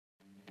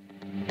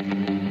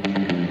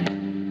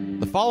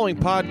following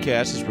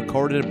podcast is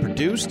recorded and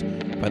produced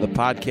by the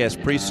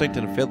Podcast Precinct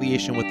in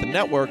affiliation with the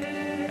network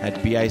at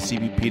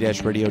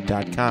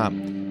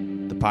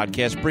bicbp-radio.com. The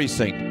Podcast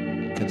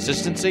Precinct.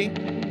 Consistency,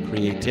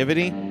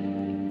 creativity,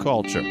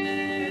 culture.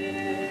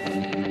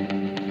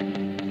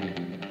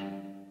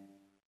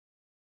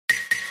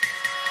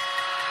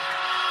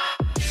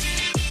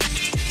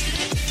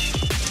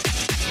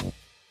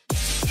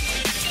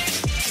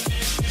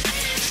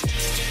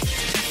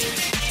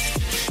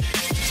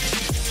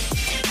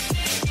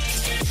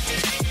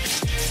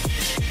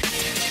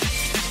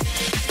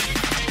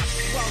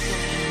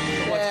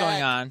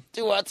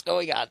 What's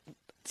going on?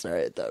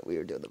 Sorry, I thought we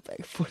were doing the back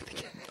and forth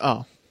again.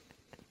 Oh.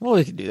 Well,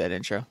 we can do that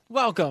intro.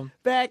 Welcome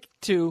Back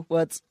to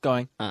What's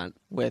Going on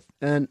with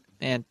and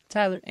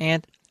Tyler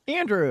and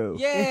Andrew.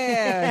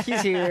 yeah,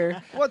 he's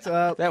here. What's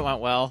up? That went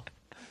well.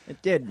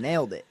 It did.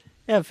 Nailed it.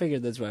 yeah, I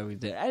figured that's why we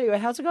did. Anyway,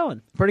 how's it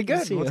going? Pretty Good to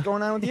good. see What's you.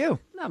 going on with you?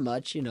 Not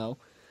much, you know.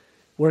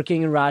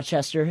 Working in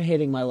Rochester,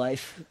 hating my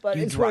life, but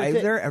You it's drive worth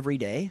it. there every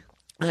day?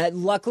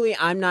 Luckily,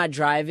 I'm not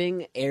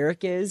driving.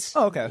 Eric is.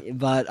 Oh, okay.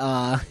 But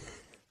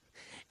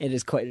it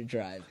is quite a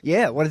drive.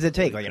 Yeah. What does it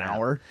take? Like an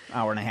hour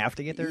and a half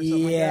to get there or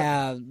something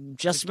Yeah,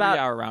 just about.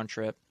 3-hour round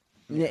trip.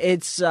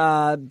 It's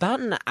about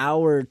an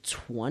hour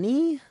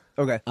 20.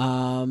 like that?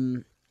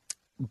 Okay.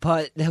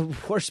 But the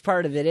worst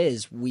part of it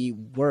is we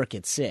work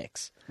at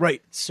 6.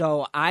 Right.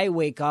 So I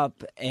wake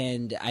up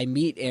and I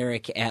meet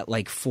Eric at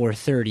like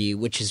 4:30,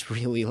 which is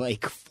really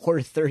like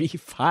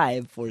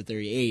 4:35,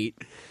 4:38.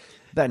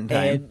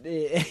 Bedtime.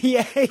 And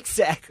yeah,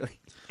 exactly.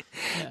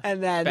 Yeah.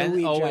 And then Ben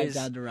we drive always-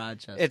 down to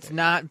Rochester. It's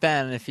not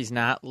Ben if he's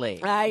not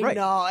late. I Right.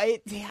 know.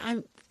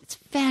 It's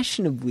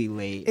fashionably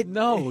late.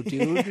 No,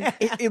 dude.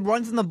 It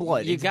runs in the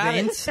blood. You It's got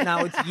it. Vince.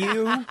 Now it's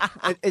you.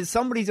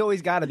 Somebody's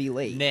always got to be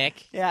late.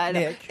 Nick. Yeah, I know.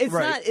 Nick, It's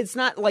right. It's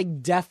not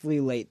like deathly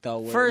late though.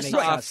 where it First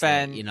makes off, us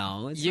Ben, late, you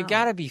know, it's You not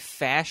gotta be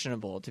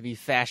fashionable to be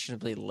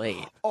fashionably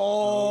late.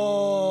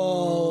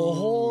 Oh,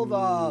 hold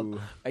up.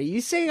 Are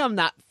you saying I'm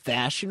not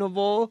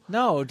fashionable?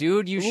 No,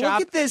 dude, you Look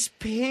shop at this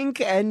pink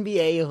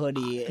NBA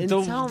hoodie. And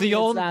tell me the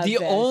it's not a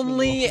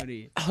only fashionable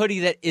hoodie. hoodie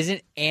that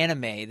isn't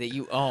anime that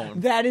you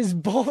own. That is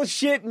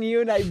bullshit, and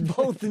you and I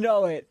both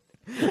know it.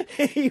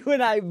 You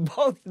and I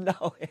both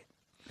know it.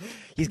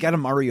 He's got a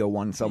Mario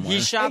one somewhere. He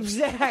shops.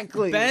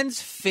 Exactly.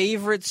 Ben's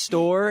favorite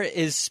store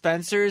is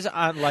Spencer's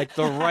on like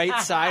the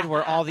right side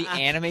where all the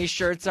anime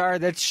shirts are.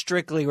 That's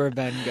strictly where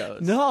Ben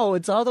goes. No,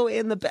 it's all the way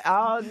in the back.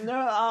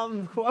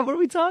 No, what were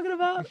we talking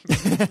about?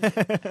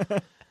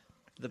 The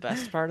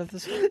best part of the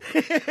store.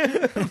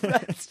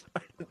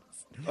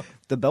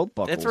 the belt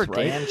buckles, That's where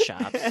right? Dan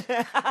shops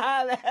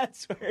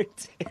That's where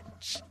it's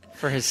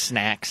for his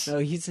snacks. No,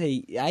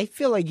 I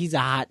feel like he's a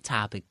Hot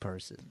Topic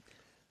person.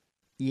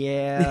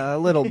 Yeah, a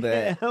little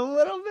bit. A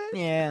little bit?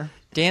 Yeah.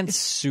 Dan's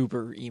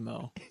super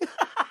emo.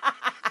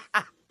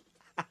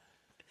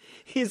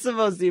 He's the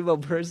most emo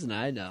person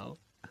I know.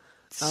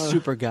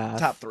 Super goth.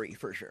 Top 3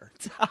 for sure.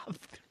 Top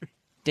 3.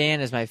 Dan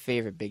is my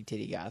favorite big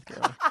titty goth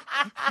girl.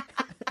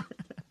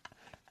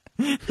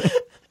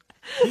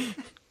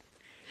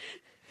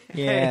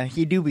 Yeah,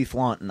 he do be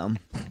flaunting them.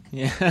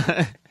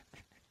 Yeah.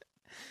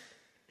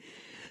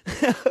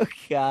 Oh,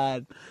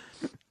 God.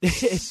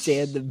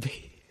 Dan the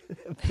big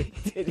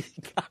titty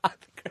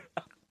goth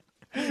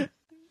girl.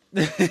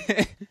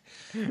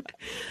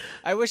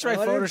 I wish my I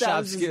wonder if that Photoshop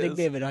was his skills.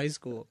 nickname in high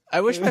school.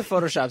 I wish my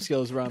Photoshop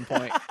skills were on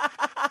point.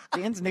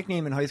 Dan's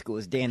nickname in high school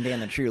is Dan the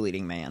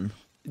cheerleading man.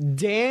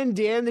 Dan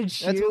the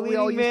cheerleading That's what we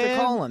all used to man?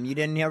 call him. You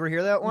didn't ever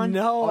hear that one?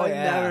 No, Oh, I've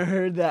yeah. never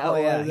heard that Oh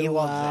one. yeah, he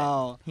loves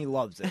Wow. it. He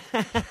loves it.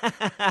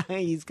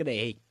 He's gonna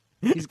hate.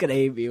 He's gonna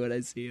hate me when I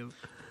see him.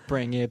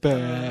 Bring it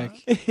back.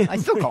 I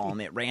still call him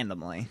it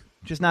randomly,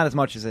 just not as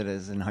much as it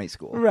is in high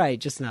school. Right,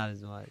 just not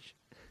as much.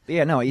 But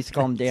yeah, no, I used to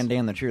call him Dan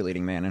the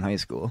cheerleading man in high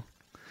school.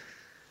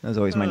 That was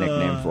always my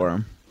nickname for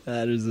him.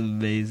 That is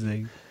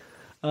amazing.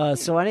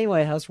 So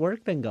anyway, how's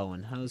work been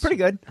going? Pretty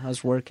good.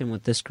 How's working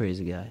with this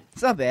crazy guy?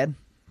 It's not bad.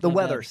 The Not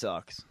weather bad.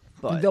 sucks,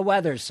 but The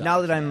weather sucks.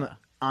 now that I'm yeah.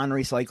 on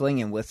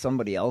recycling and with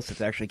somebody else,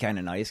 it's actually kind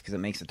of nice because it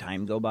makes the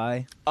time go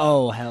by.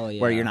 Oh hell yeah!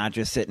 Where you're not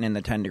just sitting in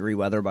the 10-degree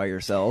weather by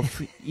yourself.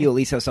 You at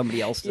least have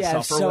somebody else to yeah,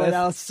 suffer someone with.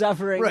 else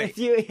suffering Right, with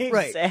you.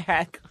 right.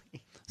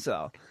 Exactly.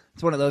 So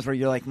it's one of those where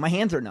you're like, my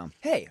hands are numb.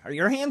 Hey, are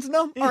your hands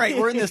numb? All right,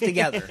 we're in this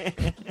together.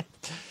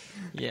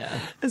 Yeah.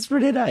 It's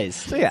pretty nice.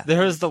 So yeah,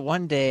 There was the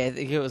one day, I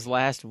think it was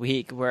last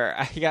week, where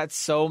I got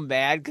so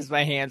mad because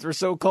my hands were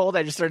so cold,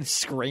 I just started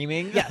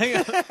screaming.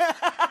 yes,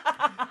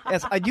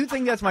 I do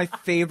think that's my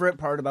favorite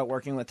part about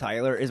working with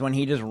Tyler is when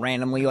he just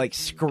randomly like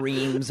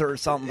screams or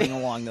something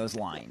along those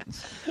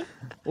lines.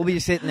 We'll be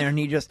sitting there and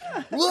he just,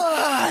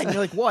 "Wah!" and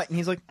you're like, what? And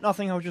he's like,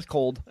 nothing, I was just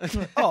cold.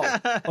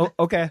 Oh,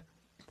 okay.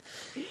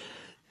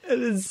 It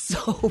is so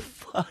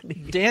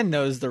funny. Dan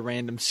knows the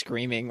random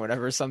screaming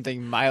whenever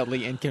something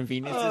mildly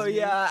inconveniences Oh me.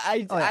 yeah,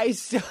 I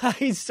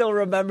still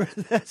remember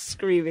that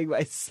screaming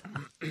myself.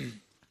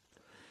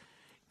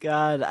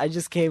 God, I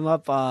just came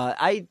up.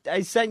 I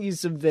sent you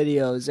some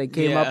videos. I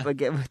came Yeah. up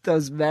again with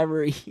those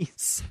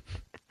memories.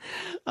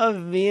 of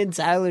me and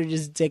Tyler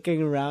just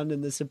dicking around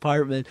in this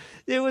apartment.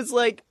 It was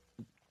like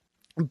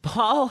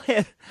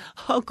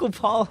Uncle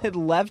Paul had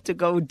left to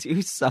go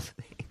do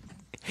something.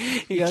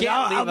 He goes,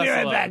 can't leave I'll be us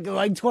right alone." back in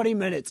like 20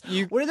 minutes.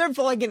 We're there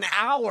for like an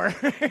hour.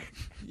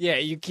 Yeah,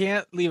 you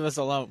can't leave us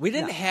alone. We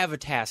didn't have a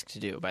task to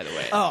do, by the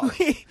way. Oh,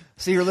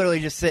 so you're literally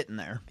just sitting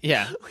there.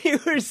 Yeah. We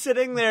were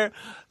sitting there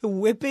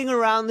whipping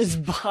around this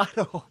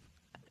bottle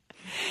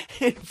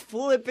and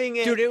flipping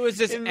it. Dude, it was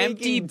this and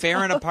empty, making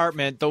barren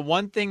apartment. The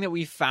one thing that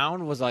we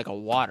found was like a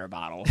water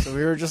bottle. So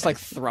we were just like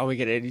throwing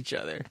it at each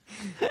other.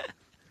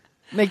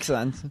 Makes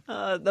sense.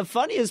 The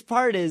funniest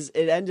part is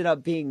it ended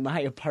up being my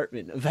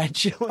apartment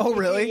eventually. Oh,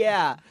 really?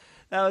 Yeah.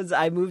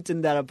 I moved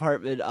in that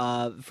apartment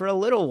for a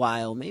little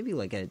while, maybe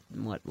like a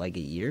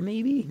year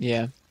maybe?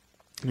 Yeah.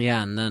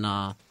 Yeah, and then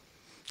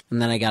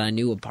I got a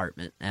new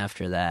apartment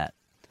after that.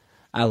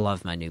 I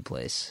love my new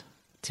place.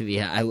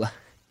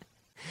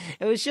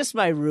 It was just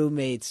my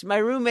roommates. My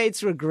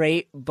roommates were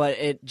great, but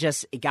it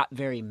got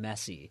very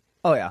messy.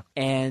 Oh, yeah.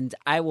 And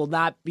I will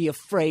not be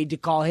afraid to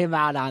call him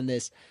out on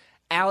this.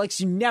 Alex,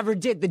 you never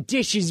did the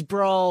dishes,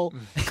 bro.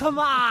 Come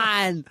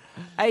on.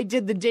 I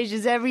did the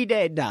dishes every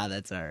day. No,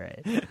 that's all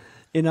right.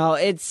 You know,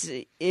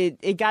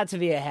 it got to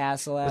be a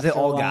hassle. Was after it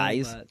all a while,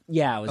 guys? but-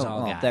 yeah, it was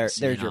all well, guys.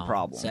 there's you your know.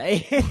 problem. So-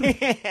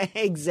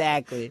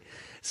 exactly.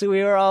 So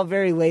we were all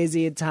very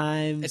lazy at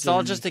times. It's all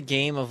and- just a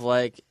game of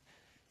like,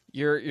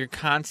 you're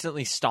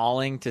constantly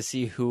stalling to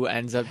see who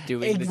ends up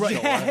doing the chore.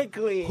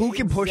 exactly. Who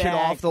can push it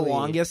off the Exactly.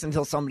 longest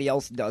until somebody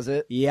else does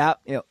it? Yep.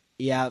 Yep.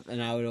 Yep.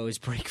 And I would always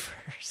break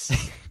first.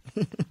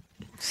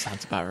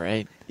 Sounds about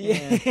right.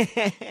 Yeah.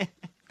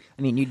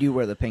 I mean, you do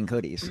wear the pink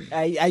hoodies.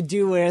 I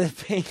do wear the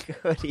pink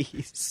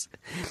hoodies.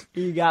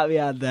 You got me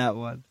on that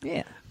one.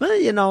 Yeah.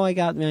 But, you know, I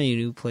got me a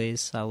new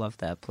place. I love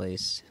that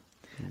place.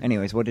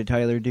 Anyways, what did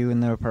Tyler do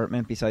in the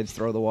apartment besides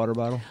throw the water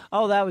bottle?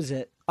 Oh, that was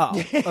it. Oh,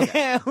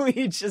 okay.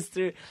 We just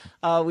threw.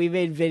 We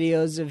made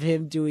videos of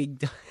him doing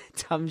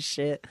dumb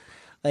shit,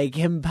 like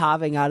him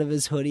popping out of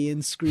his hoodie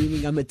and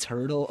screaming, "I'm a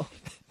turtle."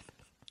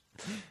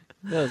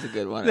 That was a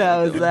good one. That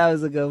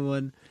was a good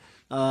one.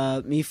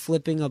 Me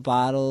flipping a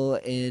bottle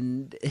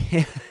and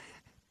him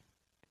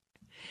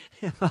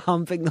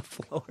humping the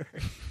floor,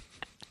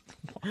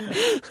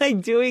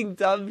 like doing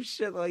dumb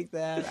shit like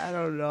that. I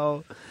don't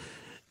know.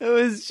 It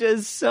was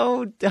just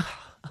so dumb.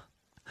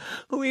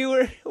 We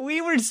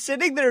were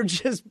sitting there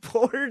just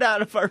bored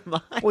out of our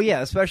minds. Well,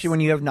 yeah, especially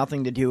when you have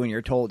nothing to do and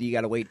you're told you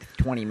got to wait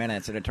 20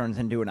 minutes and it turns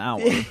into an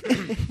hour.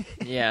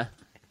 Yeah.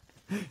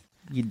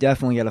 You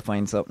definitely got to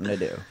find something to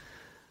do.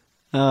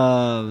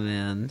 Oh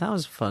man, that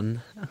was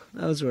fun.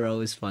 Those were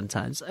always fun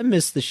times. I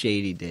miss the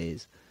shady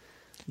days.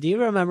 Do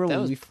you remember That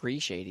when was we?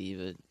 pre-shady,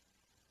 but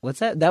What's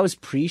that? That was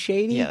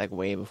pre-shady. yeah, like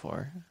way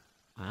before.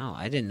 Wow,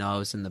 I didn't know I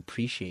was in the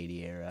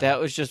pre-shady era. That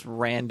was just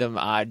random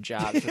odd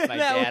jobs with my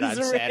That dad on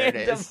was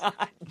Saturdays. random.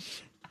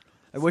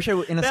 I wish I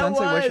wish I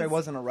was.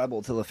 wasn't a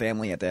rebel to the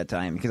family at that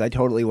time because I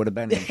totally would have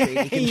been in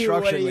shady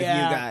construction would, with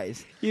yeah. you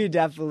guys. You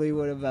definitely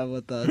would have been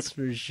with us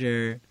for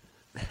sure.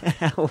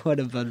 That would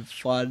have been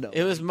fun.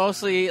 It was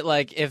mostly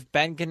like if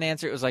Ben can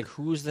answer, it was like,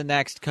 who's the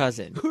next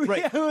cousin?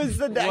 Right. Who was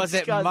the next Was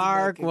it cousin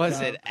Mark? that could Was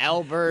come? it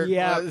Albert?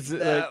 Yeah, Was it,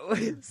 that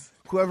was.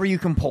 Whoever you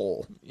can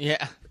pull.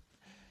 yeah.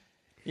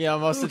 You know,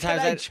 most of the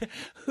times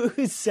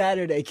Who's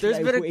Saturday? Can there's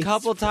I been a waste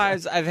couple for?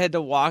 times I've had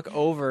to walk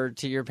over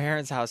to your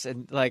parents' house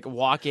and like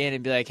walk in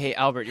and be like, "Hey,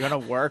 Albert, you want to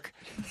work?"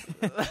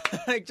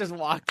 Like just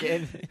walk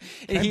in,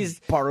 and he's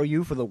Borrow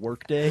you for the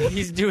workday?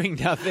 doing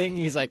nothing.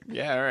 He's like,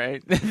 "Yeah, all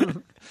right."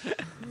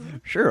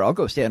 Sure, I'll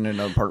go stand in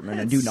an apartment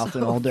and do That's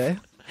nothing so all day.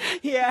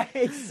 Yeah,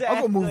 exactly.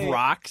 I'll go move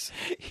rocks.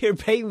 You're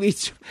paying me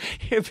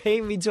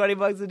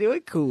 $20 to do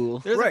it. Cool.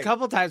 There's Right. a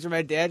couple times where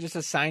my dad just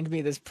assigned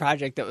me this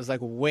project that was like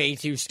way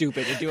too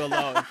stupid to do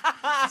alone.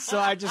 So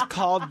I just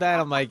called Ben.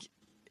 I'm like,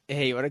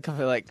 "Hey, you want to come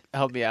and like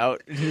help me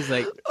out?" And he's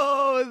like,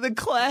 Oh, the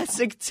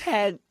classic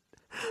tent.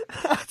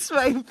 That's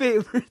my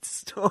favorite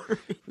story.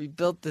 "We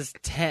built this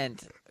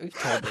tent. We've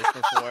told this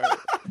before.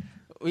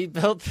 We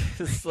built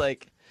this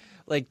like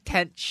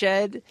tent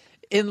shed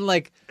in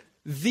like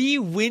the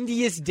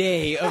windiest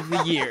day of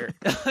the year.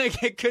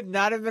 Like it could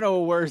not have been a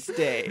worse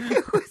day.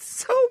 It was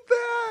so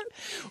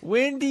bad.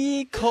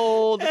 Windy,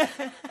 cold.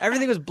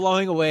 Everything was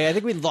blowing away. I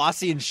think we lost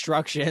the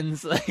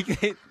instructions.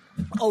 Like,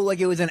 Oh, like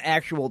it was an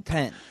actual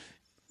tent.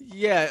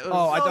 yeah. It was,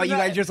 Oh, I Oh, thought you no,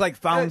 guys just like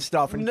found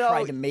stuff and no.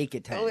 tried to make a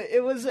tent.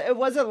 It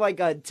wasn't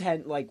like a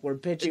tent like we're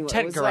pitching.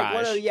 Tent it was like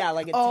one garage.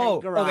 like a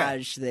Oh, tent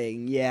garage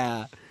thing.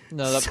 Yeah.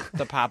 no,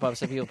 the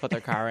pop-ups that people put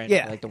their car in,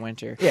 Yeah. like the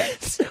winter. Yeah.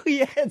 So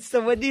yeah, it's the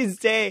windiest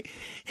day.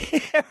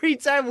 Every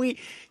time we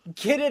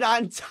get it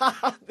on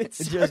top, it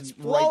starts just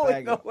right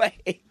blowing back up.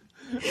 away.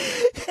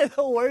 And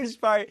the worst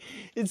part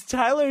is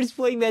Tyler's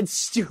playing that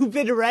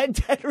stupid Red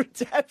Dead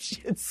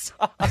Redemption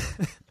song.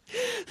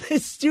 The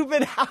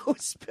stupid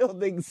house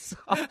building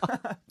song.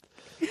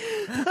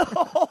 The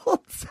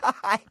whole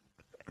time.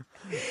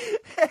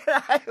 And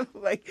I'm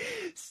like,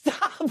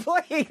 stop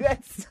playing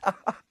that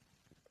song.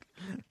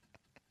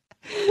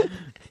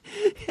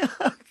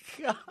 Oh,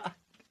 God.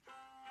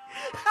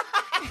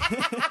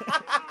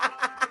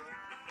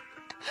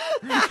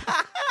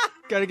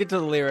 Gotta get to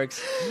the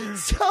lyrics.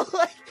 So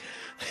like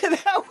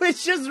that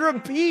was just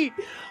repeat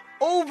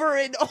over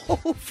and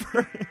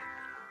over.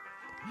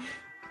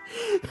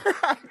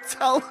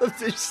 Tell him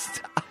to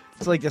stop.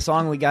 It's like the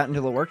song we got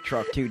into the work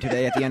truck to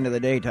today at the end of the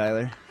day,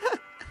 Tyler.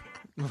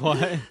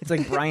 What? It's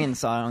like Brian's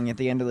song at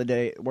the end of the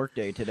day, work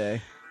day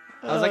today.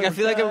 I was like, I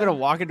feel like I'm gonna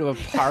walk into a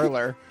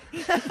parlor.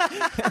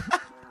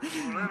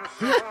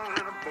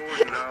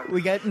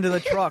 We get into the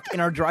truck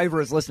and our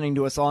driver is listening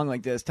to a song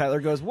like this.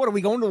 Tyler goes, "What, are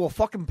we going to a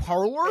fucking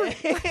parlor?"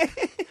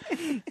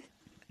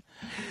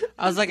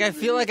 I was like, I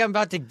feel like I'm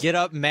about to get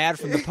up mad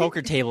from the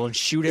poker table and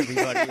shoot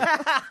everybody.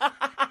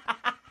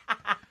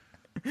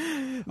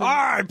 All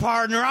right,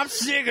 partner, I'm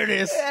sick of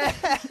this.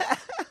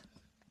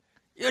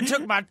 You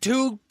took my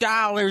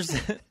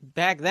 $2.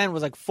 Back then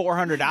was like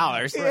 $400.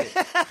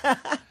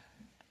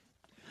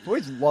 I've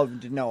always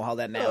loved to know how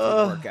that math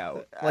would work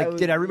out. Like,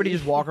 did everybody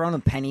just walk around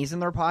with pennies in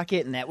their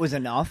pocket and that was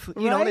enough?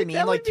 You know what I Right? mean?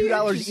 That Like would be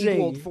 $2 interesting.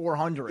 equaled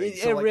 400. It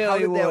So like, really how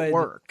did that would.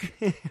 work?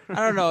 I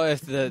don't know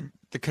if the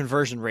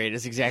conversion rate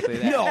is exactly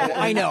that. No,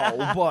 I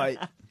know,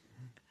 but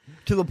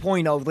to the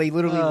point of they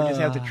literally would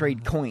just have to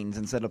trade coins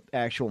instead of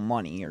actual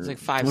money. Or It was like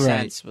 5 Right.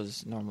 cents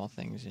was normal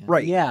things. You know?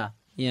 right, Yeah.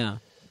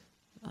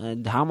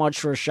 And how much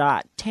for a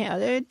shot?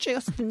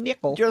 Just a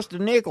nickel. just a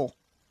nickel.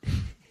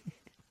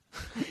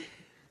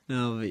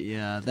 No, but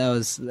yeah, that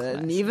was.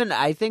 And even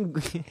I think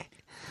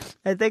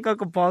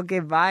Uncle Paul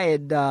came by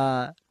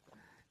and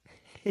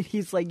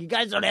he's like, "You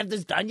guys don't have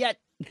this done yet."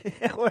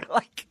 And we're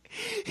like,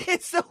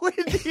 "It's the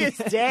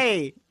windiest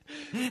day."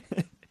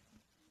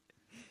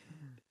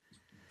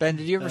 Ben,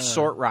 did you ever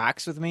sort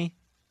rocks with me?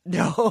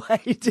 No, I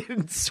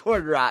didn't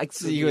sort rocks.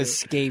 So with you you.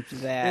 escaped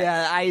that.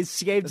 Yeah, I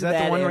escaped Is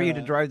that the one where you had to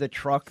era. drive the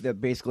truck that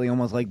basically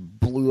almost like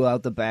blew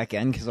out the back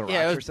end because the rocks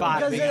Yeah, it were was so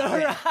bottoming heavy? Because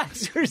the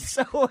rocks were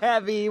so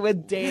heavy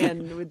with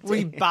Dan.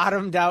 We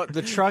bottomed out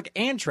the truck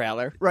and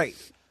trailer Right.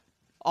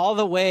 all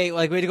the way.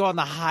 Like, we had to go on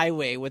the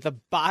highway with a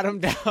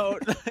bottomed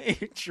out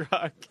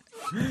truck.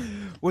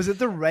 Was it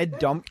the red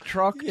dump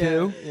truck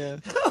too? Yeah.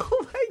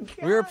 Oh my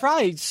god! We were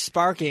probably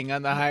sparking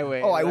on the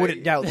highway. Oh, I like-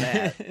 wouldn't doubt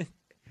that.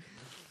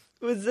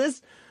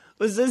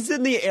 Was this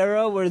in the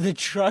era where the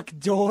truck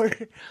door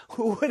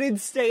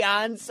wouldn't stay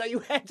on, so you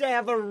had to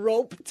have a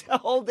rope to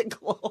hold it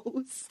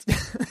closed?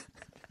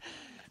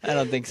 I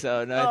don't think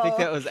so. No, I think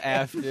that was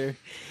after.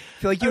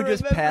 I feel like you would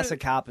just remember- pass a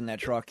cop in that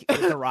truck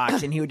with the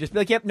rocks, and he would just be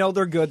like, "Yep, no,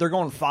 they're good. They're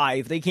going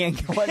 5. They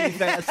can't go any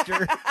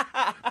faster.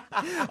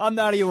 I'm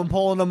not even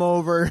pulling them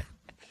over."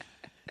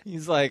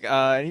 He's like,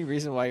 any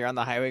reason why you're on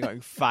the highway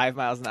going 5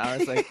 miles an hour?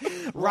 It's like,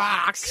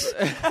 rocks.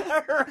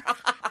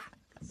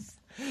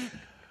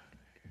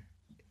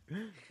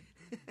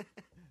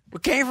 We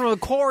came from a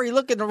quarry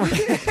looking around.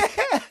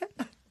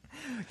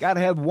 Got to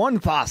have one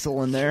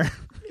fossil in there.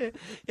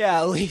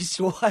 Yeah, at least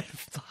one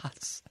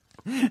fuss.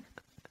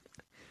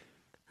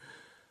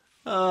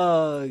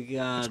 Oh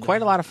god! There's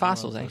quite a lot of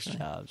fossils, I love those actually.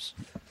 jobs.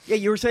 Yeah,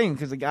 you were saying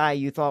because the guy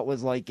you thought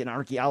was like an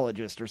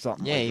archaeologist or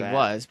something. Yeah, like he that.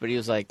 was, but he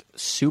was like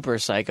super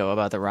psycho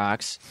about the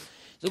rocks.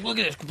 He's like, look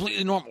at this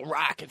completely normal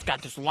rock. It's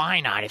got this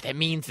line on it that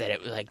means that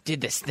it like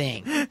did this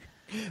thing.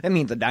 That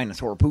means a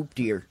dinosaur pooped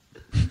here.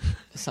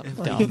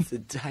 Something dumb. The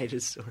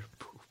dinosaur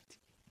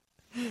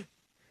pooped.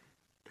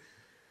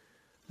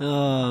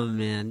 Oh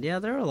man, yeah,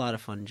 there were a lot of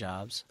fun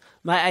jobs.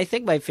 I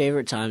think my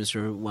favorite times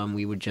were when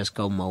we would just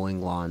go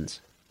mowing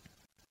lawns.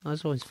 That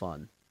was always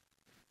fun.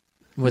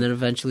 And then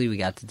eventually we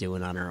got to do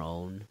it on our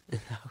own.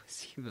 That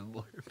was even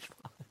more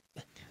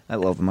fun. I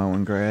love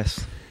mowing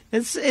grass.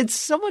 It's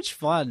so much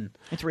fun.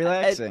 It's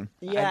relaxing.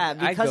 Yeah,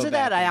 I'd because go of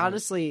that, back I and-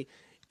 honestly,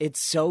 it's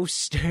so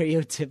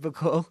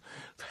stereotypical,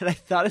 but I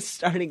thought of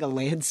starting a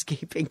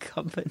landscaping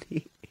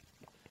company.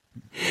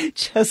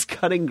 Just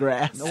cutting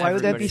grass. Why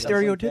would that be Everybody does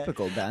like that.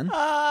 stereotypical, Ben?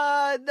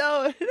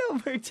 No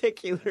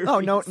particular Oh,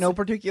 no reason.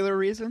 particular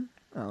reason?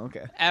 Oh,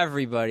 okay.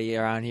 Everybody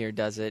around here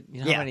does it.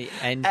 You know Yeah. how many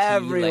NT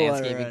Everyone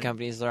landscaping around.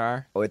 companies there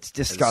are? Oh, it's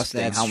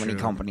disgusting That's how many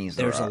true. companies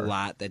There's there a are.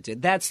 lot that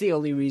did. That's the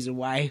only reason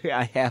why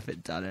I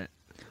haven't done it.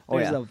 Oh,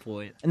 There's yeah. no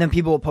point. And then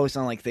people will post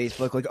on like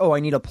Facebook, like, "Oh, I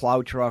need a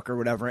plow truck or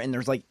whatever," and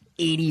there's like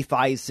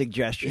 85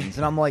 suggestions,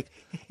 and I'm like,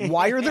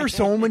 "Why are there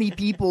so many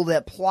people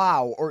that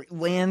plow or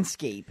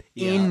landscape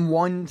in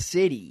one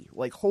city?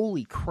 Like,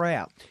 holy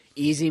crap!"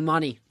 Easy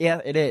money. Yeah,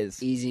 it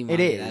is. Easy It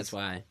money. is. That's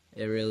why.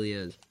 It really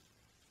is.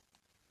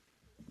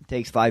 It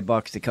takes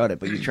 $5 to cut it,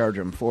 but you charge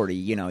them 40.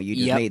 You know, you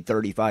just Yep. made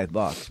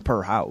 $35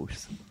 per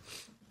house.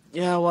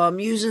 Yeah, well, I'm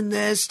using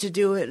this to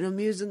do it, and I'm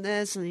using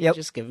this, and you Yep.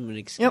 just give them an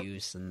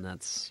excuse, and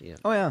that's, yeah.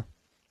 Oh yeah,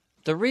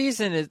 The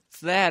reason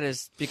it's that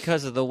is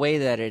because of the way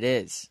that it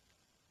is.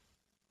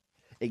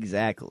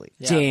 exactly.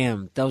 Yeah.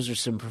 Damn, those are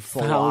some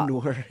profound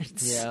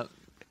words. Yeah.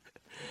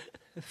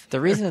 The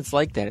reason it's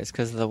like that is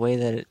because of the way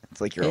that it. It's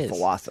like you're a Is.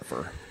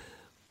 philosopher.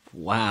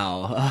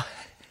 Wow.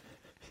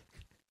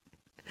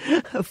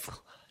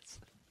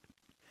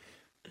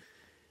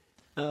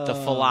 The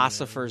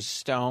Philosopher's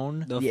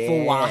Stone. The Yeah.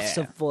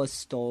 Philosopher's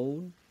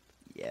Stone.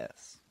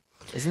 Yes.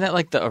 Isn't that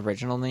like the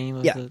original name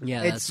of Yeah. the...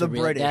 Yeah, It's that's the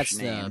real, British that's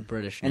name. the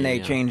British name. And they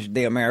yeah. changed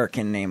the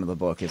American name of the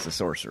book is the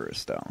Sorcerer's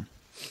Stone.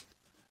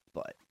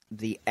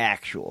 the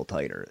actual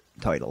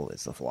title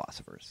is the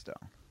Philosopher's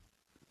Stone.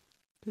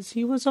 Because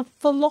he was a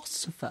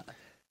philosopher.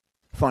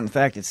 Fun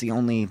fact, it's the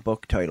only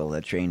book title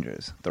that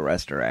changes. The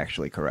rest are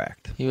actually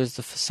correct. He was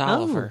the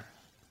philosopher.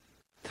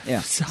 Yeah,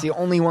 it's the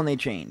only one they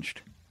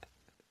changed.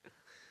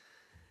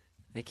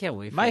 I can't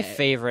wait for My that.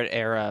 favorite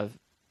era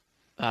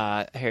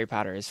of Harry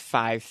Potter is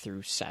 5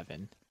 through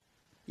 7.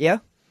 Yeah?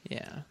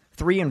 Yeah.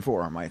 3 and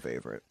 4 are my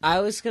favorite. I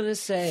was going to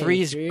say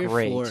 3 is 3 or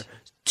great. 4.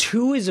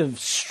 2 is a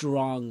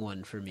strong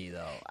one for me,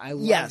 though. I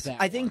love Yes, that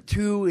I think one.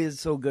 2 is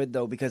so good,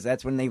 though, because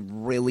that's when they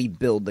really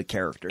build the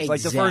characters.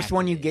 Like, the first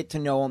one, you Exactly. get to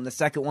know them. The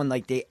second one,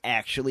 like, they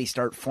actually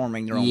start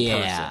forming their own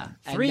person.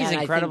 And 3 is then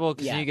I incredible think-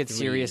 because yeah, then you get 3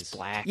 Sirius is-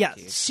 Black. Yeah,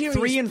 dude. Sirius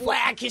 3 and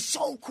Black is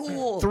so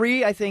cool.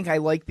 3, I think I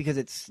like because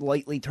it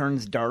slightly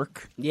turns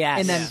dark.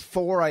 Yes. And then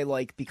 4, I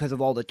like because of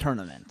all the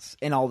tournaments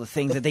and all the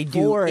things that they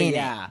do 4, in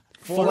yeah. it.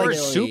 4 is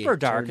really super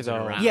dark, turns it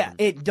though. around. Yeah,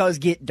 it does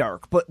get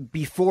dark, but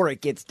before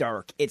it gets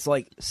dark, it's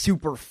like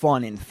super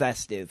fun and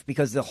festive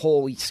because the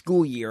whole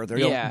school year they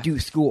Yeah. don't do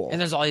school.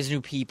 And there's all these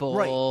new people.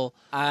 Right.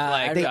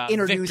 Like, They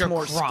introduce Victor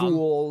more Crumb.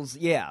 schools.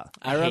 Yeah,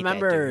 I hate that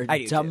remember dude. I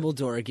do too.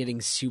 Dumbledore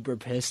getting super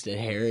pissed at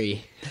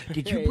Harry.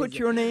 Did you put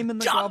your name in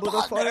the goblet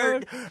of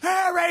fire?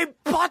 Harry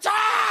Potter!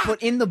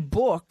 But in the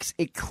books,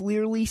 it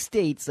clearly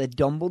states that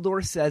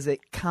Dumbledore says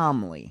it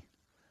calmly.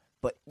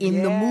 But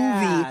in the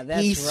Yeah, movie,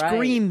 that's he right.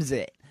 screams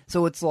it.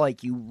 So it's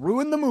like, you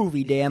ruined the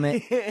movie, damn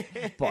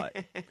it. But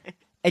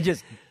it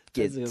just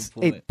That's a gets,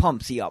 good point. it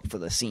pumps you up for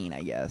the scene,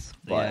 I guess.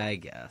 But Yeah, I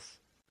guess.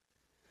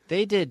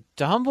 They did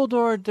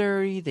Dumbledore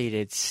dirty. They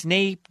did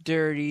Snape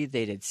dirty.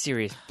 They did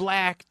Sirius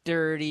Black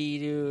dirty,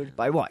 dude.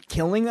 by what?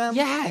 Killing them?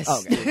 Yes.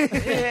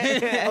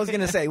 Okay. I was going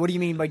to say, what do you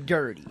mean by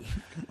dirty?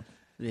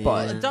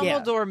 But- Yeah.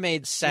 Dumbledore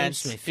made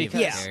sense my favorite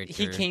because character.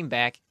 he came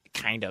back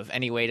kind of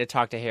anyway to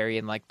talk to Harry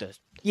in like the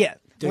Yeah.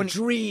 The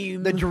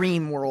dream. The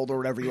dream world or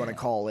whatever you want to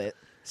call it.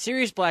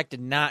 Sirius Black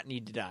did not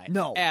need to die.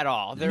 No. At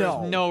all. There No.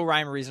 was no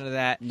rhyme or reason to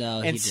that.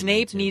 No, he and didn't Snape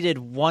need to. needed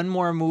one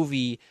more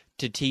movie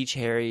to teach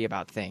Harry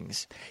about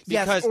things.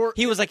 Yes, Because or-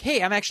 he was like,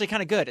 hey, I'm actually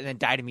kind of good, and then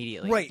died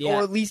immediately. Right, Yeah.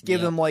 or at least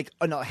give Yeah. him like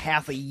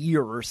half a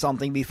year or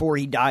something before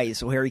he dies,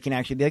 so Harry can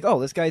actually be like,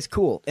 "Oh, this guy's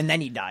cool," and then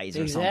he dies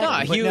or Exactly.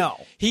 something. But he, no,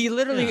 he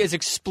literally is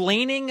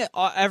explaining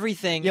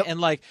everything Yep. and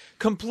like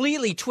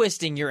completely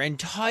twisting your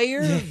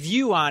entire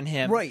view on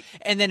him, Right.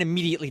 And then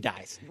immediately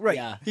dies. right?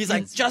 Yeah. He's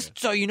like, just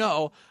so you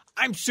know,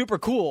 I'm super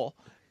cool,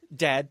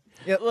 Dad.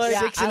 Yep,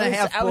 Yeah,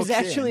 6.5 I was books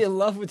actually in. in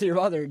love with your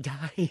mother.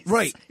 Dies.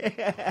 Right.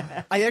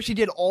 I actually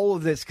did all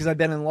of this because I've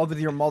been in love with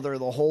your mother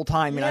the whole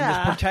time, and I'm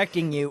Yeah. just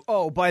protecting you.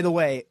 Oh, by the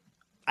way,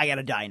 I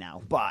gotta die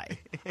now. Bye.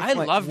 I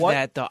Like, loved what?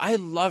 that though. I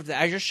loved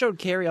that. I just showed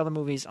Carrie all the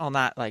movies, all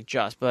not like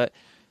just, but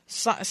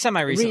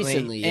semi recently.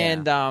 Recently, yeah.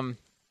 And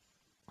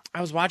I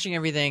was watching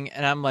everything,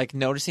 and I'm like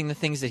noticing the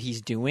things that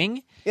he's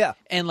doing. Yeah.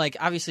 And like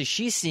obviously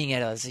she's seeing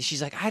it as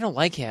she's like, I don't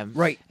like him.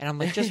 Right. And I'm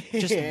like, just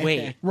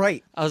wait.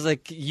 Right. I was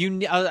like,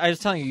 I was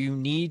telling you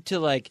need to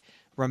like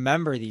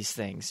remember these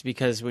things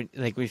because when,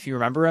 like if you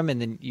remember them and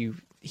then you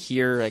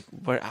hear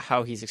like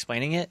how he's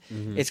explaining it,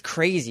 it's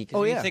crazy. Because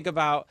Oh, when yeah. you think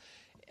about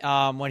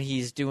when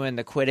he's doing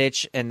the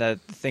Quidditch and the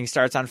thing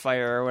starts on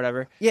fire or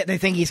whatever. Yeah, they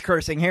think he's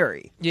cursing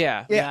Harry,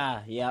 Yeah.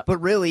 Yeah. but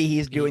really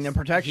he's doing the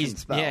protection He's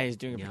spell. yeah, he's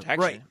doing a Yep.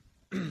 protection. Right.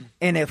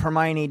 And if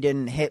Hermione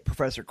didn't hit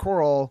Professor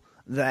Quirrell,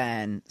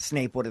 then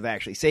Snape would have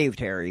actually saved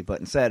Harry, but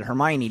instead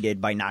Hermione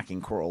did by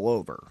knocking Quirrell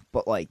over.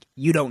 But, like,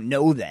 you don't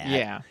know that.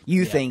 Yeah.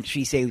 You think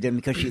she saved him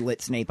because she lit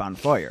Snape on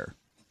fire.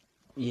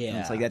 Yeah. And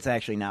it's like, that's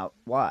actually not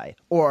why.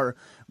 Or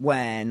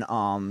when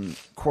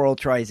Quirrell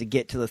tries to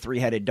get to the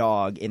three-headed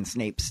dog and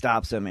Snape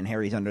stops him and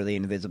Harry's under the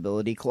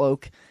invisibility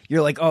cloak,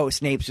 you're like, oh,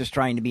 Snape's just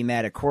trying to be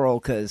mad at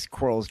Quirrell because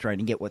Quirrell's trying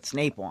to get what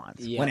Snape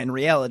wants. Yeah. When in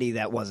reality,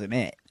 that wasn't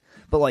it.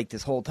 But, like,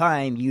 this whole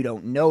time, you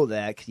don't know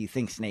that because you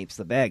think Snape's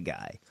the bad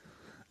guy.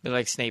 But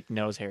like Snape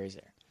knows Harry's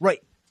there.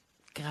 Right.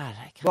 God,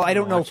 Well, I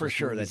don't know for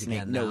sure that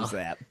Snape knows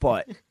that,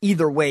 but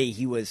either way,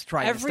 he was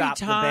trying to stop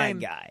the bad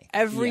guy.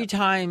 Every Yep.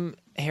 time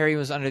Harry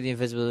was under the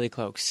invisibility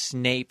cloak,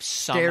 Snape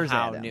Stares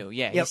somehow at him. knew.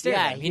 Yeah, he Yep. stares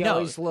Yeah, at him. he He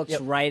always knows. looks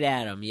right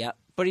at him. Yep.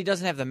 But he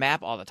doesn't have the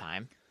map all the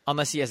time,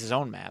 unless he has his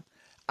own map.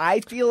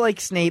 I feel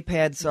like Snape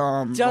had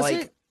some Does like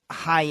it-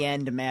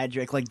 high-end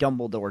magic like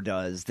Dumbledore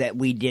does that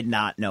we did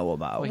not know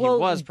about. Well, he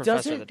was Professor of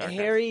doesn't the Dark Arts.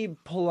 Harry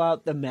pull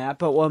out the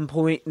map at one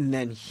point and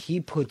then he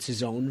puts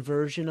his own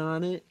version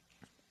on it?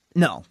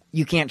 No,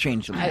 you can't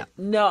change the map.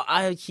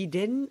 He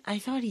didn't. I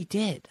thought he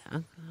did. Why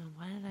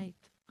do I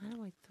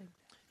think?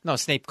 No,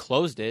 Snape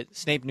closed it.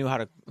 Snape knew how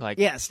to like.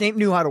 Yeah, Snape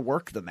knew how to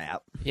work the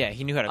map. Yeah,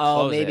 he knew how to Oh,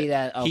 close maybe it.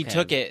 that- He okay.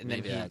 took it and then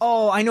Maybe he. that's-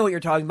 Oh, I know what you're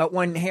talking about.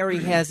 When Harry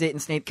has it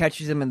and Snape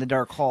catches him in the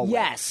dark hallway.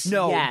 Yes,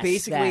 No, yes,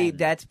 basically then.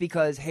 that's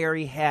because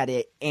Harry had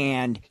it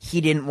and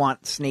he didn't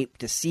want Snape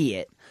to see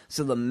it.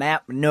 So the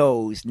map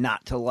knows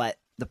not to let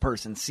the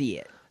person see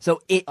it. So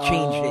it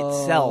changed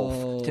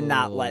itself to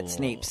not let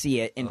Snape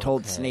see it and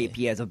told Okay. Snape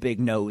he has a big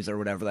nose or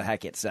whatever the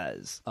heck it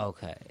says.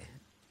 Okay.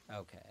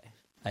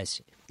 I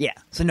see. Yeah.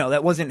 So no,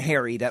 that wasn't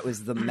Harry. That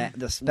was the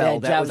the spell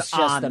that was just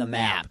on the the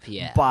map. map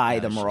Yeah, by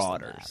that the was just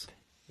Marauders. map.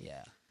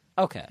 Yeah.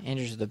 Okay.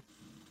 Andrew's the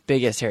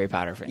biggest Harry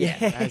Potter fan.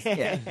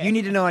 Yeah. You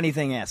need to know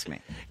anything, ask me.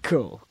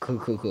 Cool.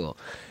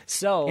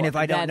 So, And if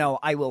I don't then- know,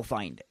 I will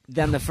find it.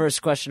 then the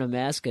first question I'm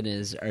asking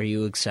is, are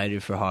you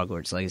excited for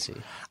Hogwarts Legacy?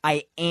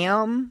 I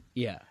am,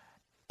 Yeah.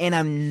 and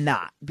I'm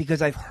not,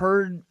 because I've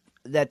heard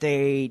that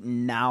they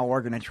now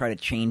are going to try to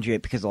change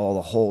it because of all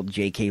the whole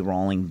J.K.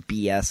 Rowling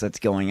BS that's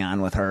going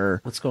on with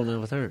her. What's going on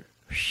with her?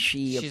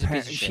 She's a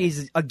piece of shit.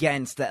 She's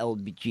against the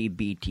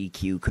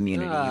LGBTQ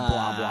community,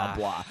 blah, blah,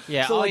 blah.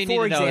 Yeah, so, all like, you need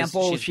for to know is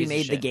example, she's a she piece of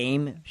made the shit.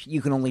 game,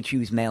 you can only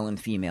choose male and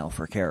female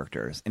for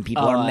characters, and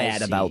people Oh, are I mad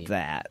see. about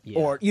that. Yeah.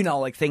 Or,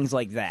 like, things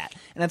like that.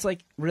 And it's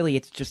like, really,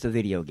 it's just a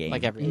video game.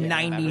 Like every game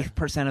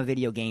 90% of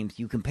video games,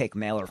 you can pick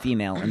male or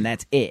female, and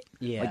that's it.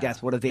 Yeah. Like,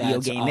 that's what a video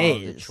That's game all the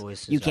is.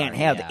 choices You can't are,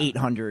 have yeah.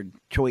 800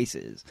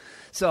 choices.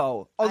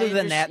 So, other I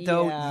than that,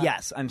 though, yeah.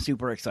 yes, I'm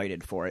super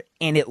excited for it.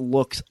 And it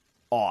looks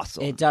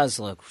awesome. It does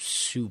look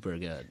super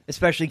good.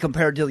 Especially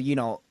compared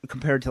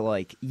to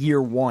like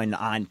year one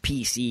on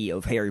PC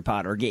of Harry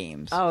Potter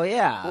games. Oh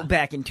yeah.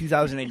 Back in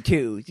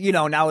 2002.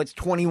 Now it's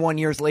 21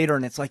 years later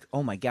and it's like,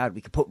 oh my god,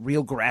 we could put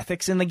real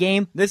graphics in the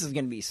game. This is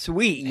going to be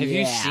sweet. Have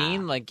you Yeah.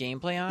 seen like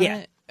gameplay on Yeah.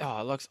 it? Oh,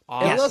 it looks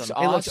awesome. Yes, looks It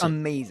looks awesome.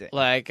 amazing.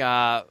 Like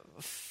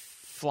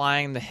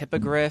flying the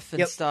hippogriff and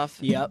Yep. stuff.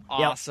 Yep.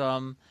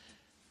 Awesome.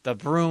 The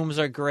brooms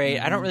are great.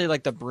 I don't really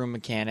like the broom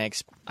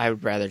mechanics. I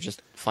would rather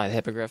just fly the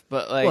hippogriff.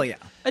 But like, Well, yeah.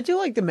 I do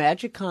like the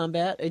magic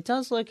combat. It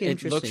does look It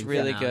interesting. looks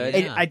really for now, good.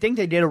 yeah. I think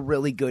they did a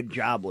really good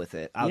job with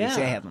it.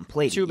 Obviously, Yeah. I haven't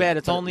played it too yet, bad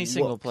it's but it only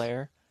single looks-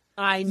 player.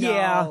 I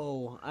Yeah.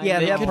 know. I Yeah,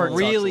 They that know. part could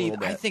sucks a really. little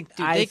bit. I think,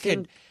 dude, I they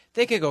think-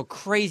 could go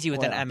crazy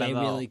with Well, an They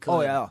MMO. really could. Oh,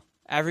 yeah.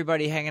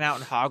 Everybody hanging out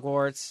in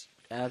Hogwarts.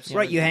 Absolutely.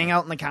 Right, you hang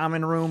out in the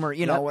common room or,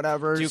 Yep.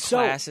 whatever. Do So-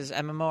 classes,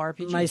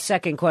 MMORPG. My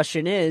second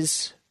question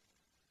is,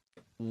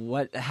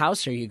 what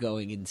house are you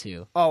going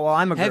into? Oh, well,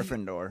 I'm a Have-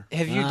 Gryffindor.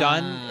 Have you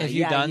done? Have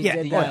you yeah, done? You Yeah.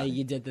 did, the- Oh, yeah.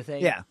 you did the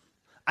thing. Yeah.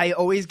 I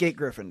always get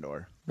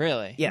Gryffindor.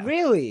 Really? Yeah.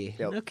 Really?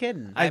 Yep. No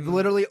kidding. I've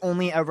literally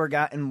only ever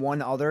gotten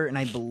one other, and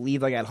I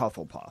believe I got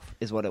Hufflepuff,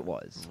 is what it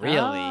was. Really?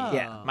 Oh.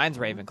 Yeah. Mine's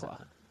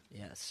Ravenclaw.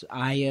 Yes,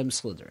 I am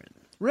Slytherin.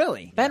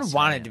 Really? Ben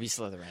wanted to be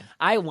Slytherin.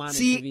 I wanted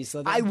See, to be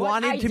Slytherin. I but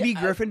wanted to be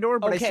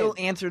Gryffindor, but okay. I still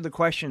answered the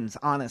questions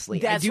honestly.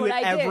 That's I do what it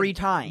I did. every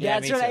time.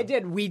 That's me what I too.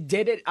 did. We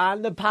did it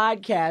on the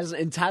podcast,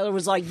 and Tyler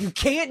was like, "You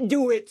can't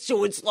do it."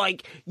 So it's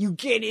like you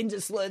get into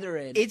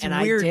Slytherin. It's and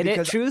weird I did it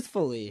because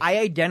truthfully. I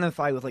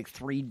identify with like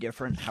 3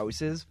 different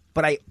houses,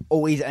 but I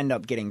always end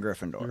up getting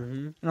Gryffindor.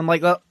 Mm-hmm. And I'm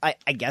like, well, I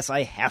guess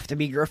I have to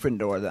be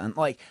Gryffindor then.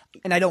 Like,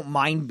 and I don't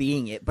mind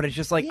being it, but it's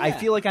just like I Yeah.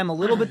 feel like I'm a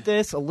little bit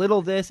this, a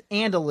little this,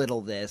 and a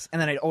little this,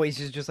 and then I'd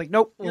always just like,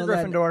 nope, you're Well,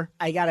 then, Gryffindor.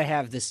 I gotta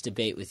have this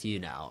debate with you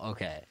now.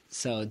 Okay,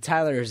 so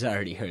Tyler has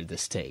already heard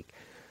this take.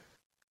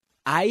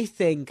 I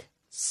think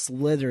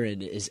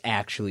Slytherin is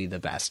actually the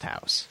best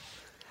house.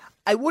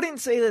 I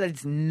wouldn't say that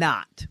it's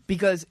not,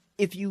 because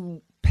if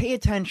you pay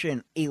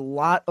attention, a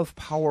lot of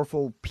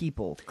powerful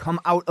people come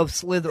out of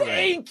Slytherin.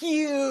 Thank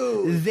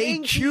you. They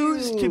Thank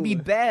choose you. to be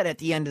bad at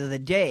the end of the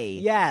day.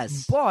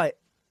 Yes. But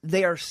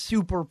they are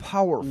super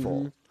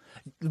powerful.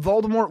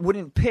 Voldemort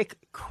wouldn't pick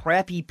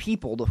crappy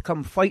people to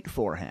come fight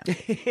for him.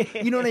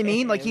 You know what I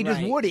mean? Like, he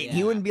just Right, wouldn't. He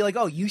yeah. wouldn't be like,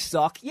 oh, you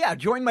suck. Yeah,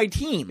 join my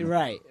team.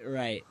 Right.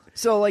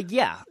 So, like,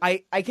 yeah,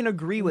 I can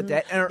agree with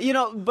that. And, You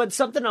know, but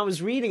something I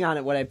was reading on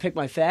it when I picked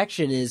my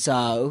faction is,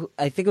 I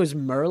think it was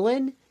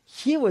Merlin.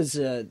 He was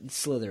a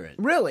Slytherin.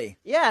 really?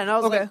 Yeah, and I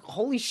was Okay. like,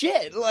 "Holy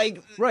shit!"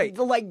 Like, Right.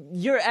 Like,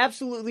 you're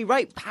absolutely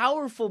right.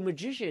 Powerful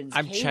magicians.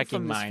 I'm came checking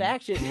from this mine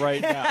faction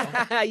right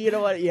now. You know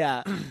what?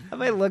 Yeah, I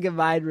might look at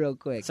mine real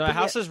quick. So my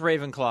house is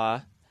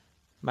Ravenclaw.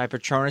 My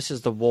Patronus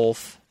is the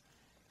wolf,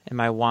 and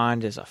my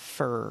wand is a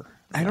fur.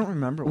 I don't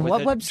remember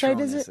What my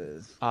website is Patronus it?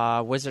 is.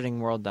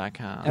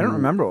 Wizardingworld.com. I don't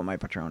remember what my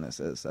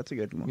Patronus is. That's a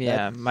good one.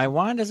 Yeah, my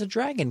wand is a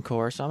dragon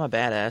core, so I'm a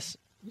badass.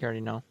 You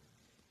already know.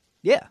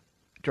 Yeah.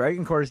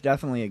 Dragon Core is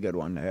definitely a good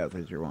one to have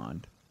as your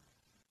wand.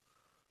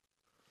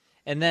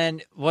 And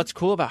then what's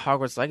cool about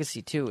Hogwarts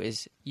Legacy too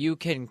is you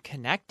can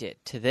connect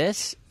it to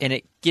this, and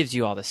it gives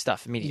you all this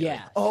stuff immediately.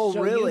 yeah. Oh,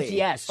 So really?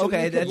 Yes. So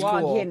Okay, you can that's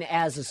log cool. in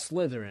as a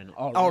Slytherin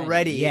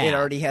Already, Yeah. it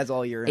already has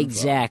all your info.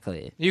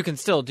 Exactly. You can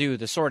still do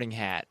the Sorting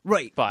Hat,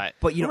 Right. but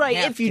But you don't Right.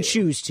 have If you to.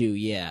 choose to,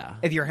 yeah.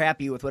 If you're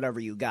happy with whatever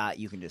you got,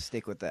 you can just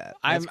stick with that.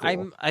 That's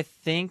cool. I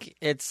think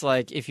it's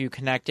like if you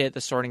connect it, the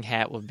Sorting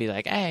Hat will be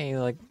like, hey,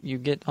 like you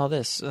get all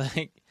this,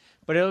 like.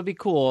 But it would be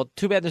cool.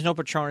 Too bad there's no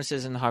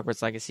Patronuses in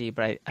Hogwarts Legacy,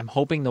 but I'm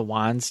hoping the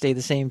wands stay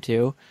the same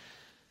too.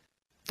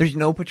 There's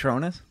no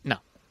Patronus? No.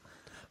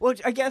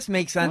 Which I guess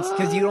makes sense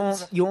because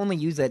you only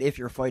use that if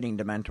you're fighting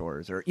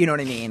Dementors or you know what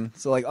I mean.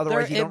 So like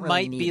otherwise you don't it really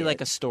might need be it. like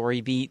a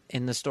story beat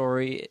in the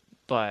story,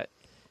 but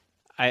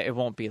it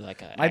won't be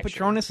like a. My actual-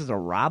 Patronus is a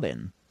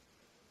Robin.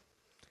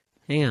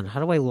 Hang on. How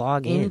do I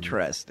log in?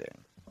 Interesting.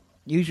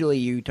 Usually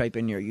you type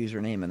in your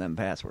username and then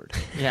password,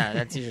 Yeah,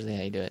 that's usually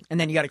how you do it. and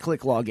then you got to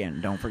click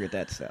login. Don't forget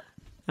that step.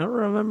 I don't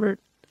remember.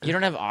 You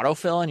don't have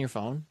autofill on your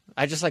phone?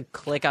 I just like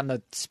click on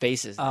the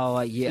spaces. Oh,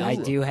 yeah, I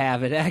do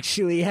have it.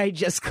 Actually, I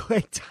just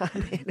clicked on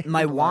it.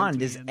 My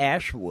wand is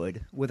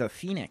Ashwood with a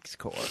Phoenix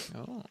core.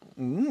 Oh.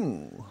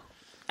 Ooh.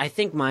 I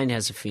think mine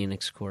has a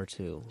phoenix core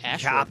too.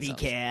 Asteroid sounds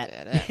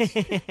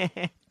Copycat.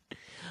 badass.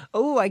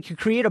 Oh, I could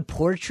create a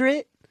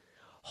portrait?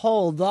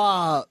 Hold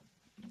up.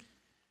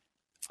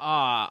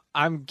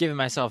 I'm giving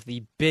myself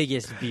the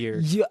biggest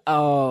beard. Yeah,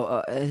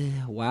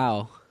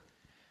 wow.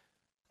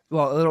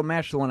 Well, it'll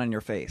match the one on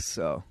your face,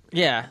 so.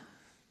 Yeah.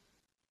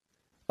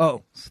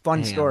 Oh, fun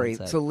Hang on, story. what's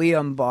that? So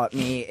Liam bought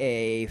me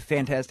a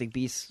Fantastic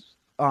Beasts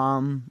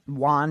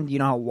wand. You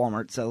know how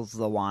Walmart sells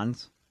the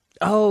wands?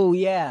 Oh,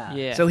 yeah.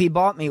 Yeah. So he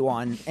bought me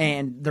one,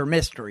 and they're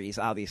mysteries,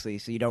 obviously,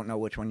 so you don't know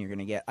which one you're going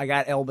to get. I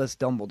got Albus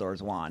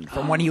Dumbledore's wand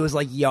from when he was,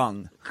 like,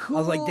 young. I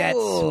was like, that's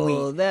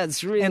Cool. sweet.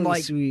 That's really And,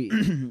 like, sweet.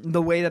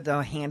 The way that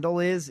the handle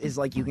is,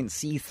 like, you can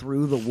see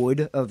through the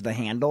wood of the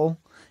handle.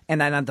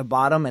 And then at the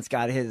bottom, it's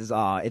got his,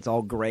 it's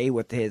all gray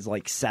with his,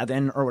 like,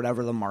 7 or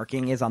whatever the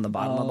marking is on the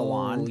bottom of the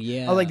wand.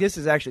 yeah. I was like, this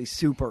is actually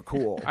super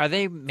cool. Are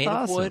they made of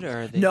Awesome. wood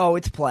or are they? No,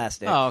 it's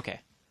plastic. Oh, okay.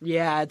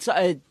 Yeah, it's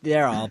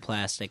they're all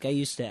plastic. I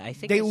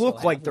think They I still look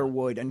have like they're one.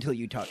 wood until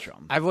you touch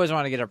them. I've always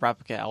wanted to get a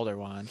replica Elder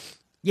Wand.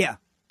 Yeah,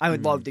 I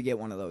would love to get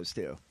one of those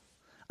too.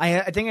 I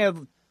think I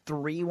have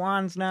 3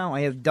 wands now.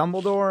 I have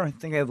Dumbledore. I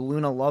think I have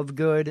Luna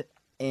Lovegood,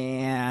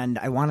 and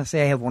I want to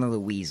say I have one of the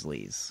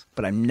Weasleys,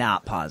 but I'm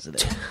not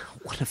positive.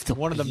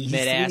 One of the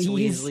mid-ass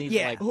Weasleys.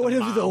 Yeah. like the One of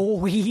the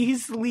mom.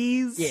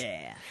 Weasleys?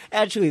 Yeah,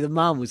 Actually, the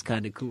mom was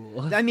kind of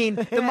cool. I mean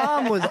the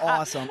mom was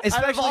awesome, Out of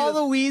especially all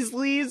the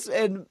Weasleys,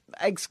 and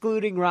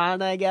excluding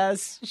Ron, I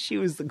guess, she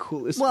was the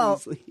coolest well,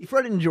 Weasley.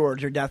 Fred and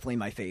George are definitely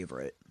my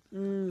favorite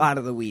out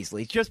of the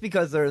Weasleys, just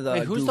because they're the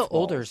Wait, who's the goofballs.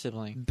 older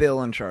sibling?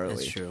 Bill and Charlie.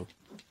 That's true.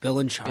 Bill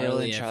and Charlie. Bill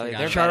and I Charlie, forgot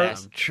they're about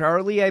badass. them.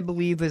 Charlie, I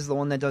believe, is the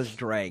one that does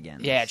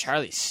dragons. Yeah,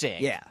 Charlie's sick.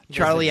 Yeah, He's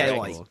Charlie a I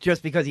dragon. like,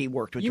 just because he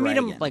worked with You meet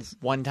dragons. him like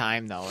one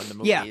time though in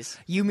the yeah, movies.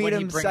 you meet when he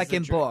him brings the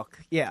second dra- book.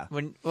 Yeah.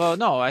 Well,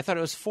 no, I thought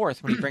it was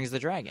fourth when he brings the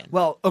dragon.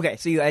 Well, okay,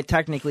 so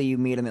technically you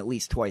meet him at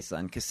least twice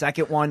then, because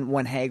second one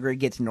when Hagrid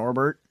gets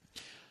Norbert,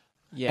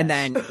 Yes. and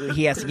then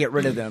he has to get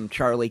rid of him.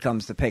 Charlie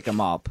comes to pick him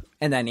up,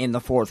 and then in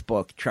the fourth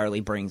book, Charlie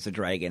brings the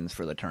dragons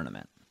for the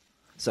tournament.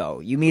 So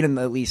you meet him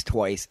at least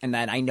twice, and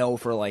then I know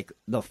for like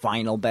the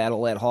final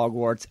battle at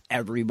Hogwarts,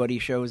 everybody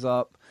shows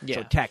up. Yeah.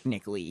 So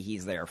technically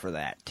he's there for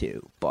that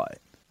too.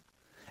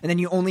 And then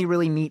you only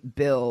really meet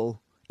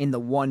Bill in the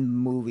one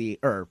movie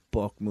or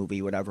book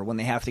movie, whatever, when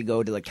they have to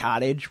go to the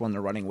cottage when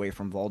they're running away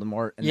from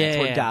Voldemort, and that's Yeah,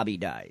 where yeah. Dobby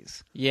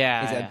dies.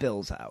 yeah, Is yeah. at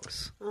Bill's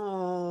house.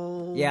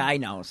 Oh. Yeah, I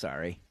know.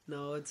 Sorry.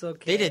 No, it's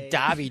okay. They did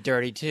Dobby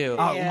dirty too.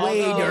 Oh,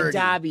 way dirty.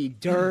 Dobby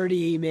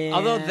dirty, man.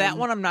 Although that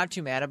one I'm not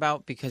too mad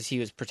about because he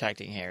was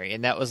protecting Harry,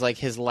 and that was like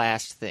his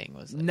last thing.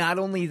 Was like, Not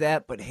only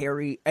that, but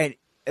Harry. And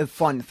a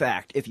fun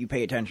fact, if you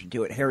pay attention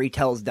to it, Harry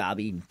tells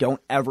Dobby,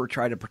 "Don't ever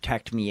try to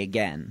protect me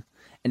again."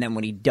 And then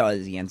when he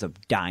does, he ends up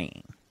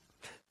dying.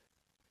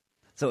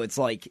 So it's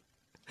like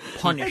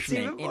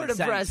punishment even in more a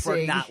sense for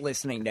depressing. not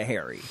listening to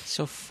Harry.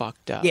 so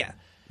fucked up. Yeah.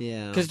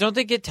 Yeah. Because don't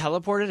they get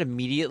teleported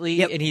immediately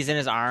Yep. and he's in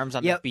his arms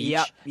on Yep. the beach?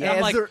 Yep. And I'm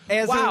As, like,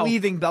 they're wow.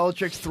 leaving,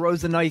 Bellatrix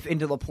throws the knife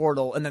into the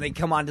portal, and then they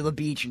come onto the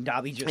beach, and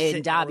Dobby just And sitting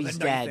there with Dobby's a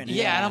knife dead. in it.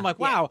 Yeah, and I'm like,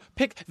 Yeah. wow,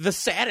 pick the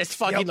saddest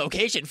fucking Yep.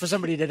 location for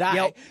somebody to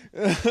die.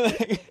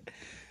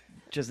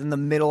 Just in the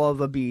middle of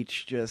a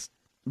beach, just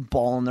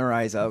bawling their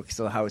eyes out because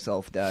the house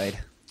elf died.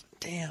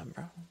 Damn,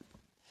 bro.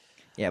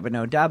 Yeah, but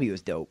no, Dobby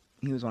was dope.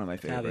 He was one of my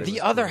favorites.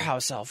 The other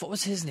house elf, what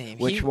was his name?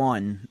 Which He-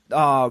 one?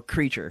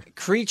 Creature.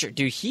 Creature.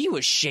 Dude, he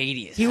was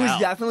shady as He hell. was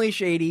definitely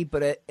shady,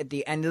 but at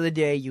the end of the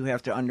day, you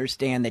have to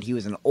understand that he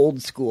was an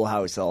old school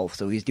house elf,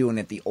 so he's doing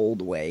it the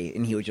old way,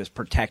 and he was just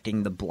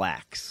protecting the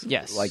blacks.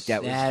 Yes. like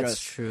that was That's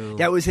just true.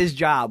 That was his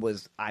job.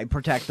 Was I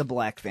protect the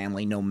black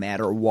family no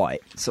matter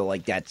what? So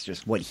like that's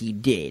just what he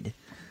did.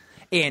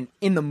 And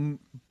in the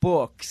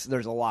books,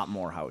 there's a lot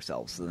more house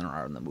elves than there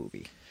are in the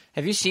movie.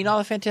 Have you seen all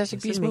the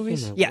Fantastic Beasts making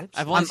movies? a Yeah,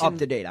 I've only I'm seen, up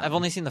to date on I've them.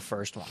 only seen the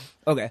first one.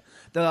 Okay.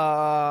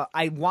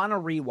 I want to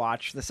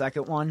rewatch the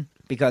second one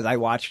because I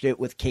watched it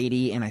with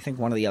Katie and I think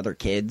one of the other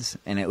kids,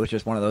 and it was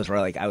just one of those where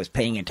like I was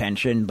paying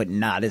attention, but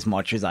not as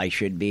much as I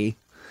should be.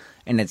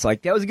 And it's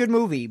like that was a good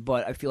movie,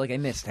 but I feel like I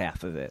missed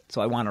half of it, so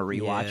I want to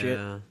rewatch it.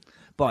 Yeah.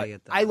 But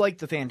get that. I like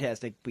the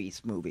Fantastic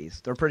Beasts movies;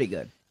 they're pretty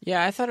good.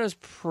 Yeah, I thought it was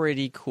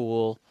pretty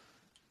cool.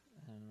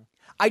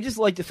 I just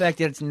like the fact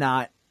that it's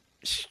not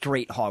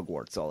straight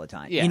Hogwarts all the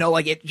time. Yeah. You know,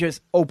 like it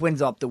just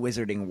opens up the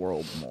wizarding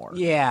world more.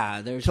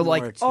 Yeah, there's So more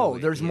like, to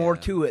it, there's more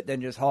yeah. to it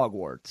than just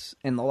Hogwarts,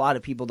 and a lot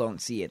of people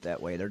don't see it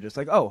that way. They're just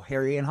like, oh,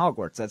 Harry and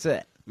Hogwarts, that's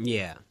it.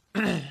 Yeah.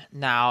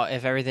 Now,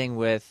 if everything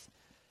with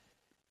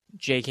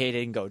J.K.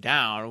 didn't go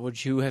down,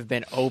 would you have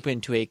been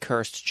open to a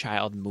Cursed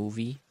Child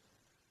movie?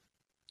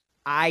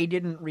 I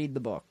didn't read the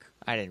book.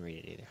 I didn't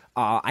read it either.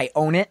 I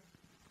own it,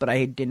 but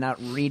I did not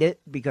read it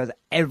because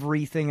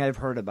everything I've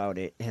heard about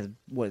it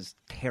was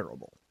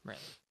terrible.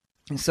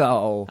 Really?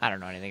 So I don't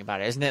know anything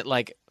about it. Isn't it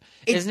like?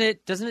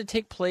 It- Doesn't it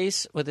take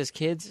place with his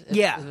kids?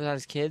 Yeah. Without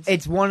his kids.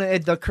 it's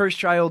the Cursed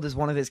Child is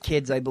one of his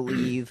kids, I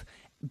believe.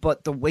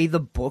 But the way the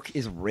book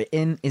is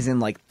written is in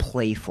like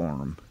play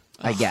form,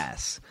 I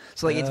guess.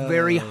 So like it's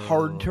very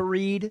hard to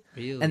read,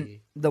 Really? and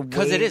the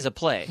because way, it is a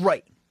play.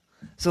 right.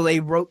 So they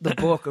wrote the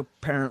book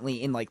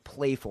apparently in like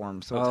play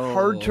form, so it's Oh,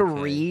 hard to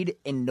okay. read,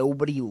 and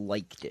nobody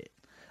liked it.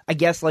 I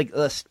guess like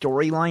the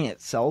storyline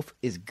itself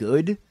is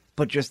good,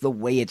 but just the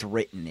way it's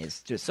written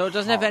is just So it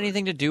doesn't have hard.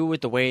 anything to do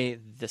with the way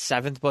the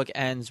 7th book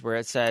ends, where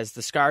it says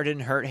the scar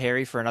didn't hurt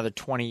Harry for another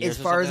 20 years. As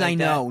or far as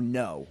something I like that. know,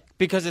 no.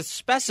 Because it's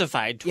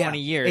specified 20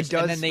 Yeah, years, it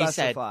does and then they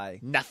specify.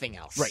 said nothing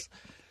else. Right.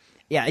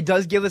 Yeah, it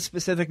does give a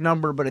specific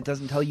number, but it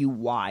doesn't tell you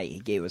why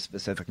it gave a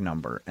specific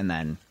number, and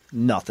then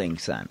nothing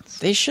since.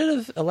 They should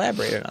have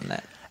elaborated on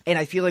that. And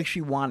I feel like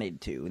she wanted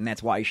to, and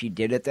that's why she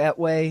did it that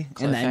way.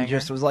 And then Cliffhanger.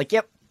 just was like,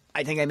 "Yep,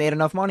 I think I made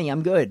enough money.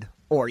 I'm good."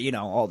 Or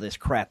all this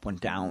crap went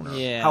down, or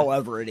Yeah.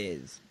 however it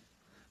is.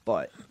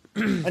 But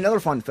another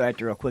fun fact,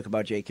 real quick,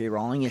 about J.K.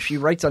 Rowling is she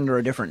writes under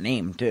a different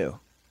name too.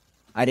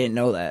 I didn't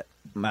know that.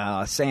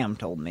 Sam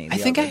told me. I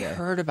the think I other day.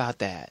 heard about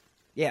that.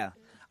 Yeah.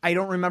 I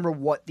don't remember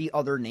what the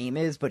other name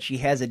is, but she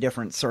has a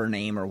different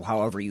surname or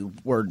however you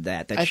word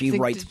that I she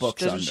think writes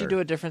books doesn't under. she do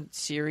a different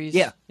series?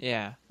 Yeah.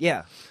 Yeah.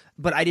 Yeah.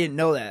 But I didn't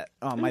know that.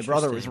 My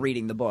brother was Interesting.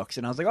 reading the books,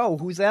 and I was like, "Oh,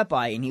 who's that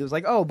by?" And he was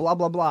like, "Oh, blah,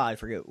 blah, blah." I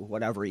forget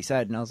whatever he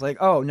said. And I was like,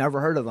 "Oh, never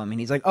heard of him." And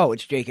he's like, "Oh,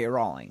 it's J.K.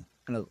 Rowling."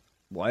 And I was,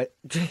 what?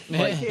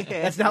 Like,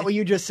 that's not what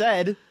you just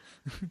said.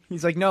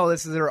 He's like, "No,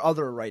 this is her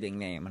other writing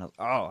name." And I was,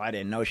 "Oh, I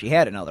didn't know she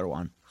had another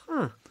one."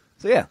 Huh.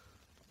 So, yeah.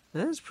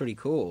 That's pretty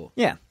cool.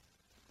 Yeah.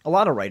 A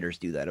lot of writers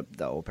do that,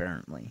 though,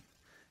 apparently.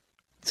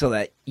 So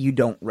that you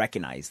don't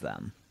recognize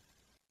them.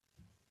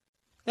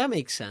 That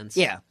makes sense.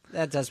 Yeah.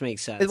 That does make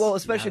sense. Well,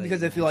 especially now that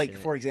because you if you like,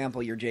 mention for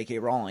example, you're J.K.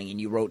 Rowling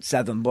and you wrote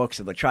 7 books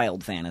of a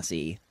child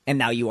fantasy, and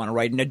now you want to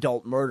write an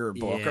adult murder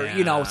book or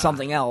Yeah,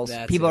 something else,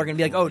 that's people a are going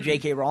to be like, "Oh, point.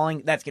 J.K.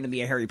 Rowling, that's going to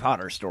be a Harry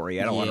Potter story.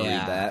 I don't want to read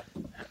Yeah.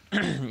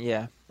 that."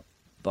 Yeah.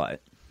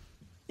 But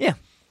yeah,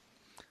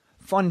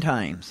 fun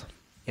times.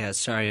 Yeah,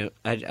 sorry.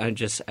 I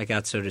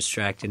got so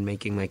distracted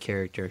making my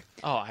character.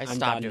 Oh, I I'm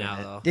stopped done doing now,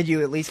 it. though. Did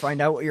you at least find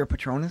out what your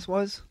Patronus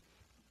was?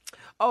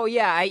 Oh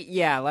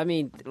yeah, let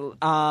me.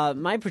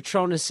 My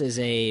Patronus is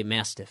a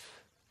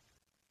Mastiff.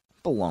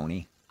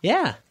 Baloney.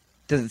 Yeah,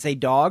 Does it say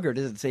dog or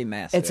does it say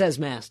mastiff? it says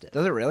Mastiff.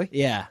 Does it really?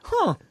 Yeah.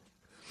 Huh.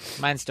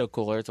 Mine's still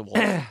cooler. It's a wolf.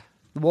 The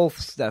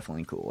wolf's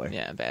definitely cooler.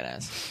 Yeah,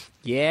 badass.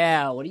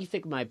 Yeah. What do you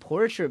think of my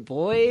portrait,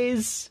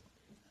 boys?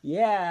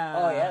 Yeah.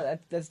 Oh yeah,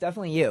 that's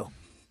definitely you.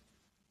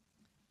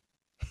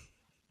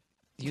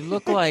 You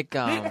look like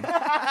I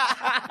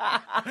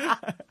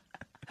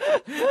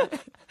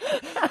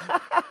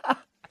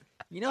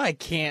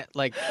can't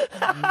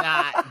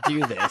not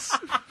do this.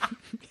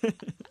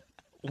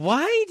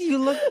 Why do you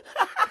look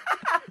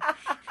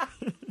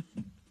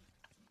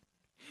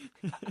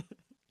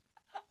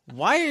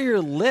Why are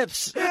your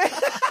lips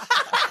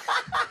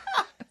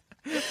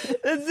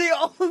That's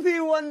the only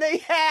one they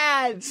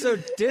had. so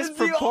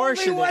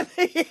disproportionate?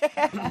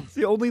 It's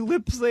the only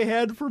lips they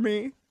had for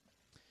me.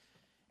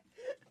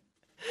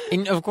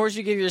 And of course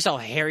you give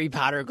yourself Harry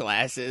Potter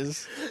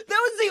glasses. That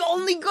was the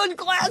only good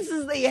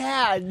glasses they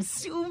had.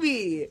 Sue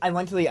me. I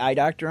went to the eye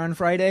doctor on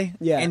Friday.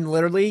 Yeah. And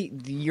literally,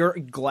 your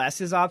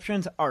glasses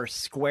options are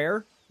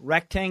square,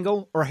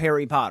 rectangle, or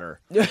Harry Potter.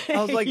 I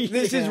was like,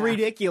 this is Yeah.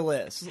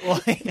 ridiculous.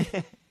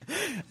 Like,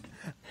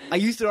 I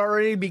used to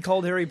already be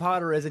called Harry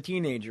Potter as a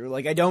teenager.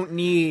 Like, I don't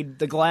need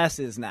the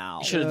glasses now.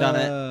 You should have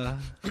done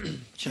it.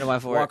 Should have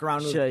went for Walk it.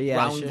 around with Should- yeah,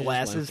 round should've just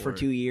glasses went for for it.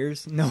 2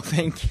 years. No,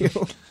 thank you.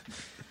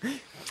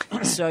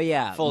 So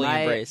yeah, Fully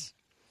embrace.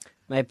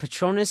 my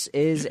Patronus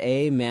is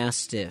a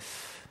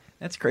Mastiff.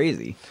 That's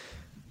crazy.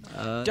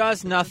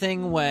 Does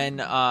nothing when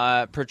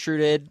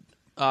protruded,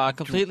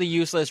 completely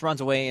useless,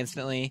 runs away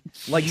instantly,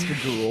 Likes to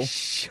drool.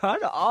 Shut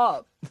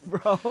up,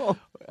 bro.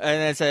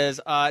 and it says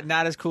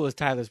not as cool as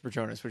Tyler's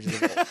Patronus, which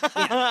is a wolf.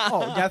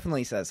 Oh,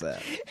 definitely says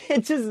that.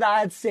 It does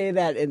not say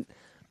that in.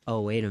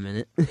 Oh, wait a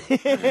minute.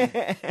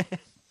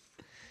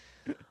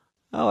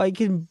 Oh, I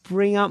can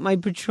bring out my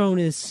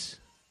Patronus.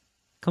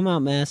 Come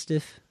out,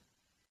 Mastiff.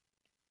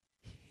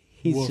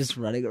 He's just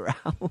running around.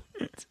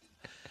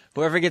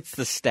 Whoever gets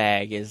the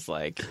stag is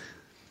like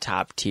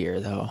top tier,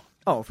 though.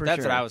 Oh, for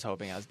That's sure. what I was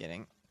hoping I was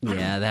getting.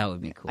 Yeah, that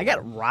would be cool. I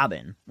got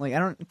Robin. Like,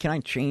 can I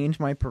change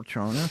my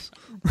Patronus?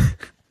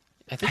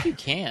 I think you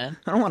can.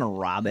 I don't want a I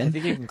Robin.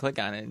 think you can click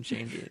on it and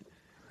change it.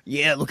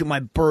 Yeah, look at my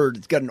bird.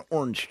 It's got an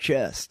orange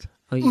chest.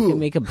 Oh, you can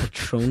make a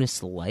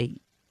Patronus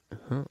light.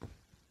 Huh.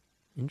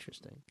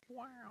 Interesting.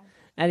 Wow.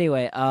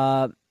 Anyway,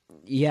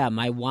 yeah,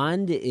 my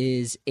wand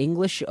is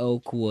English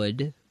oak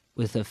wood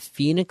with a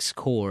phoenix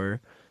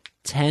core,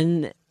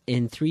 10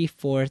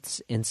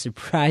 3/4, and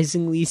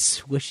surprisingly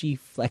swishy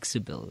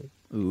flexibility.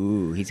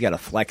 Ooh, he's got a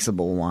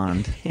flexible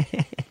wand.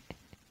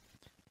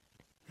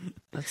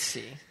 Let's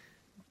see.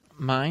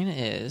 Mine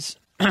is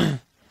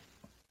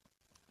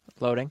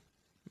loading.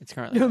 It's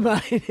currently loading.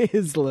 Mine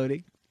is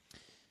loading.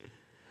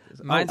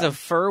 Mine's a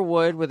fir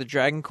wood with a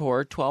dragon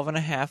core,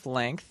 12.5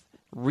 length,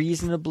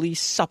 reasonably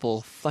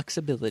supple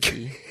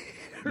flexibility.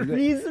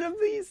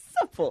 Reasonably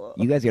supple.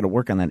 You guys got to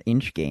work on that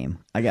inch game.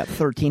 I got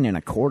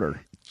 13.25.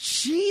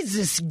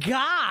 Jesus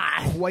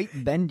God!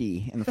 Quite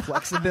bendy and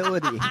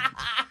flexibility.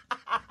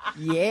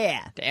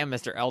 Yeah. Damn,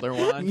 Mr. Elder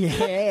Wand.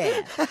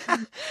 Yeah.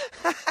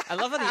 I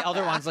love how the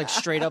other one's like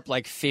straight up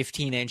like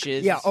 15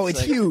 inches. Yeah. Oh, it's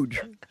like,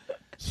 huge.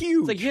 Huge.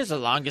 It's like, here's the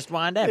longest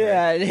wand ever.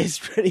 Yeah, it is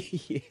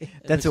pretty.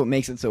 That's what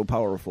makes it so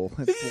powerful.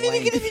 It's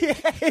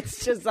blank.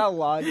 It's just how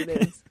long it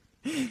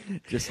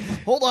is. Just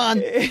hold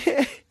on.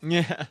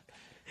 Yeah.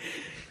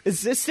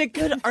 Is this thing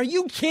good? Are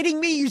you kidding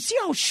me? You see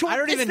how short I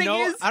don't this even thing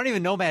know. is? I don't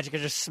even know magic. I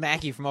just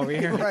smack you from over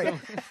here. Right.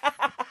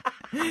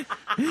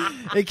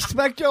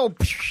 Expecto.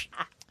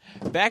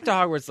 Back to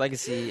Hogwarts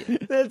Legacy.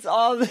 That's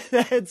all.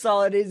 That's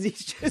all it is.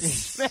 He's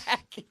just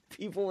smacking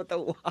people with the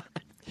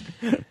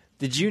wand.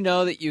 Did you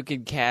know that you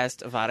could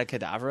cast Avada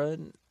Kedavra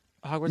in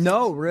Hogwarts?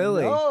 No, Legacy?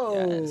 really.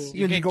 No. Yes.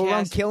 You can can go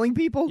around cast- killing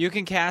people? You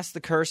can cast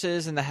the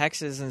curses and the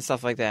hexes and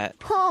stuff like that.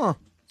 Huh.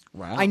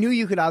 Wow. I knew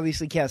you could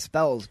obviously cast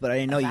spells, but I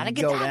didn't know you could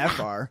go that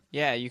far.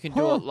 Yeah, you can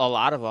do a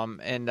lot of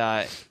them, and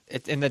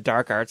it's in the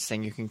dark arts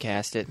thing. You can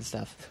cast it and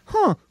stuff.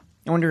 Huh.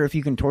 I wonder if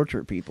you can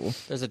torture people.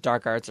 There's a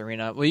dark arts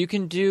arena. Well, you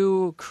can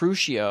do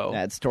Crucio.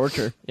 That's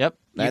torture. Yep.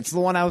 That's the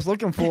one I was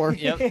looking for.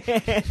 Yep.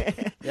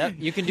 Yep.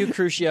 You can do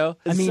Crucio.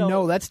 I mean, So-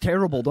 no, that's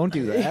terrible. Don't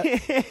do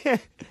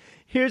that.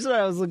 Here's what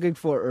I was looking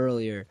for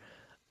earlier.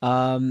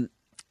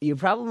 You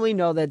probably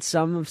know that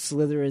some of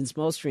Slytherin's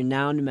most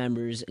renowned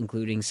members,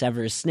 including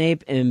Severus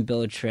Snape and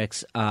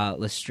Bellatrix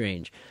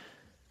Lestrange.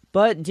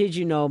 But did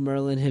you know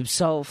Merlin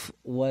himself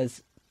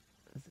was...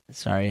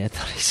 Sorry, I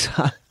thought I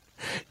saw...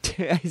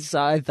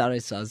 I thought I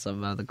saw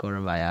something out of the corner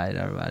of my eye.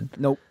 Never mind.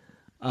 Nope.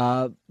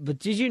 But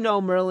did you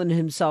know Merlin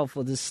himself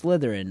was a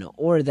Slytherin,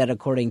 or that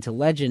according to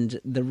legend,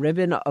 the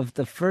ribbon of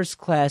the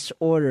first-class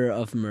order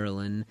of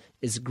Merlin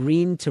is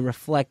green to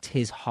reflect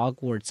his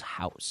Hogwarts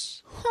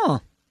house? Huh.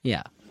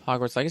 Yeah.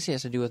 Hogwarts Legacy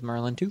has to do with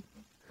Merlin too.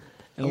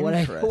 And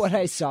Interesting. what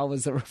I saw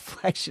was a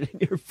reflection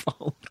in your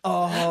phone.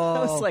 Oh. I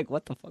was like,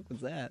 what the fuck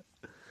was that?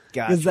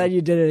 Gotcha. Because then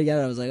you did it again.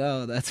 I was like,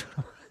 oh, that's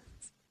what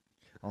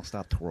I'll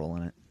stop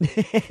twirling it.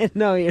 it was.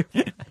 No, you're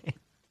fine.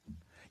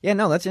 Yeah,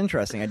 no, that's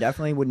interesting. I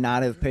definitely would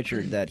not have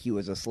pictured that he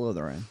was a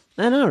Slytherin.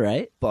 I know,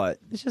 right? But,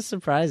 It's just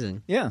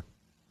surprising. yeah.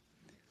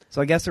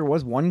 So I guess there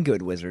was one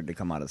good wizard to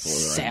come out of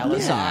Slytherin.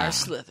 Salazar Yeah.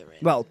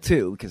 Slytherin. Well,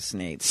 two, because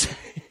Snape.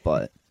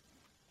 But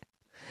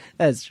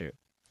That's true.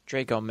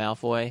 Draco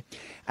Malfoy.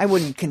 I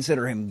wouldn't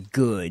consider him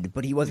good,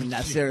 but he wasn't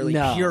necessarily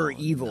No, pure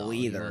evil no,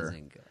 he either.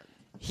 wasn't good.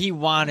 He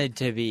wanted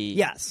to be.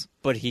 Yes,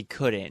 But he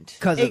couldn't.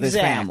 because of his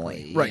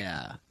family. Right.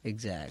 Yeah,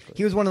 exactly.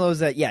 He was one of those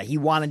that, yeah, he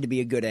wanted to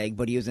be a good egg,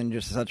 but he was in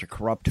just such a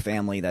corrupt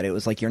family that it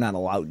was like, you're not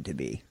allowed to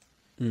be.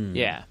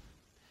 Yeah.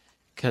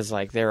 Because,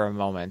 like, there are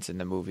moments in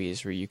the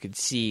movies where you could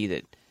see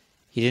that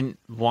he didn't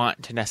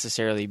want to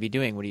necessarily be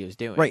doing what he was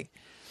doing. Right.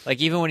 Like,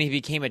 even when he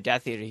became a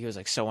Death Eater, he was,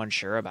 like, so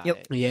unsure about Yep.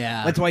 it.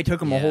 Yeah. That's why it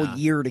took him a whole Yeah.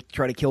 year to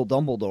try to kill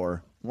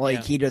Dumbledore. Like,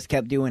 Yeah. he just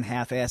kept doing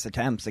half-ass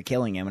attempts at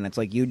killing him, and it's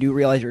like, you do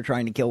realize you're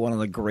trying to kill one of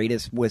the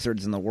greatest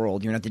wizards in the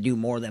world. You're going to have to do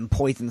more than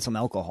poison some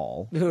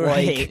alcohol.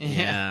 Right. Like,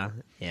 Yeah.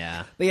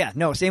 Yeah. but yeah,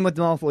 no, same with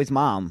Malfoy's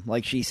mom.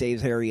 Like, she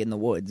saves Harry in the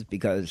woods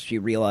because she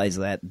realized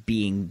that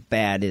being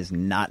bad is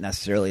not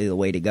necessarily the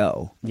way to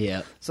go.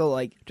 Yeah. So,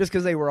 like, just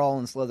because they were all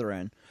in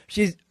Slytherin,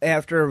 she's,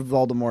 after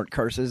Voldemort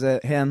curses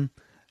at him,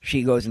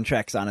 she goes and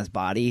checks on his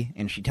body,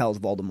 and she tells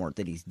Voldemort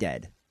that he's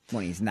dead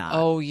when he's not.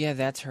 Oh, yeah,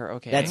 that's her.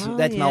 Okay. That's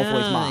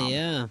Malfoy's mom.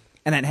 Yeah.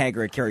 And then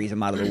Hagrid carries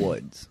him out of the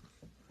woods.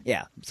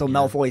 Yeah. So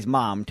Malfoy's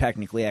mom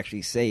technically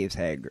actually saves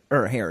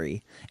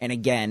Harry. And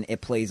again,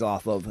 it plays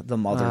off of the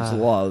mother's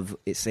love.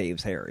 It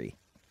saves Harry.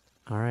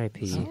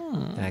 R.I.P.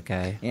 That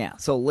guy. Yeah.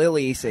 So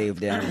Lily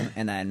saved him,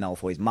 and then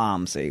Malfoy's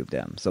mom saved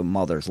him. So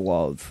mother's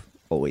love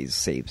always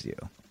saves you.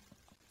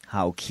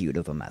 How cute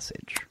of a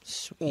message.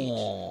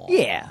 Sweet.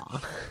 Yeah.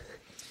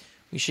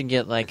 We should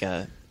get, like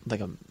a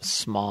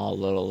small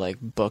little, like,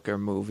 book or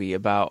movie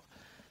about,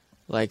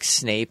 like,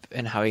 Snape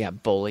and how he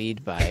got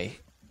bullied by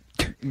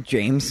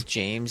James.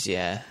 James.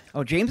 Yeah.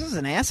 Oh, James is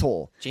an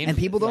asshole. James- and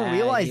people don't Yeah,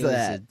 realize he was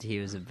that. he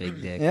was a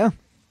big dick. Yeah.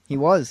 He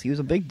was. He was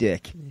a big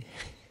dick.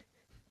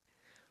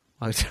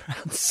 Walked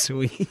around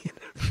sweet.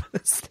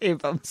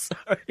 Snape, I'm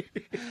sorry.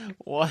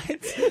 What?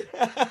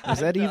 Was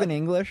that even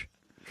English?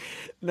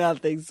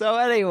 Nothing. So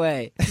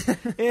anyway.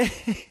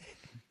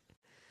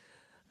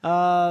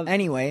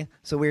 Anyway,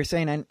 so we were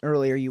saying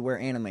earlier you wear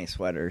anime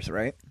sweaters,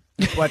 right?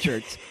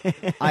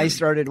 Sweatshirts. I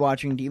started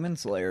watching Demon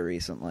Slayer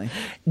recently.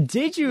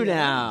 Did you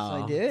now?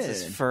 Yes, I did. It's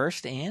his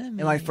first anime.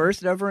 And my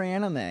first ever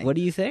anime. What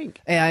do you think?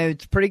 And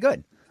it's pretty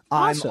good.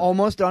 Awesome. I'm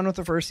almost done with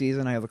the first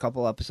season. I have a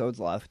couple episodes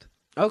left.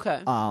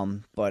 Okay.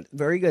 But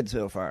very good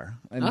so far.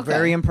 I'm Okay.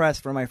 very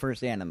impressed for my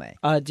first anime.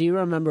 Do you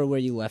remember where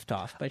you left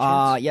off by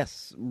chance?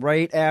 Yes,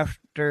 right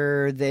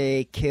after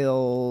they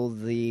kill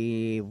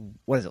the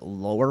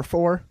Lower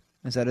Four?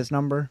 Is that his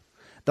number?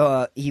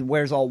 He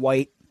wears all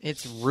white.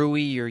 It's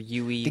Rui or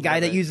Yui. The guy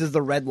that uses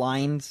the red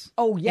lines.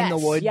 Oh, in yes, the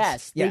woods.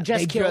 yes. They Yeah,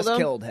 just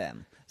killed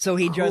him? So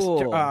he Cool.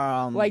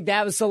 just like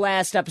that was the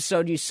last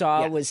episode you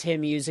saw Yeah. was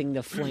him using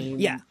the flame.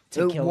 yeah,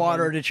 to the kill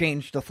water him. to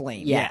change the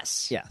flame.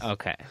 Yes. Yes.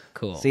 Okay.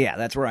 Cool. So yeah,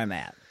 that's where I'm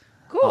at.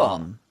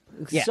 Cool.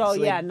 yeah, so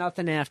so yeah, they-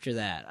 nothing after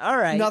that. All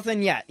right.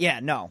 Nothing yet. Yeah,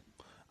 no.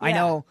 I Yeah.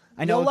 know.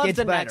 You'll it love gets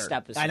the better. next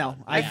episode. I know.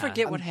 I Yeah.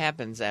 forget what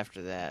happens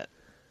after that.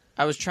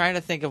 I was trying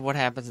to think of what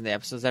happens in the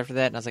episodes after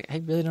that, and I was like,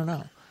 I really don't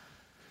know.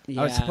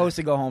 I was supposed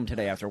to go home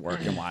today after work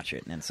and watch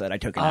it, and instead I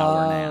took an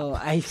hour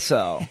nap.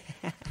 So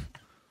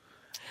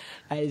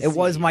it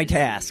was my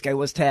task. I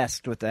was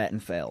tasked with that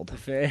and failed.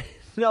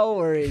 No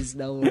worries.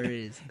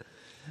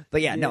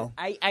 But yeah, no.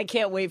 I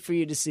can't wait for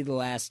you to see the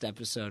last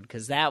episode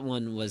because that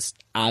one was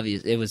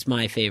obvious. It was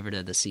my favorite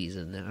of the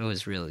season. It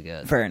was really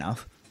good. Fair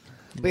enough.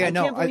 But yeah, I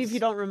no. can't believe you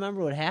don't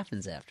remember what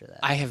happens after that.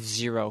 I have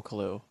zero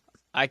clue.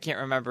 I can't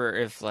remember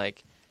if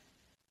like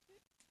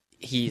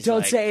he's.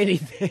 Don't like, say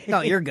anything.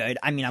 No, you're good.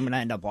 I mean, I'm going to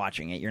end up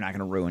watching it. You're not going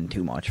to ruin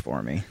too much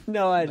for me.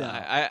 No, I know.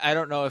 I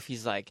don't know if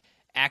he's like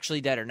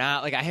actually dead or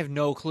not. Like I have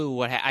no clue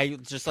what. I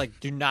just like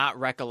do not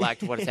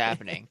recollect what's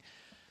happening.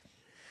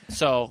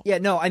 So yeah,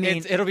 no, I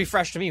mean, it'll be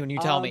fresh to me when you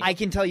tell me. I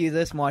can tell you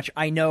this much: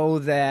 I know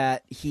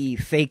that he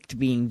faked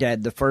being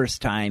dead the first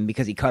time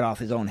because he cut off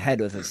his own head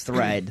with his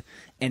thread,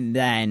 and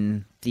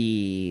then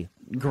the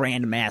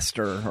Grand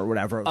Master or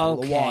whatever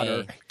of the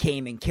water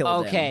came and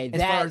killed him.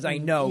 As far as I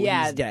know,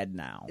 he's dead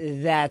now.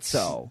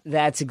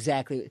 That's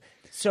exactly.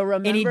 So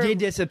remember, and he did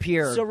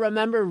disappear. So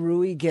remember,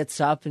 Rui gets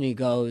up and he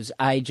goes,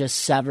 "I just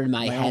severed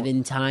my head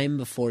in time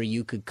before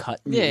you could cut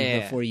me,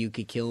 before you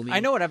could kill me." I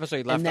know what episode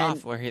he left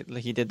off where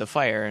he did the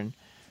fire and.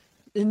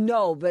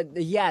 No, but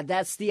yeah,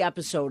 that's the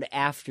episode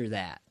after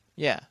that.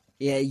 Yeah.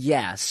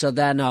 Yeah. So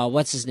then,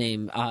 what's his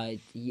name?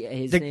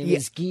 His name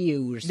is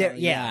Giyu or something.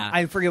 Yeah,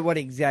 I forget what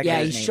exactly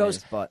his name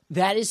is, but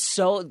that is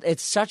so.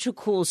 It's such a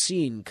cool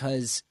scene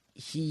because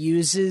he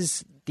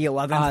uses the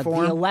 11th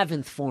form. The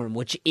 11th form,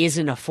 which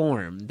isn't a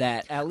form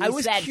that at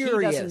least that he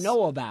doesn't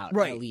know about,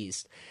 right. At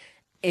least.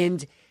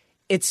 And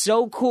it's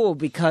so cool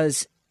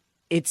because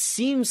it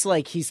seems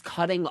like he's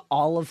cutting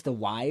all of the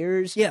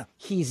wires. Yeah.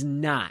 He's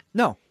not.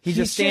 No, he's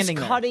just standing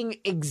there. Cutting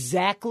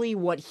exactly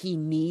what he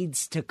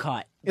needs to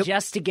cut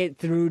just to get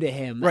through to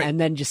him, and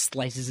then just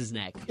slices his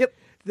neck. Yep.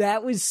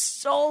 That was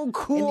so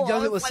cool. And he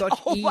does it with such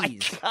ease. Oh my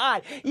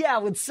God. Yeah,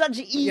 with such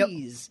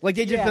ease. Like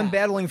they've just been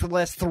battling for the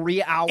last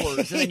 3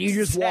 hours, and then you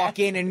just walk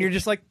in and you're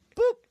just like,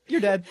 boop, you're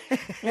dead.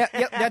 Yep,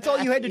 that's all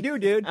you had to do,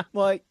 dude.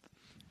 Like,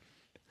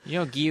 you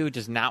know, Giyu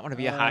does not want to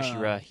be a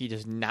Hashira. He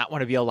does not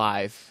want to be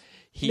alive.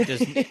 He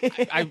does.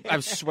 I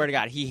swear to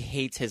God, he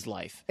hates his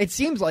life. It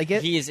seems like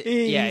it. He is.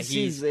 He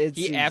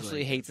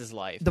absolutely hates his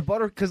life.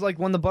 Because like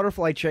when the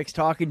butterfly chick's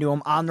talking to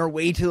him on their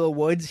way to the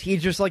woods,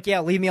 he's just like, "Yeah,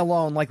 leave me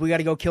alone. Like we got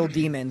to go kill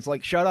demons.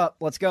 Like shut up,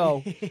 let's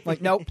go."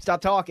 Like nope, stop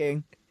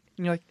talking.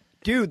 And you're like,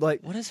 dude,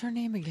 like what is her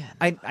name again?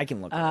 I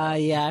can look.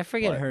 Yeah, I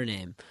forget her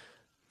name.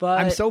 But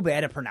I'm so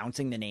bad at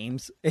pronouncing the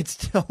names. It's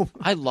still.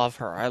 I love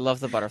her. I love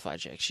the butterfly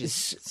chick. She's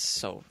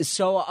so.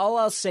 So all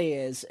I'll say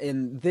is,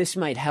 and this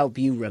might help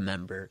you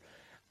remember.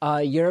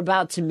 You're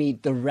about to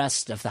meet the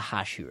rest of the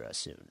Hashira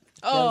soon.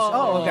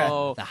 Okay.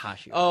 The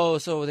Hashira. Oh,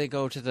 so they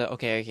go to the...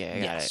 Okay, I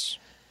got it.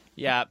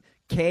 Yeah.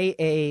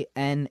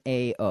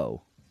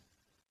 Kanao.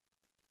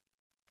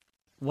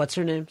 What's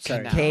her name?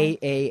 Sorry.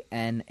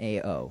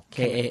 Kanao.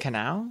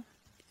 Kanao?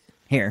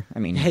 Here, I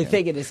mean... I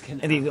think it is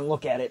Kanao. If you can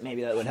look at it,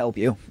 maybe that would help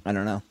you. I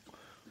don't know.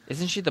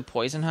 Isn't she the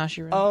poison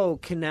Hashira? Oh,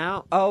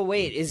 Kanao? Oh,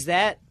 wait, is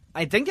that...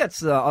 I think that's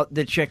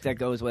the chick that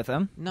goes with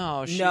him.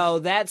 No,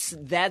 that's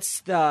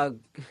the...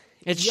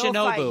 It's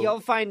Shinobu. You'll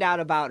find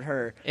out about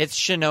her. It's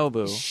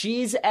Shinobu.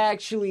 She's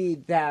actually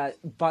that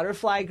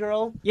butterfly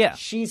girl. Yeah.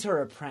 She's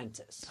her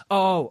apprentice.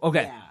 Oh,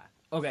 okay. Yeah.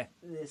 Okay.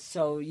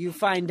 So you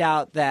find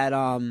out that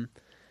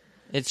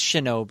It's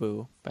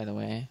Shinobu, by the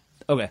way.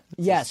 Okay.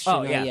 Yes.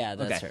 Yeah,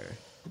 that's okay. her.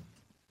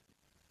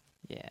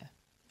 Yeah.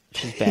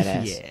 She's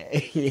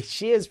badass. Yeah,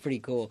 she is pretty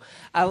cool.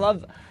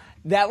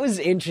 That was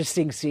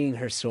interesting seeing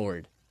her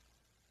sword.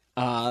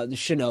 The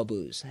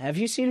Shinobu's. Have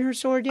you seen her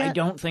sword yet? I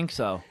don't think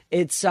so.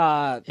 It's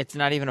not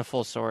even a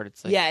full sword.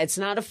 It's like... Yeah, it's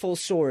not a full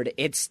sword.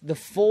 It's the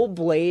full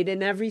blade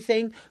and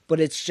everything,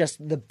 but it's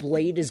just the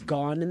blade is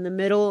gone in the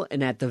middle,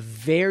 and at the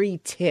very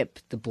tip,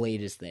 the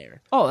blade is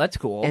there. Oh, that's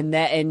cool. And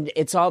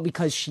it's all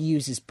because she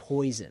uses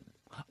poison.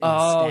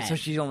 Oh, instead. so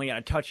she's only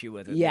gonna touch you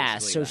with it. Yeah,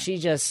 so she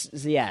just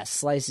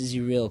slices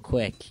you real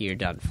quick. You're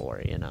done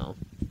for, you know.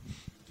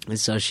 And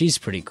so she's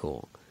pretty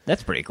cool.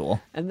 That's pretty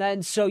cool. And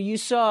then so you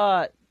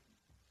saw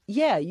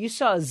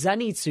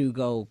Zenitsu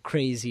go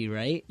crazy,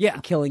 right? Yeah.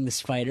 Killing the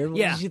spider. What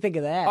did you think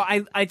of that?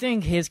 Oh, I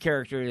think his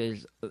character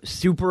is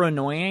super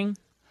annoying,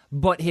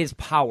 but his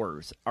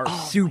powers are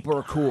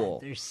super cool.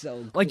 They're so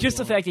cool. Like, just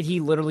the fact that he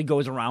literally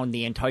goes around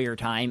the entire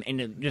time and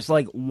it just,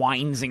 like,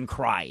 whines and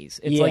cries.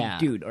 It's like,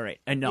 dude, all right,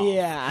 enough.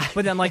 Yeah.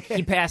 But then, like,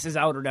 he passes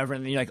out or whatever,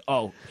 and then you're like,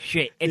 oh,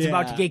 shit, it's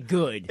about to get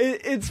good.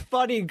 It's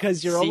funny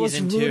because you're almost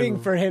rooting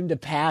for him to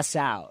pass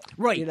out.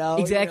 Right, you know?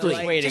 exactly.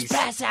 Like, just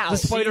pass out. The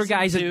spider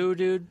guy's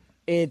dude.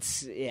 It's,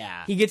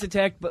 He gets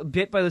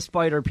bit by the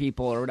spider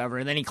people or whatever,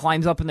 and then he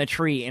climbs up in the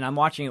tree, and I'm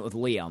watching it with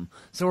Liam.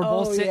 So we're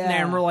both sitting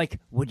there, and we're like,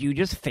 would you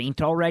just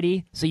faint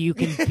already so you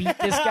can beat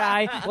this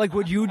guy? Like,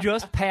 would you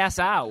just pass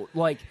out?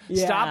 Like,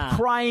 stop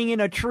crying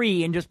in a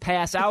tree and just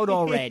pass out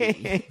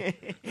already.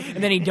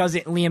 And then he does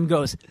it, and Liam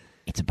goes,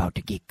 it's about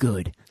to get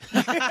good.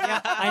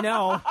 I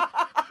know.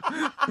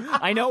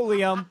 I know,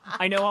 Liam.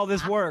 I know how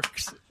this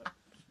works.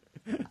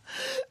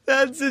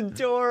 That's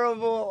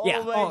adorable.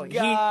 Yeah. Oh my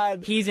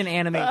god. He's an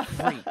anime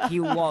freak. He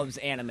loves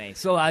anime.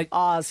 So I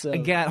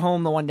Awesome. got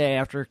home the one day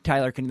after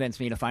Tyler convinced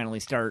me to finally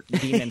start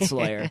Demon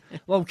Slayer.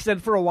 Well,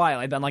 because for a while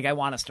I've been like, I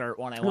want to start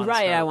one. I want to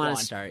Right, start I wanna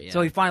one. start, yeah.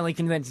 So he finally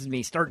convinces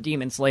me, start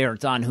Demon Slayer.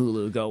 It's on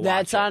Hulu. Go watch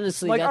That's it.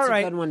 honestly Like, that's all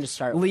right. a good one to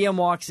start with. Liam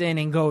walks in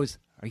and goes,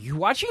 "Are you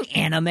watching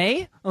anime?"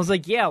 I was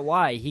like, "Yeah,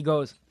 why?" He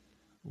goes,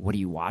 "What are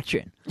you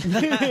watching?"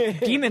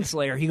 Demon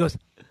Slayer. He goes,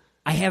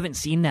 "I haven't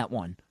seen that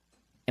one.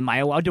 Am I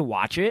allowed to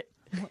watch it?"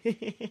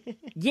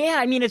 Yeah,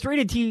 I mean, it's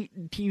rated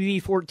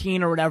TV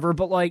 14 or whatever,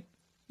 but like,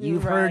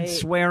 you've heard Right.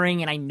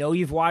 swearing, and I know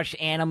you've watched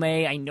anime.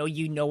 I know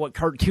you know what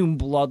cartoon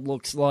blood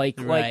looks like.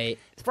 Like, Right.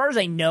 as far as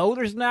I know,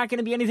 there's not going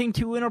to be anything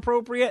too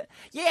inappropriate.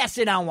 Yeah,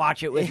 sit down,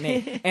 watch it with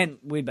me. And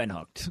we've been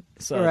hooked.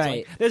 So it's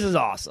Right. like, this is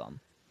awesome.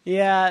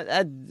 Yeah,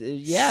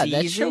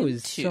 that show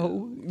is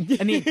Season so.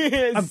 I mean,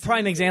 a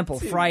prime example.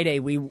 Friday,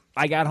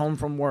 I got home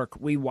from work.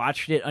 We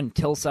watched it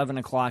until 7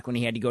 o'clock when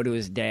he had to go to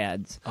his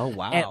dad's. Oh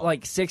wow! At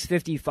like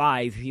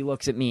 6:55, he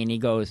looks at me and he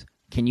goes,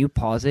 "Can you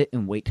pause it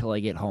and wait till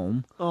I get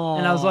home?"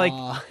 And I was like,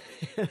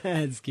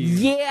 that's cute.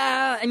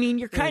 "Yeah, I mean,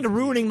 you're kind of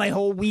ruining my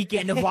whole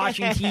weekend of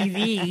watching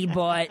TV,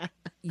 but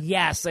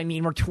yes, I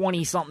mean, we're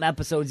 20-something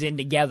episodes in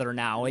together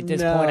now. At this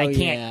No, point, I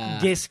can't yeah.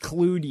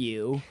 disclude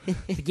you.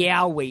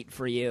 Yeah, I'll wait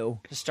for you."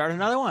 Just start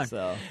another one.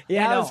 So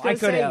Yeah, I I know, was gonna I could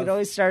say you have. could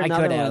always start I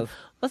another could one. have.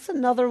 What's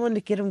another one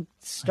to get him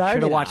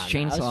started? watched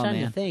on? I was Chainsaw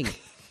trying Man. to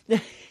think.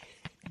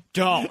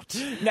 Don't.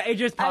 No, it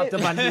just popped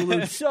up on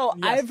Hulu. So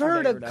I've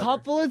heard a yesterday or whatever.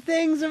 couple of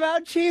things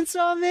about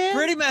Chainsaw Man.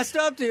 Pretty messed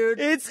up, dude.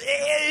 It's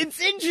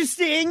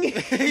interesting.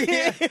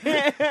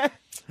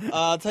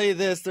 I'll tell you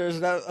this: there's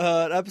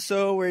an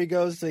episode where he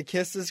goes to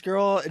kiss this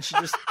girl, and she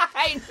just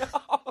I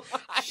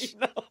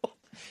know.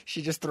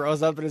 she just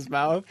throws up in his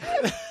mouth.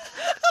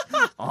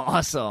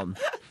 Awesome.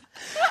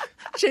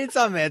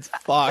 Chainsaw Man's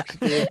fucked,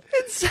 dude.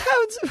 It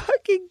sounds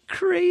fucking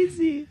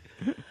crazy.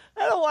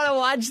 I don't want to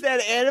watch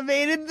that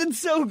animated. That's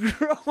so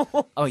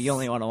gross. Oh, you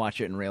only want to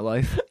watch it in real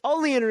life?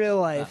 Only in real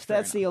life. fair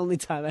That's the only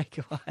time I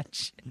can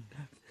watch.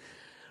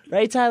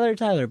 Right, Tyler?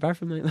 Tyler, bar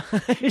from my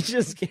mind.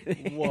 Just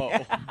kidding.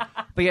 Whoa!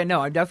 But yeah,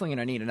 no, I'm definitely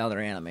gonna need another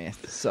anime.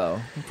 So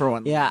for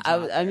one, Yeah,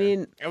 I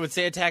mean, I would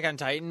say Attack on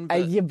Titan,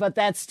 but yeah, but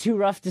that's too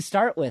rough to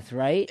start with,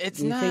 right? it's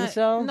you not. think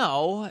so?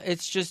 No,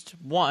 it's just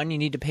one. You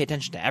need to pay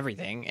attention to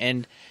everything,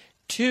 and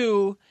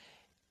two,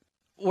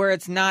 where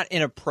it's not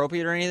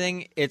inappropriate or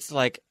anything. It's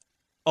like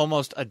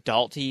almost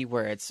adulty,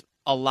 where it's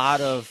a lot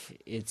of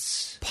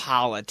It's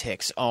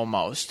politics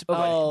almost,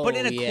 Oh, but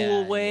in a yeah,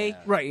 cool way. yeah.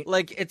 right.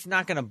 Like it's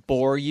not going to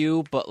bore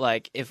you, but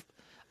like if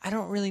I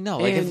don't really know,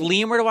 like if And-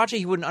 Liam were to watch it,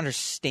 he wouldn't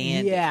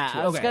understand. yeah. it.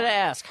 I was Okay. gonna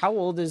ask, how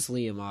old is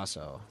Liam?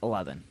 Also,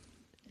 11.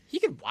 He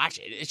could watch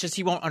it. It's just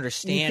he won't you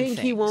understand. think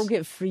he things. won't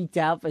get freaked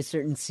out by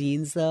certain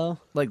scenes, though?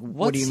 Like, what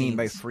What do you mean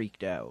by scenes?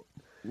 freaked out?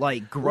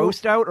 Like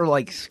grossed out or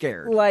like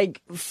scared?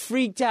 Like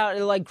freaked out,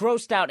 like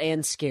grossed out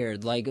and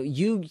scared. Like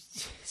you.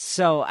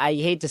 So I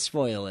hate to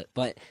spoil it,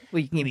 but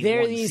Well, you can give me there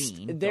are one these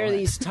scene. Go there are ahead.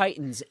 these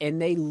titans,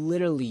 and they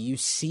literally you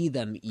see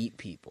them eat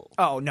people.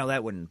 Oh no,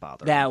 that wouldn't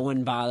bother. him. That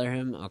wouldn't bother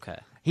him. Okay.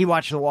 He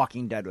watched The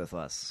Walking Dead with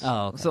us.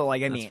 Oh, okay. So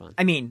like, That's fine.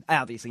 I mean,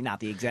 obviously not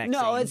the exact.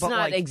 No, same, it's but, not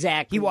like,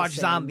 exactly He the watched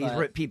same, zombies but-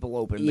 rip people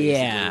open. Basically,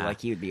 Yeah.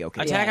 like he would be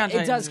okay. Attack Yeah, on it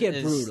Titan does get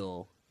is-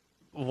 brutal.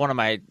 one of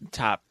my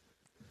top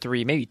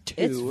 3, maybe 2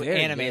 It's very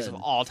animes good.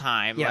 of all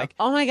time. Yeah. Like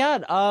Oh my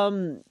god.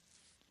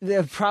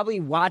 They'll probably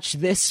watch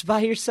this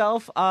by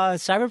yourself.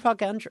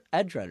 Cyberpunk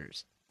Edge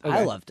Runners. I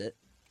Okay. loved it.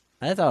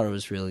 I thought it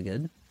was really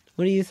good.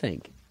 What do you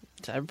think?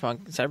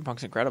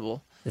 Cyberpunk's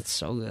incredible. It's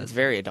so good. It's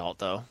very adult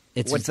though.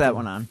 It's What's that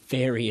one on?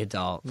 very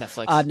adult.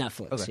 Netflix.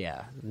 Netflix, Okay.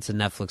 yeah. It's a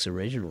Netflix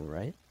original,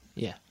 right?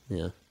 Yeah.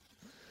 Yeah.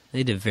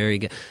 They did very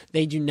good.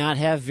 They do not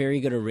have very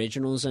good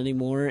originals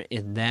anymore,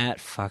 and that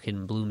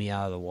fucking blew me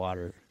out of the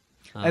water.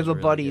 That I have was a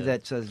really buddy good.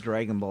 that says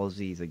Dragon Ball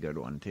Z is a good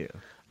one too.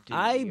 Do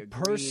I you agree,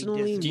 personally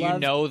Do disagree? you Love-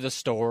 know the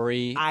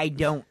story? I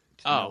don't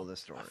Oh. know the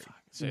story.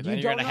 So You then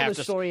you're don't gonna know have the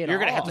to story at You're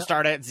gonna have all. to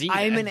start at Z.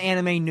 I'm an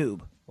anime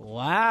noob.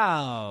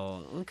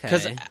 Wow. Okay.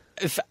 because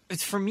if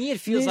for me it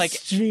feels like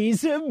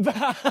Mysteries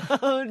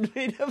abound.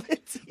 Wait a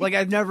minute. Like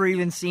I've never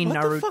even seen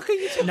What the Naruto. fuck are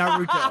you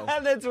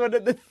Naruto. That's one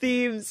of the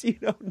themes you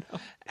don't know.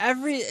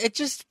 it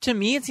just to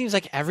me it seems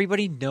like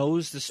everybody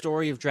knows the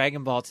story of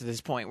Dragon Ball to this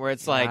point where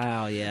it's like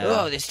Wow, yeah.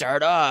 oh they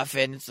start off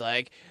and it's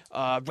like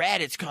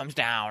Raditz comes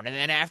down and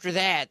then after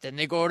that then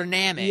they go to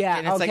Namek. Yeah,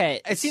 and it's okay.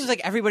 like it seems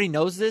like everybody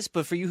knows this,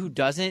 but for you who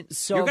doesn't,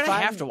 So you're if gonna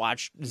I'm- have to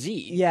watch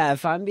Z. Yeah,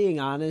 if I'm being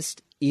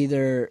honest,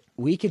 either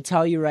we could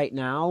tell you right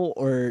now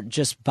or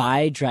just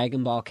buy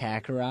Dragon Ball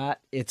Kakarot.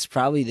 It's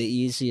probably the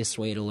easiest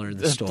way to learn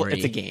the story.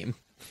 It's a game.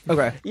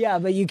 Okay. Yeah,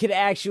 but you could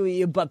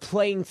actually, but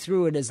playing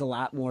through it is a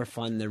lot more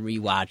fun than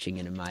rewatching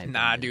it, in my opinion.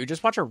 Nah, dude,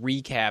 just watch a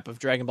recap of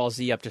Dragon Ball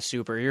Z up to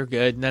Super. You're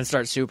good, and then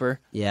start Super.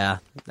 Yeah,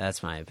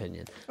 that's my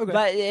opinion. Okay.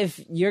 But if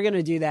you're going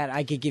to do that,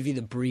 I could give you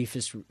the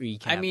briefest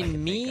recap. I mean,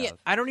 can me, think of.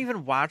 I don't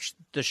even watch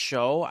the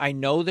show. I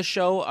know the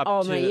show up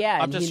Oh, to man, yeah.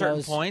 up and to he certain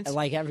knows, points,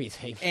 like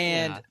everything.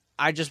 and Yeah.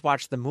 I just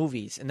watched the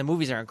movies, and the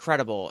movies are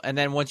incredible. And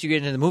then once you get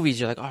into the movies,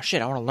 you're like, oh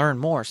shit, I want to learn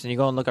more. So then you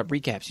go and look up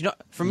recaps. You know,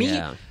 for me,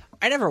 Yeah.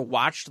 I never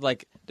watched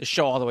like the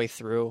show all the way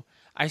through.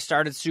 I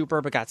started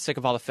Super, but got sick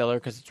of all the filler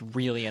because it's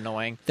really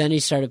annoying. Then he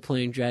started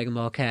playing Dragon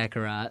Ball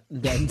Kakarot.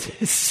 Then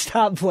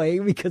stopped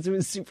playing because it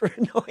was super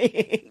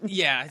annoying.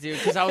 Yeah, dude,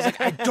 because I was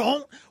like, I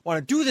don't want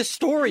to do this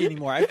story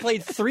anymore. I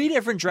played 3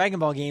 different Dragon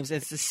Ball games,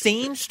 and it's the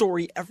same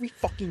story every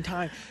fucking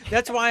time.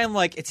 That's why I'm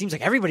like, it seems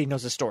like everybody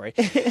knows the story.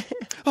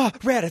 Oh,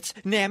 Raditz,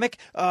 Namek,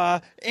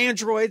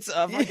 androids,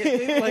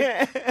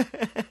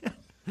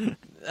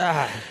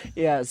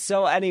 Yeah,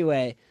 so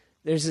anyway,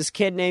 there's this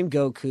kid named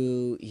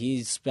Goku.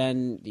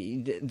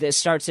 This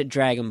starts at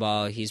Dragon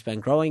Ball. He's been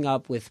growing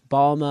up with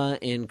Bulma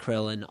and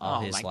Krillin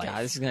all oh his my life.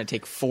 god, this is gonna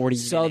take 40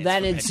 So minutes.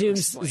 then for it me to zooms.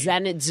 explain.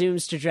 Then it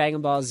zooms to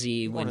Dragon Ball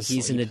Z when wanna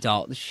he's an sleep.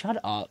 adult. Shut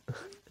up.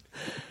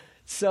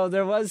 So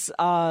there was.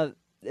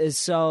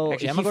 So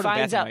Actually, I'm he gonna go to the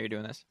finds bathroom out. while you're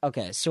doing this.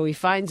 Okay, so he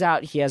finds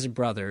out he has a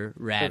brother,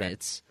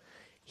 Raditz.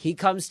 He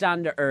comes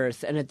down to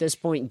Earth, and at this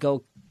point,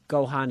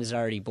 Gohan is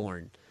already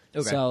born.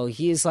 Okay. So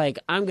he's like,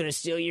 "I'm gonna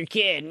steal your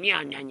kid."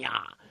 Nya, nya, nya.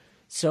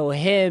 So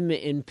him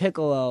and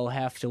Piccolo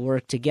have to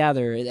work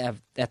together.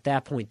 At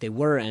that point, they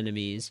were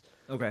enemies,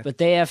 Okay. but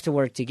they have to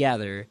work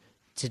together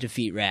to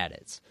defeat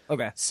Raditz.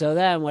 Okay. So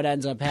then what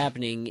ends up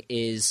happening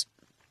is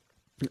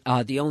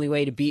the only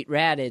way to beat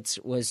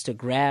Raditz was to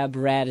grab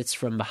Raditz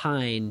from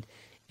behind,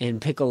 and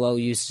Piccolo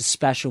used a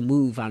special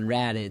move on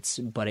Raditz,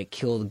 but it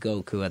killed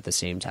Goku at the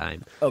same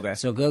time. Okay.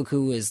 So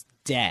Goku is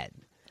dead.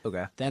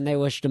 Okay. Then they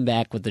wished him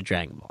back with the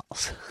Dragon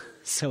Balls.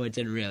 So it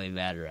didn't really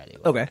matter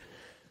anyway. Okay.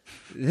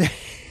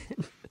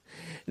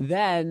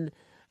 Then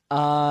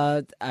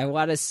I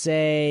want to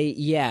say,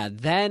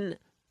 then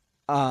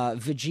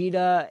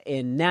Vegeta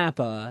and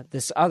Nappa,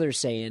 this other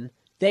Saiyan,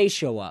 they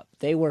show up.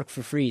 They work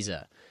for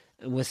Frieza.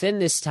 And within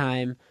this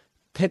time,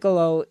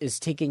 Piccolo is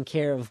taking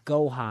care of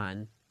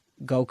Gohan,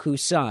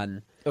 Goku's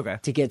son, Okay.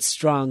 to get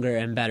stronger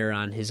and better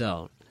on his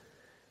own.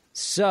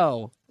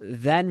 So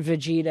then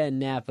Vegeta and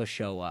Nappa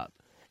show up,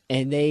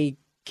 and they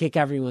kick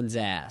everyone's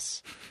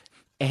ass.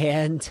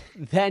 And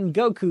then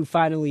Goku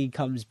finally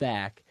comes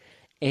back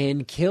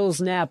and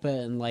kills Nappa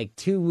in like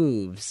 2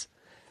 moves.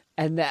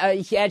 And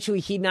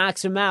he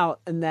knocks him out,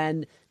 and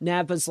then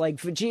Nappa's like,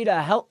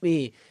 Vegeta, help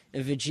me.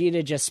 And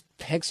Vegeta just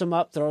picks him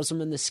up, throws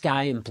him in the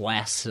sky, and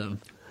blasts him.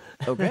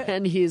 Okay.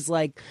 And he's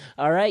like,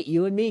 all right,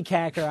 you and me,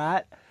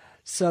 Kakarot.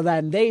 So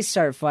then they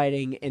start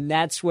fighting, and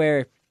that's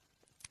where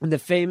the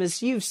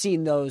famous, you've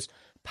seen those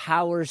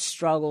power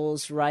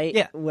struggles, right?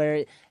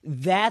 Yeah.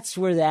 That's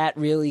where that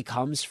really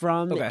comes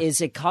from, Okay.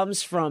 is it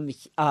comes from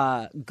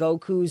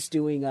Goku's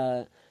doing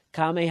a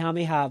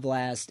Kamehameha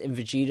blast, and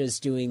Vegeta's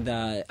doing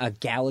a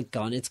Gallic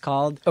gun, it's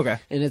called. Okay.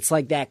 And it's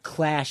like that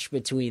clash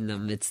between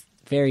them. It's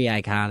very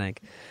iconic.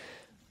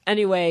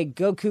 Anyway,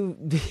 Goku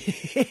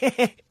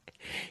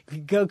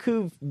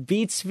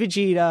beats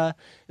Vegeta,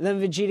 and then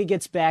Vegeta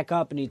gets back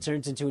up and he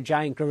turns into a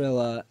giant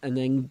gorilla, and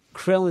then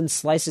Krillin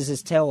slices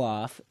his tail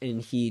off,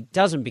 and he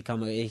doesn't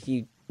become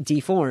he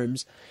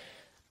deforms.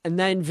 And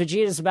then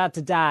Vegeta's about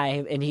to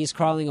die, and he's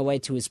crawling away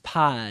to his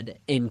pod,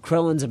 and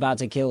Krillin's about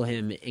to kill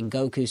him, and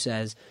Goku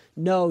says,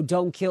 no,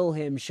 don't kill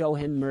him, show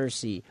him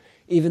mercy.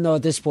 Even though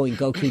at this point,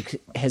 Goku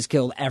has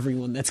killed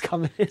everyone that's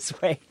coming his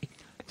way.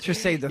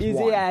 Just say this He's,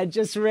 one. yeah,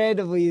 just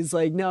randomly, he's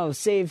like, no,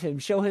 save him,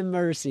 show him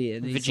mercy.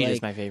 And he's Vegeta's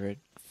like, my favorite.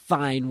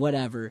 fine,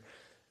 whatever.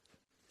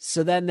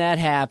 So then that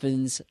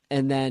happens,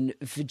 and then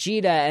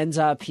Vegeta ends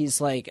up, he's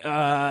like,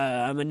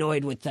 I'm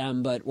annoyed with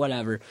them, but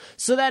whatever.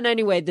 So then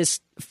anyway, this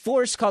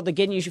force called the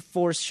Ginyu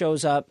Force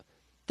shows up.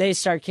 They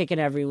start kicking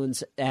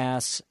everyone's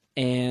ass,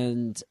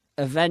 and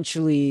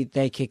eventually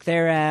they kick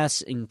their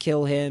ass and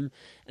kill him.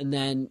 And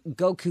then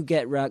Goku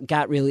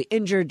got really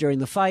injured during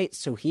the fight,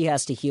 so he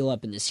has to heal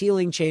up in this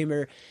healing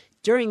chamber.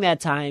 During that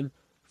time,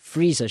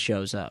 Frieza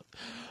shows up.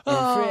 And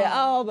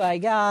oh my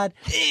god.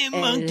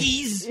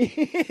 Monkeys!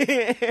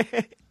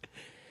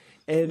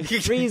 And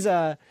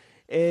Frieza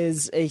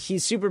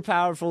he's super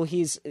powerful.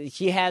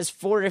 He has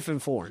 4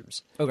 different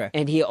forms. Okay.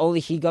 And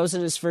he goes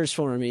in his first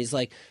form and he's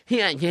like,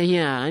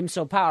 yeah, I'm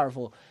so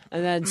powerful.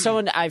 And then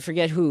someone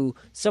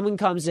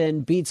comes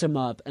in, beats him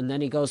up, and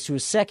then he goes to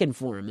his second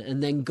form.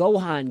 And then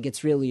Gohan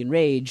gets really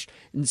enraged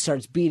and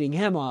starts beating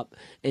him up,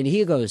 and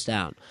he goes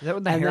down. Is that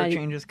when the And hair then-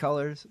 changes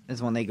colors?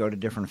 Is when they go to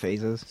different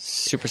phases?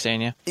 Super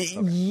Saiyan.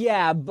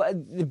 Yeah,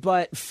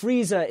 but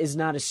Frieza is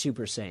not a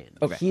Super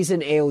Saiyan. Okay. He's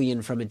an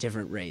alien from a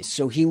different race,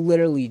 so he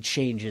literally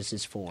changes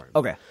his form.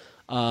 Okay.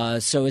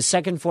 So his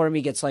second form,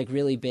 he gets like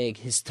really big.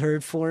 His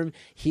third form,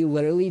 he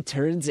literally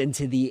turns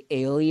into the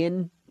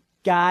alien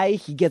guy.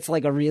 He gets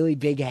like a really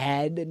big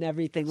head and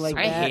everything like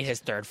I that. hate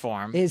his third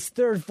form. His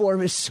third form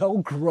is so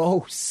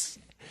gross.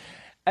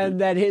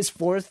 And then his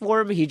fourth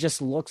form, he just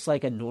looks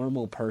like a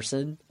normal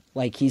person.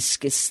 Like he's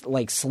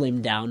like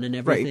slimmed down and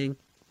everything.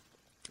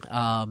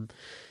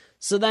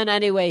 So then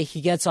anyway, he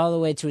gets all the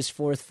way to his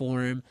fourth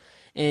form,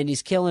 and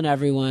he's killing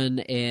everyone,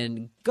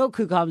 and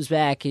Goku comes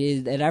back,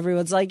 and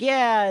everyone's like,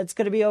 yeah, it's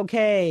going to be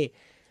okay.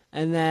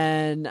 And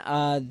then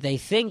they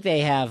think they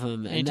have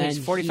him. And he takes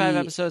 45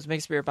 episodes to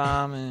make Spirit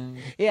Bomb. And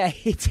Yeah,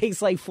 he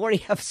takes like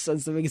 40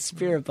 episodes to make a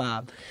Spirit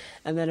Bomb.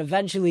 And then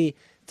eventually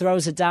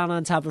throws it down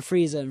on top of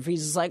Frieza. And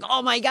Frieza's like,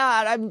 oh my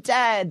god, I'm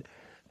dead.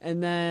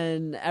 And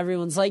then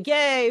everyone's like,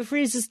 yay,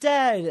 Frieza's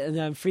dead. And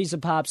then Frieza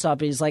pops up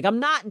and he's like,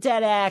 I'm not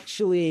dead,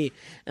 actually.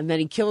 And then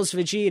he kills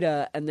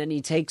Vegeta. And then he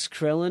takes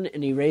Krillin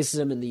and he raises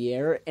him in the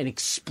air and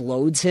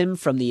explodes him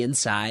from the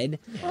inside.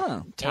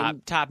 Oh.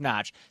 top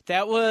notch.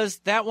 That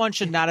one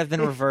should not have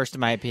been reversed,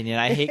 in my opinion.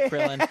 I hate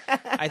Krillin.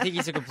 I think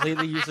he's a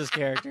completely useless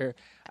character.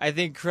 I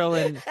think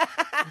Krillin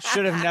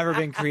should have never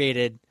been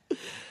created.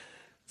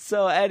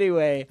 So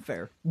anyway,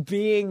 Fair.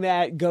 being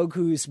that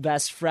Goku's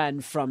best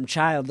friend from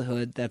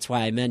childhood, that's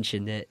why I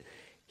mentioned it,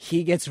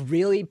 he gets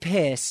really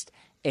pissed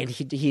and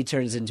he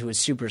turns into a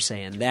Super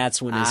Saiyan.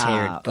 That's when his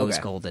hair goes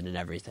golden and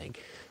everything.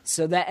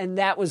 So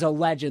that was a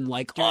legend,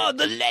 like, oh,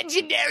 the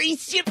legendary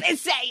Super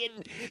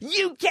Saiyan!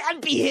 You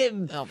can't be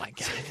him! Oh my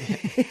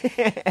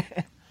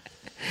god.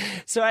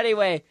 So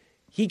anyway,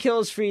 he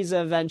kills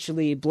Frieza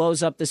eventually,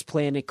 blows up this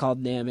planet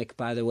called Namek.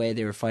 By the way,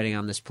 they were fighting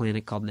on this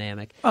planet called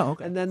Namek. Oh,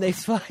 okay. And then they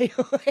fly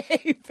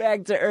away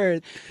back to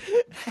Earth.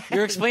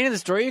 You're explaining the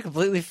story, you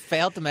completely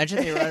failed to mention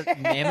they were on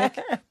Namek,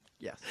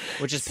 Yes.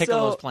 which is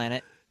Piccolo's So-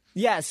 planet.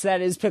 Yes,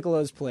 that is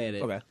Piccolo's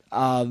planet. Okay.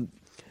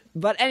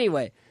 But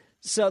anyway,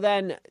 so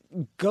then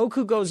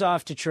Goku goes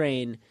off to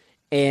train,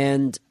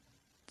 and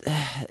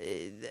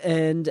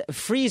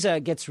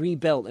Frieza gets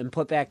rebuilt and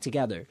put back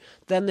together.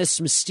 Then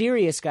this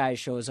mysterious guy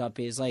shows up.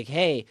 He's like,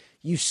 hey,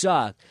 you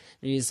suck.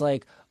 And he's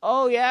like,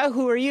 oh, yeah,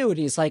 who are you? And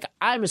he's like,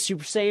 I'm a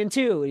Super Saiyan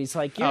too. And he's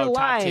like, you're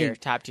lying.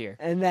 Top tier.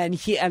 And then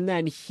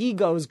he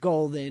goes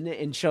golden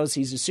and shows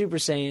he's a Super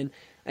Saiyan,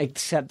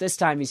 except this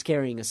time he's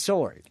carrying a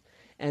sword.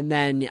 And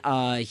then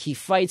he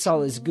fights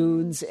all his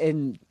goons,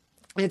 and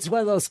it's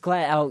one of those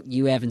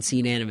you haven't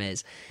seen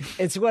animes.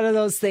 It's one of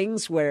those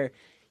things where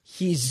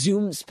he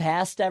zooms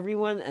past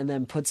everyone and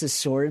then puts his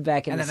sword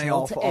back in And his then they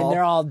all hilt, fall. and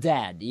they're all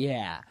dead.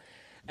 Yeah.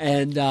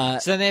 And So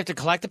then they have to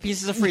collect the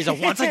pieces of Frieza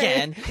once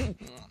again.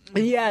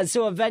 yeah,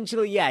 so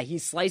eventually, he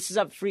slices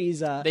up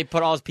Frieza. They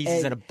put all his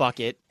pieces in a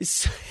bucket.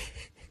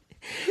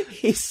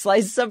 He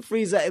slices up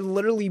Frieza and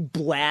literally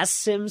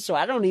blasts him, so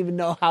I don't even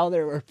know how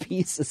there were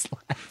pieces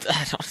left.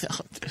 I don't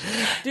know.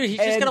 Dude, he's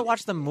just And- gotta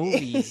watch the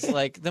movies.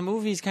 Like, the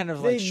movies kind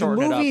of like The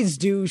shorten it up. movies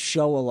do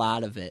show a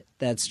lot of it.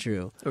 That's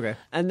true. Okay.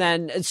 And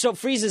then, so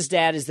Frieza's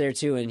dad is there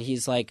too, and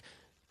he's like,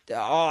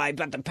 oh, I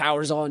bet the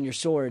power's all in your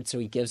sword. So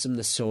he gives him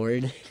the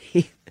sword,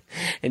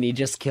 and he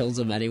just kills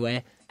him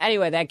anyway.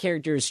 Anyway, that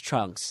character is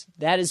Trunks.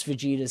 That is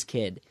Vegeta's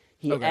kid.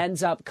 He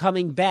ends up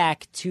coming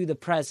back to the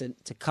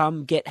present to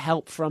come get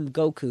help from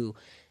Goku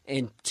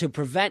and to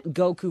prevent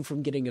Goku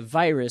from getting a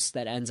virus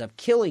that ends up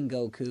killing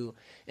Goku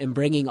and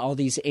bringing all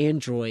these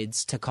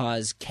androids to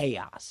cause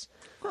chaos.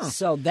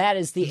 So that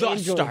is the Thus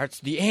android. starts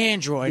the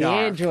android The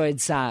arc.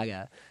 android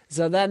saga.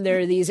 So then there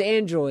are these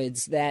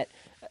androids that,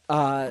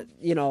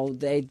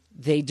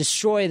 they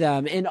destroy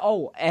them. And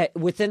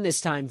within this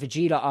time,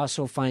 Vegeta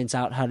also finds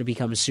out how to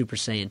become a Super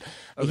Saiyan.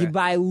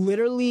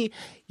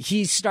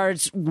 He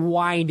starts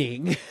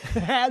whining.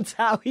 That's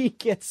how he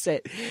gets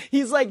it.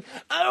 He's like,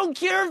 I don't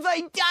care if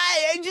I die.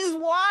 I just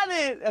want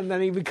it. And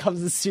then he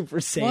becomes a Super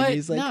Saiyan. What?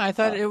 He's like, No, I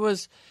thought it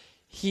was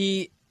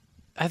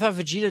I thought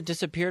Vegeta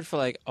disappeared for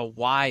like a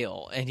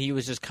while, and he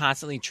was just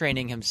constantly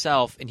training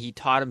himself, and he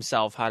taught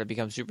himself how to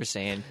become Super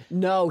Saiyan.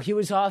 No, he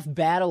was off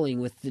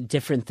battling with the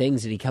different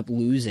things and he kept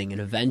losing.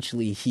 And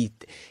eventually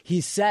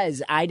he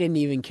says, I didn't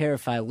even care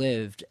if I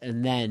lived.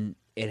 And then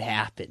it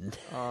happened.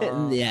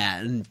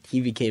 And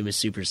he became a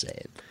Super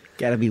Saiyan.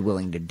 Gotta be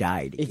willing to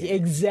die to get it.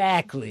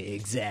 Exactly.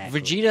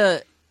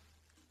 Vegeta,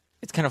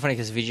 it's kind of funny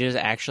because Vegeta is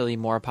actually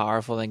more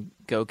powerful than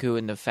Goku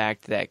in the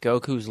fact that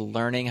Goku's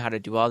learning how to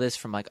do all this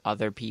from like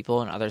other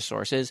people and other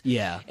sources.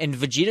 Yeah. And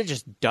Vegeta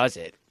just does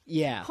it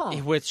Yeah.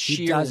 with He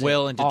sheer does it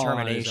will and all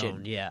on his determination.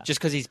 own, yeah. Just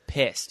because he's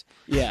pissed.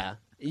 Yeah.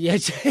 Yeah,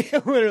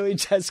 literally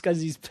just because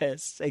he's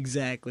pissed.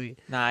 Exactly.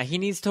 Nah, he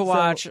needs to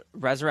watch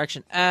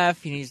Resurrection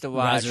F. He needs to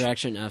watch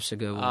Resurrection F's a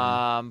good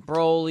one.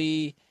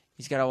 Broly.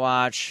 He's got to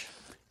watch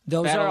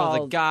Those Battle are of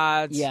all the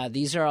Gods. Yeah,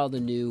 these are all the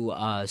new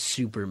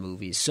Super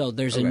movies. So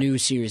there's a new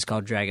series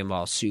called Dragon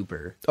Ball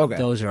Super. Okay.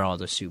 Those are all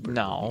the Super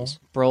No, movies.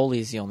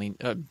 Broly's the only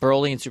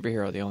Broly and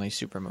Superhero are the only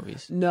super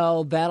movies.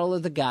 No, Battle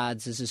of the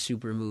Gods is a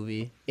super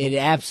movie. It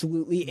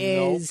absolutely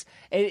is.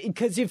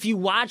 Because if you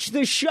watch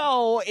the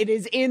show, it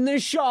is in the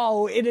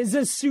show. It is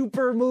a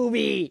super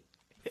movie.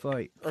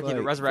 Fight. Okay,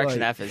 but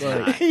Resurrection F is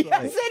not.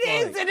 Yes,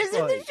 it is. It is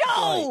in the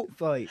show.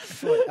 Fight.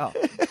 Oh.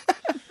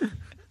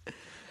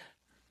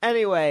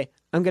 Anyway,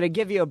 I'm going to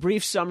give you a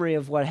brief summary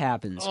of what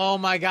happens. Oh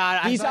my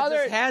god! These I thought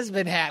other- this has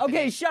been happening.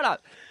 Okay, shut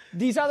up.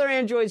 These other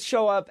androids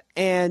show up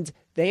and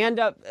they end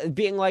up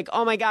being like,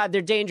 oh my god,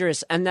 they're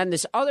dangerous. And then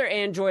this other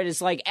android is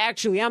like,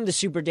 actually, I'm the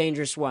super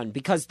dangerous one.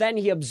 Because then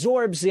he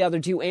absorbs the other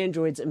two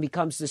androids and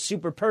becomes the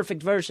super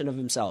perfect version of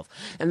himself.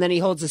 And then he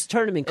holds this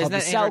tournament called Isn't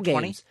the that Cell Android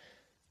 20? Games.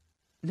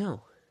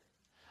 No.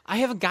 I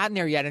haven't gotten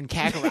there yet in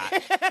Kakarot.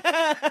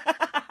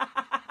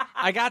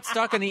 I got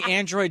stuck in the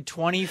Android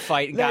 20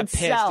 fight and got That's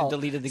pissed Cell. and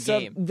deleted the So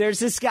game. There's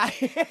this guy.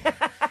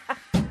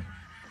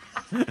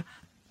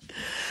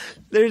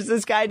 There's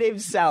this guy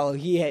named Cell.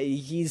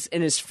 He's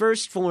in his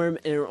first form,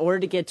 and in order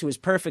to get to his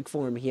perfect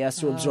form, he has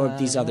to absorb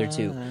these other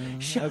two.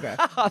 Shut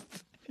up!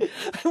 I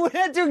would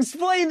have to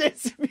explain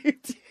this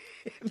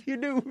if you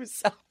knew who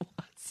Cell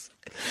was.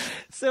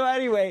 So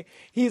anyway,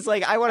 he's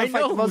like, I want to I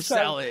fight know the who most.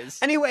 Cell is.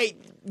 Anyway,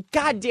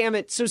 god damn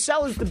it! So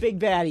Cell is the big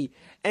baddie,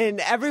 and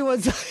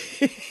everyone's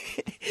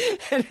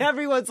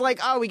like,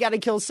 oh, we got to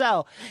kill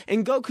Cell,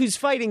 and Goku's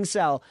fighting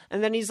Cell,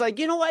 and then he's like,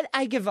 you know what?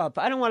 I give up.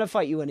 I don't want to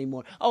fight you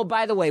anymore. Oh,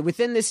 by the way,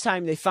 within this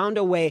time, they found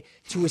a way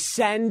to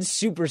ascend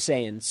Super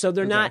Saiyan, so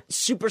they're not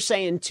Super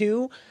Saiyan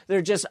 2.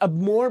 They're just a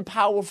more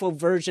powerful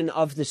version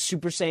of the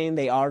Super Saiyan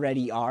they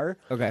already are.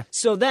 Okay.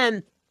 So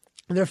then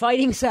they're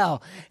fighting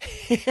Cell.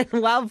 And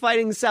while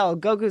fighting Cell,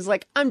 Goku's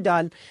like, I'm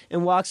done,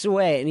 and walks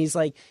away. And he's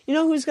like, you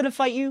know who's going to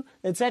fight you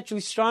that's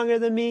actually stronger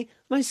than me?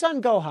 My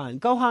son Gohan.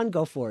 Gohan,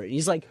 go for it. And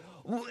he's like,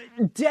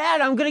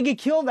 Dad, I'm going to get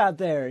killed out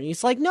there. And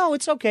he's like, no,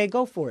 it's okay.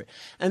 Go for it.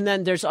 And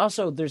then there's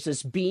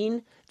this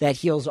bean that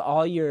heals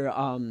all your,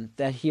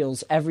 that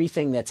heals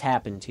everything that's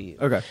happened to you.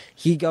 Okay.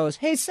 He goes,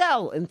 hey,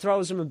 Cell, and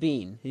throws him a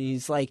bean.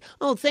 He's like,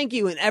 oh, thank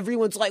you. And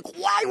everyone's like,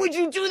 why would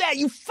you do that,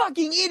 you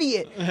fucking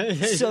idiot?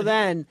 So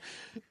then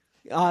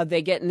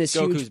they get in this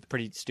Goku's huge...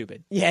 pretty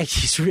stupid. Yeah,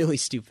 he's really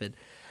stupid.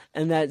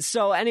 And that,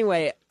 so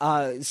anyway,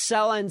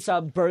 Cell ends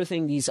up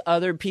birthing these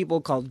other people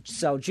called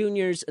Cell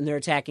Juniors, and they're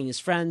attacking his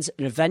friends.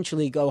 And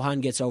eventually,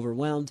 Gohan gets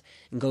overwhelmed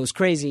and goes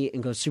crazy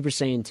and goes Super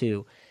Saiyan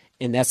 2.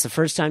 And that's the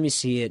first time you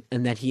see it.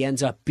 And then he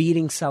ends up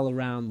beating Cell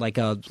around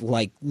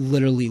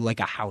literally like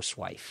a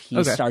housewife.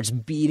 He starts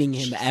beating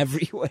him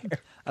everywhere.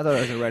 I thought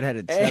it was a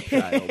redheaded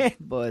stepchild,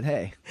 but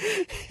hey.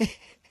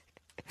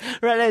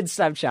 Redhead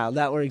stepchild,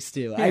 that works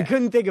too. I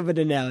couldn't think of an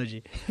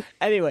analogy.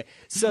 Anyway,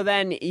 so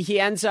then he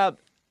ends up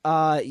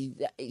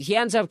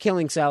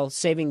killing Cell,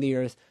 saving the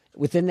Earth.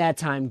 Within that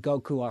time,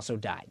 Goku also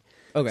died.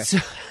 Okay.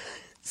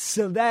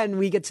 So then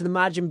we get to the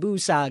Majin Buu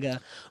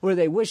saga, where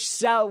they wish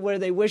Goku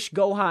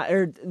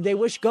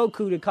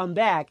to come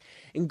back,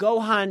 and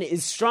Gohan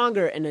is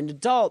stronger and an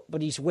adult,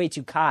 but he's way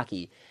too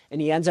cocky,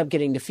 and he ends up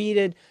getting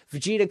defeated.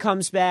 Vegeta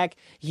comes back,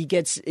 he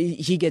gets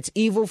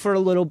evil for a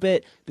little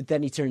bit, but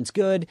then he turns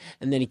good,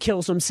 and then he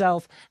kills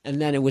himself,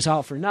 and then it was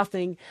all for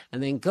nothing,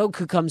 and then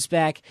Goku comes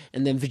back,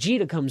 and then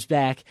Vegeta comes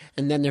back,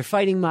 and then they're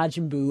fighting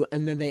Majin Buu,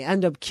 and then they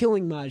end up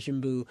killing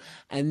Majin Buu,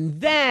 and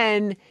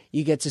then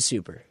you get to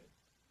Super.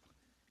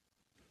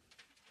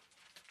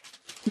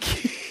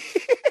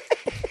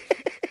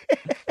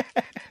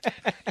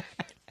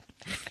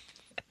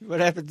 What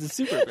happened to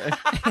Superman?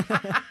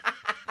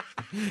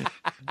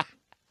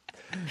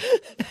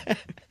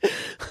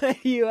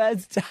 You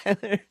asked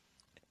Tyler.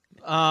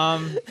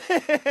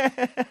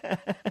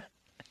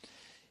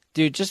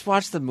 Dude, just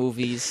watch the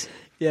movies.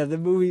 Yeah, the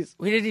movies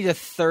We didn't need a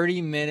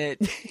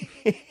 30-minute.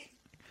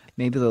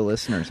 Maybe the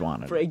listeners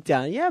wanted it.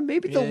 breakdown. Yeah,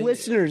 maybe the Yeah,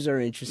 listeners are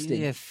We interested.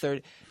 didn't need a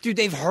 30. Dude,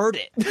 they've heard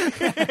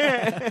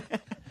it.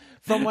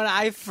 From when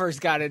I first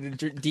got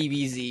into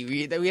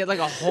DBZ, we had like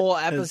a whole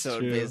episode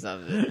true. based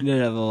on it. Didn't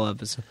have a whole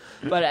episode.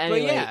 But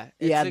anyway,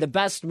 yeah, it's the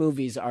best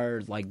movies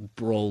are like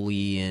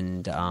Broly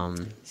and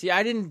See,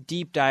 I didn't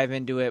deep dive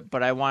into it,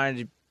 but I wanted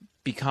to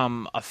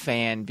become a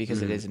fan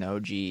because it is an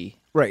OG.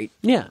 Right.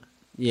 yeah.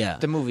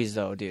 The movies,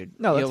 though, dude.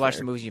 No, You'll that's watch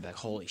fair. the movies and you'll be like,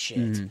 holy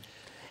shit.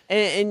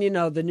 And you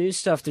know, the new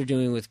stuff they're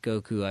doing with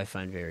Goku I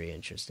find very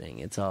interesting.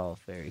 It's all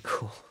very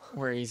cool.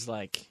 Where he's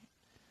like,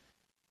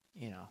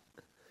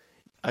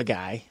 a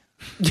guy.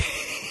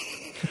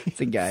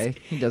 It's a guy.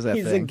 He does that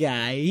He's thing. a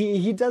guy.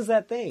 He does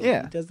that thing.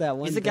 Yeah. He does that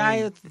one He's the thing.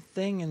 guy with the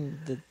thing and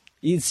the...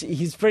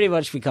 He's pretty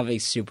much becoming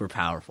super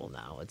powerful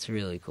now. It's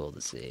really cool to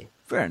see.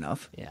 Fair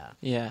enough. Yeah.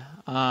 Yeah.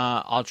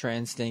 Ultra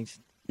Instinct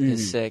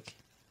is sick.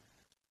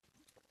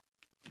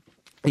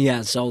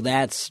 Yeah, so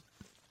that's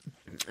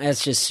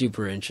just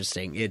super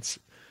interesting. It's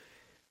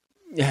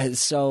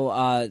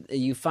so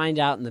you find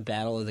out in the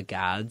Battle of the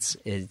Gods,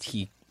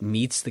 he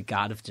meets the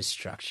God of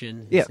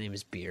Destruction. His name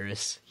is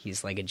Beerus.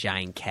 He's like a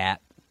giant cat,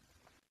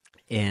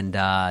 and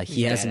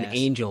he has an badass.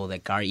 angel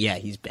that guard. Yeah,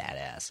 he's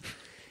badass,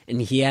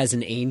 and he has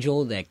an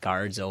angel that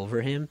guards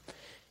over him.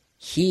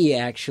 The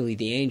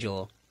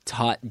angel,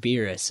 taught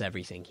Beerus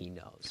everything he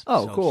knows.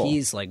 Oh, so cool.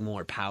 He's like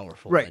more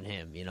powerful Right. than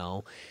him,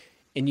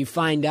 and you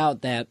find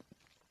out that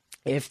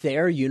if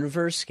their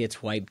universe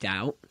gets wiped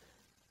out,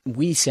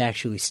 Whis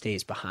actually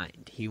stays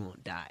behind. He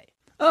won't die.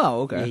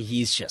 Oh, okay.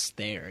 He's just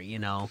there,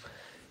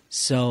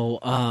 So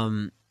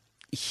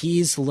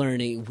he's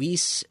learning.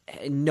 Whis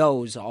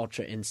knows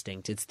Ultra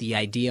Instinct. It's the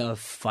idea of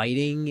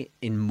fighting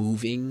and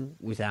moving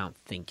without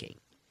thinking.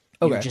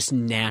 You're Okay. just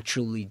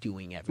naturally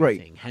doing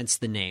everything. Hence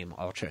the name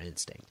Ultra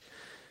Instinct.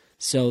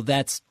 So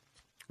that's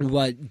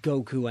what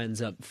Goku ends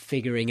up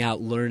figuring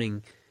out,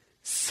 learning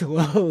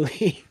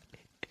slowly.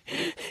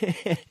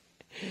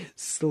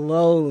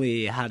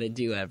 Slowly how to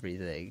do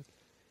everything.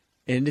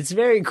 And it's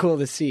very cool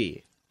to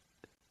see.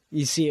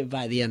 You see it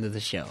by the end of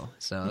the show.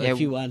 So Yeah, if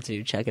you want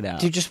to, check it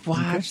out. Dude, just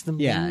watch the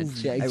movie. yeah,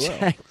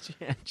 check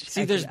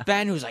See, there's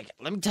Ben who's like,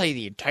 let me tell you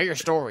the entire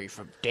story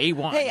from day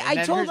one. Hey, And I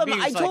then told there's him.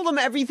 me I who's told like, him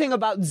everything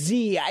about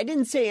Z. I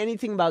didn't say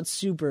anything about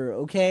Super.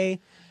 Okay,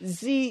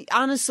 Z.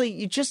 Honestly,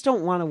 you just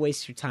don't want to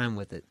waste your time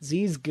with it.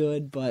 Z's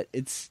good, but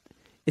it's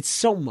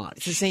so much.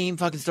 It's the same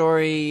fucking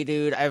story,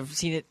 dude. I've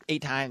seen it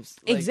 8 times.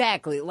 Like,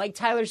 Exactly, like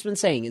Tyler's been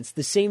saying, it's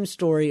the same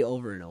story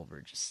over and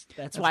over.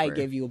 That's why fair. I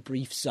gave you a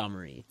brief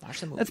summary.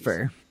 Watch the movies. That's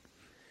fair.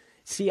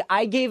 See,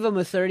 I gave him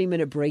a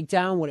 30-minute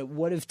breakdown when it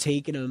would have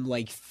taken him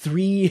like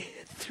three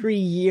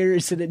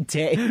years and a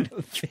day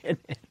to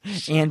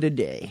finish. And a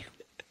day.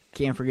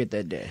 Can't forget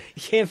that day.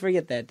 Can't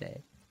forget that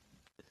day.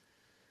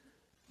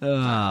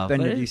 Ben, but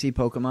did you see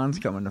Pokemon's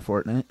coming to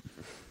Fortnite?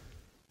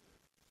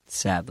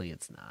 Sadly,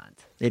 it's not.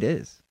 It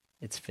is.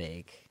 It's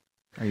fake.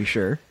 Are you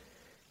sure?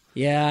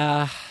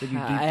 Yeah, Did you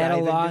deep I had dive a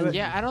into long. it?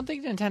 Yeah, I don't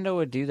think Nintendo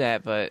would do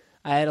that, but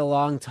I had a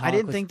long talk. I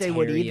didn't with think they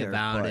would Terry either,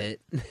 about but-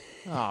 it.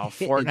 oh,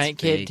 Fortnite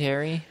kid big.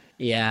 Terry.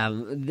 Yeah,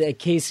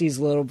 Casey's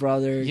little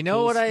brother. You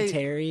know what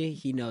Terry?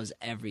 He knows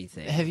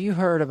everything. Have you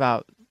heard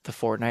about the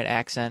Fortnite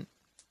accent?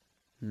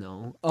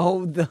 No.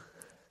 Oh,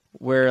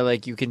 Where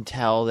like you can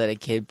tell that a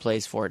kid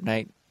plays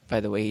Fortnite by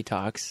the way he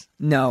talks.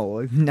 No,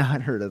 I've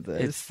not heard of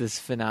this. It's this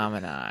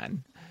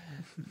phenomenon.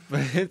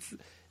 But it's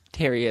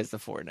Terry has the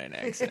Fortnite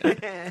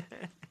accent.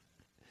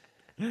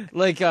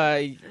 Like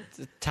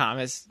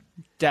Thomas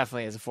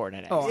definitely has a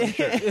Fortnite accent. Oh, I'm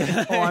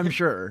sure. Oh, I'm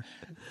sure.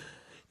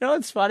 You know,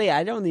 it's funny.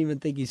 I don't even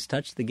think he's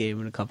touched the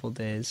game in a couple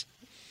days.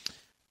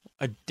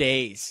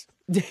 Days.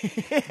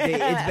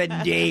 It's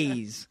been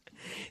days.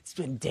 It's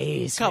been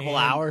days. Couple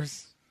man.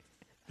 hours.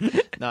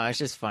 No, it's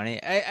just funny.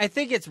 I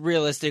think it's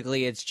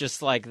realistically it's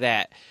just like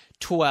that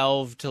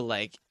 12 to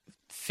like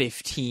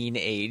 15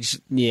 age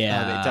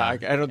Yeah. how they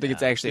talk. I don't think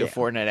it's actually a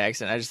Fortnite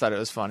accent. I just thought it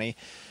was funny.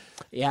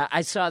 Yeah,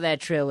 I saw that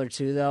trailer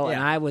too, though, and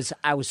Yeah. I was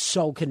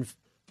so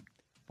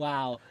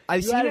Wow.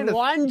 I've you seen had it a-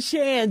 one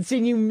chance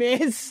and you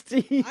missed.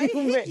 You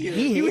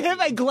hit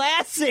my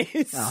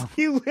glasses. Oh.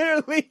 You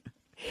literally,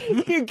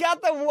 you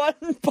got the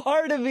one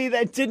part of me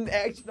that didn't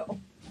actually.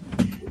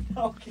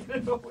 No, get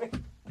it away.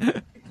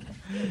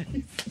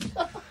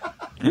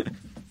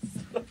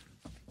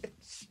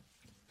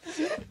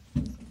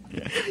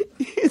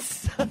 You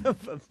son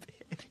of a bitch.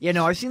 Yeah,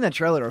 no, I've seen that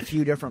trailer a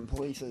few different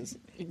places.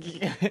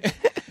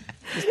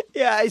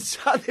 Yeah, I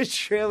saw the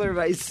trailer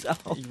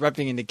myself.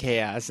 Erupting into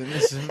chaos in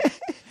this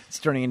It's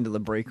turning into the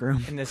break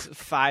room. in this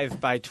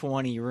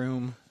 5x20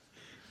 room.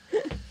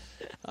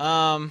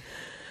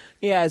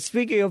 Yeah,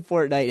 speaking of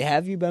Fortnite,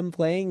 have you been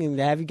playing and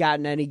have you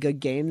gotten any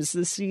good games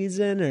this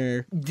season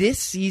or? This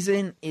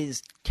season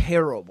is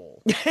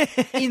terrible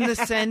in the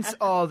sense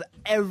of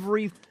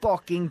every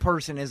fucking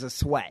person is a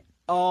sweat.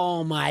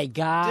 Oh my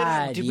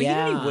god! Did we get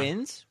yeah. any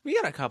wins? We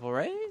got a couple,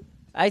 right?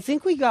 I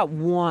think we got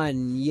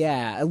one.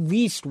 Yeah, at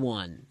least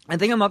one. I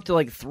think I'm up to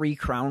like 3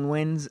 crown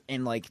wins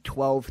and like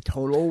 12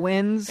 total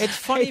wins. It's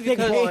funny I think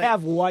because they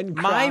have one.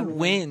 my crown.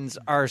 wins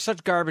are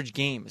such garbage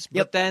games, but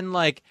Yep. then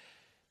like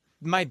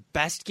my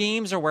best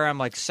games are where I'm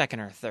like second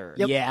or third.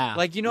 Yep. Yeah,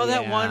 Like, you know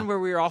that Yeah. one where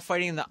we were all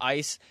fighting in the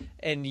ice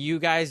and you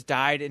guys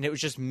died and it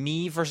was just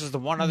me versus the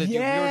one other dude. We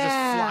were just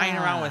flying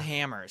around with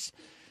hammers.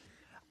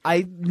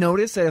 I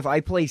noticed that if I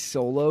play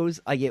solos,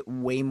 I get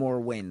way more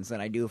wins than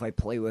I do if I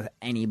play with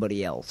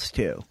anybody else,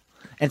 too.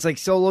 And it's like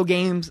solo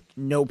games,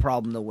 no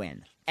problem to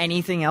win.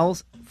 Anything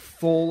else,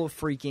 full of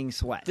freaking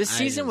sweat. This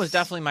season was just-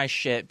 definitely my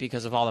shit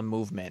because of all the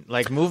movement.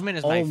 Like, movement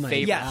is my Oh my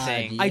favorite God,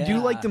 thing. I do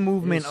like the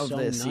movement It is of so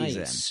this nice.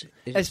 season.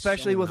 It is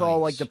Especially so with all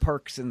like nice. the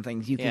perks and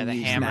things you Yeah, can the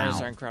use hammers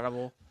now. are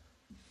incredible.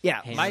 Yeah,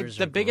 Hammers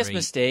The are biggest great.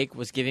 mistake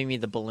was giving me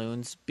the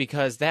balloons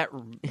because that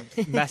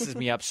messes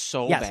me up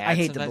so Yes, bad. I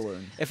hate the sometimes.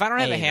 balloons. If I don't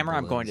have I a hate the hammer,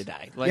 I'm going to balloons.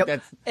 die. Like Yep.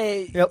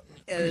 that's Yep.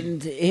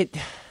 And it.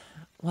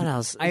 What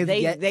else? I have they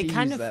yet they to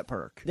kind use of that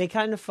perk. they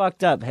kind of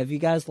fucked up. Have you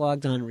guys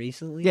logged on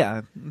recently?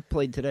 Yeah, I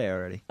played today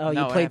already. Oh,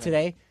 No, you I played haven't.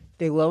 today?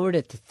 They lowered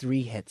it to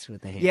 3 hits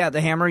with the hammer. Yeah, the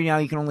hammer now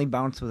you can only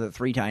bounce with it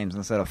 3 times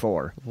instead of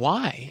 4.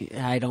 why.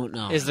 I don't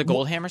know. Is the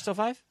gold hammer still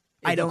 5?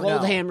 I don't the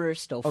gold know. hammer is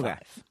still 5. Okay.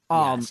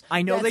 Yes.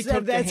 I know they took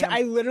the that's. hammer-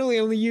 I literally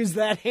only use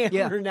that hammer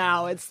Yeah.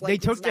 now. It's like They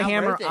it's took the not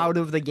hammer worth it. out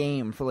of the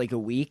game for like a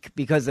week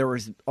because there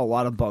was a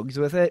lot of bugs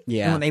with it.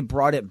 Yeah. And when they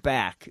brought it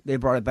back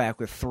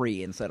with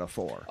 3 instead of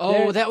 4. Oh,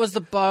 There- that was the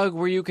bug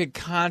where you could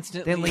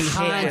constantly Then we hit with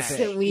it.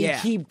 Constantly Yeah.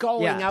 keep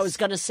going. Yes. I was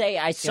gonna say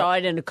I saw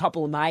it in a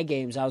couple of my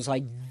games. I was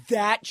like,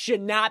 that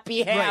should not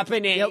be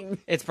happening. Yep.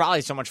 It's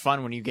probably so much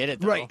fun when you get it,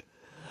 though. Right.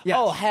 Yes.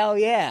 Oh hell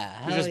yeah!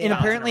 Hell just yeah. And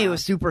apparently it around.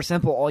 was super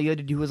simple. All you had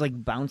to do was like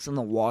bounce in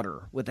the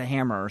water with a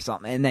hammer or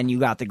something, and then you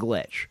got the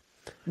glitch.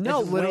 no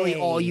That's literally way.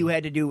 all you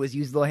had to do was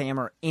use the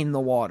hammer in the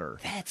water.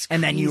 That's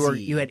and then you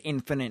crazy. had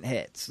infinite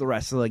hits the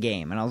rest of the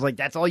game. And I was like,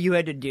 that's all you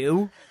had to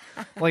do?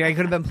 Like I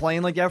could have been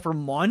playing like that for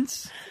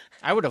months?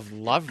 I would have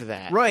loved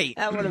that. Right.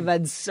 That would have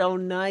been so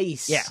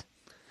nice. Yeah.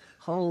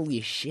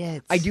 Holy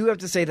shit! I do have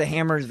to say the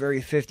hammer is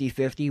very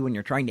 50-50 when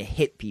you're trying to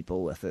hit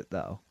people with it,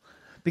 though.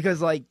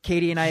 because like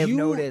Katie and I have you,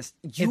 noticed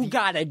you if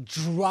gotta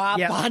drop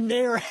Yeah. on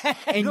their head,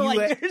 And you like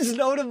ha- there's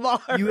no tomorrow.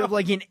 you have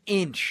like an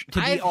inch to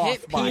be I've off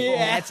hit by. people.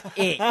 That's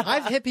it.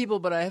 I've hit people,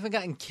 but I haven't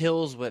gotten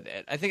kills with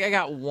it. I think I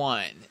got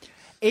one.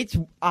 It's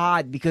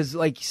odd because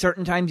like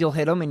certain times you'll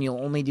hit them and you'll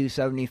only do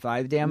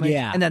 75 damage.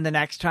 Yeah. And then the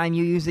next time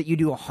you use it, you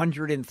do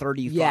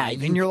 135. yeah,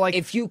 and you're like,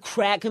 if you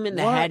crack him in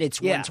the what? head, it's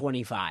Yeah.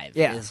 125.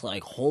 Yeah. It's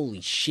like holy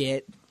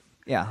shit.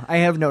 yeah, I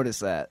have noticed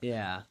that.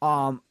 Yeah.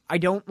 I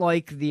don't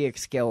like the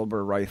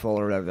Excalibur rifle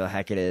or whatever the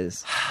heck it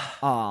is.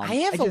 I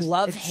have a just-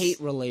 love-hate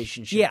it's-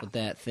 relationship Yeah. with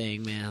that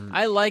thing, man.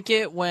 I like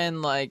it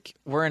when like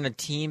we're in a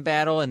team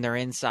battle and they're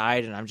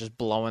inside and I'm just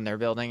blowing their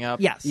building up.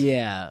 Yes.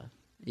 yeah.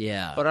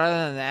 Yeah. But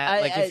other than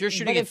that, like if you're but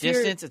shooting at if you're-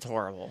 distance, it's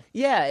horrible.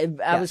 yeah,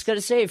 I was Yes. going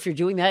to say, if you're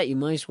doing that, you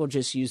might as well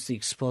just use the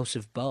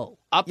explosive bow.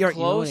 Up You're-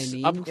 close,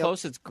 you know what I mean? up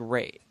close, it's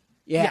great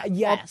Yeah,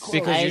 yes.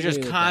 because I you're just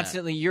agree with that.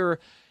 constantly you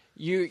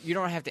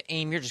don't have to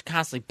aim. You're just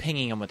constantly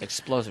pinging them with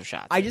explosive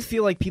shots. I just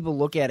feel like people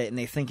look at it and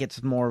they think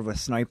it's more of a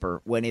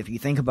sniper. When if you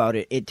think about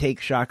it, it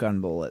takes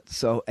shotgun bullets.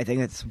 So I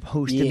think it's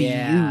supposed to be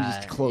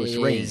used close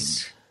it range.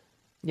 is.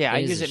 yeah, I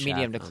It is use a it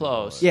medium to shotgun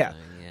close. bullet. Yeah.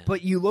 Yeah.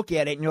 But you look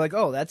at it and you're like,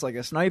 oh, that's like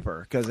a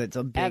sniper because it's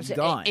a big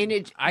gun. And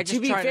it, I to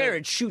just be try fair, to-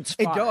 it shoots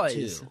It far, does,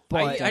 too.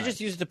 but I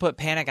just use it to put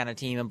panic on a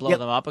team and blow Yep.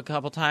 them up a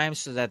couple times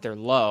so that they're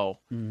low,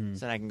 so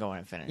then I can go in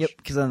and finish. Yep,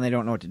 because then they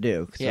don't know what to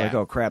do. Because they're Yeah. like,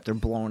 oh crap, they're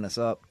blowing us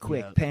up.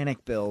 Quick, Yep.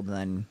 panic build, and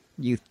then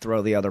you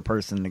throw the other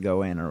person to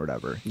go in or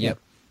whatever. Yep.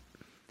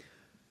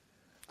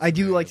 I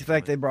do like the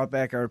fact they brought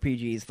back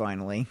RPGs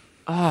finally.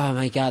 Oh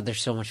my god, they're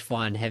so much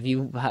fun. Have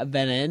you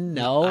been in?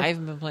 No. I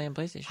haven't been playing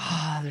PlayStation.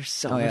 Oh, there's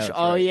so Oh, yeah, much. that's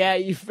Oh right. yeah,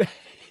 you've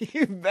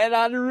been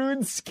on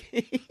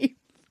RuneScape.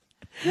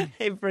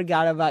 I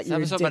forgot about This your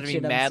episode's about to be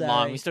addiction. I'm mad long.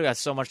 sorry. We still got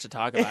so much to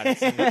talk about.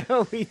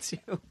 It's- We too.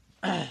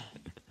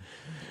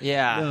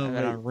 yeah, No, I've been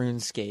but- on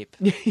RuneScape.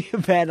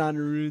 You've been on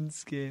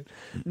RuneScape.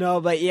 No,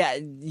 but yeah,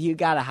 you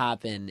gotta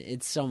hop in.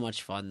 It's so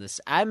much fun.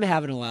 I'm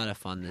having a lot of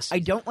fun this. I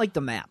don't like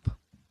the map.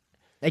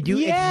 I do.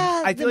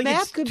 Yeah, I feel the like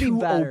map it's could too be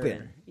better.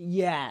 open.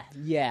 Yeah.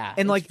 And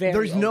it's like, very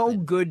there's no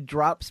open. good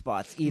drop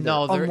spots either,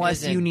 No, there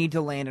unless you isn't. need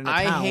to land in a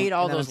I town. hate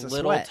all and then those it's a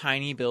little sweat.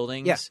 tiny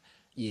buildings. Yeah.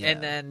 Yeah.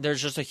 And then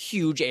there's just a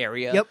huge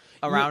area Yep.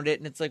 around it,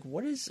 and it's like,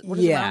 what is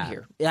around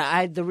here?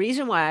 Yeah, the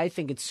reason why I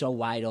think it's so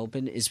wide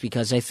open is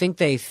because I think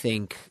they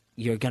think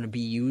you're going to be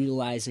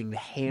utilizing the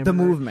hammer, The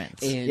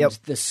movements. and Yep.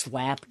 the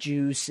slap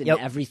juice and Yep.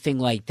 everything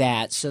like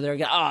that. So they're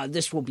going, oh,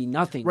 this will be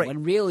nothing. Right.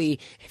 When really,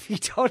 if you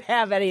don't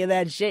have any of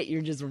that shit,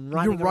 you're just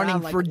running. You're running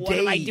around like, for what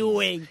am I days.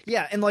 doing?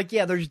 Yeah, and like,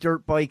 there's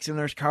dirt bikes and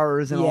there's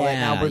cars and all that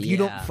now, Yeah, but if you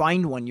don't yeah.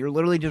 find one, you're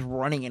literally just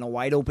running in a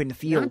wide open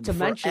field Not to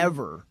mention-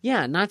 forever.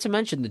 Yeah, not to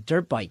mention the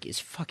dirt bike is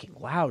fucking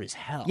loud as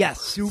hell. Yes,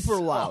 super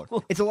loud.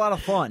 It's a lot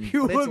of fun.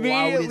 You but it's loud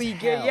as immediately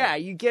get, hell. yeah,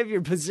 you give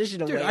your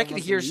position away. Dude, I could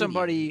almost hear immediately.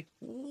 somebody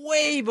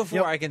way before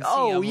Yep. I can see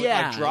Oh, them with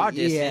yeah, like draw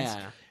distance. yeah.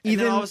 And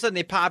Even- then all of a sudden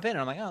they pop in, and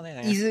I'm like, oh,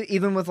 there they are.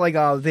 Even with like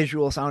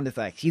visual sound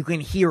effects, you can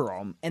hear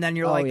them, and then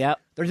you're Oh, like, yep.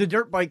 "There's a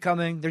dirt bike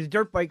coming! There's a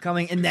dirt bike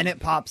coming!" And then it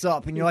pops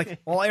up, and you're like,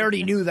 "Well, I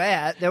already knew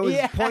that. That was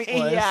Yeah,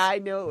 pointless." yeah, I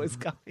know it was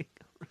coming.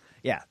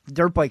 Yeah,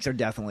 dirt bikes are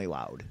definitely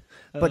loud,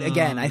 but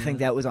again, I think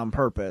that was on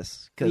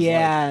purpose because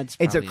Yeah, it's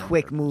it's a probably on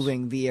quick purpose.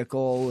 moving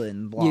vehicle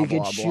and blah You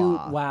blah could shoot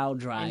blah. while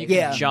driving. And you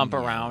Yeah. can jump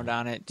around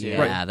on it, too.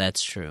 Yeah,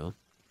 that's true.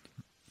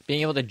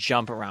 Being able to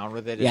jump around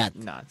with it is Yeah.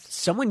 nuts.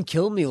 Someone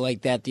killed me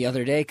like that the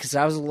other day because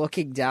I was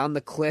looking down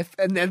the cliff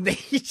and then they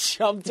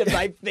jumped in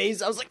my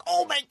face. I was like,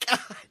 oh my God.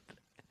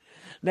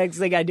 Next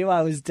thing I knew,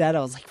 I was dead.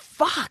 I was like,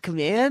 fuck,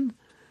 man.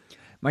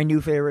 My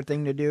new favorite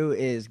thing to do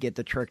is get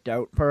the tricked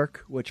out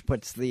perk, which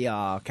puts the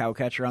cow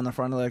catcher on the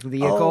front of the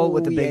vehicle Oh,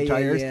 with the big yeah,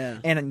 tires. yeah.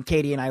 And then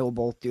Katie and I will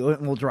both do it,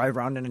 and we'll drive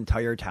around an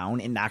entire town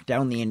and knock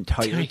down the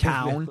entire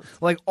town.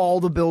 Like,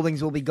 all the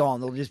buildings will be gone.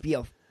 There'll just be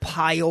a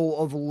pile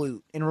of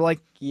loot. And we're like,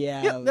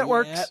 Yeah, yep, that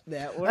works.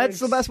 That works. That's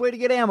the best way to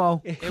get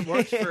ammo. It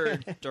works for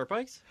dirt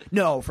bikes?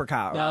 No, for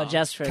cars. No,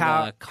 just for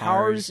Cow- the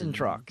cars and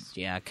trucks.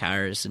 Yeah,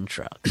 cars and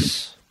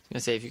trucks. I was going to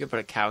say, if you could put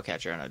a cow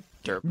catcher on a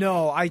dirt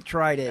No, I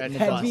tried it. And it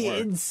That'd doesn't be work.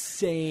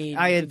 insane.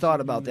 I had Could thought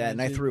you about that,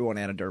 and I imagine? threw one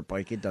at a dirt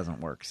bike. It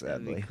doesn't work,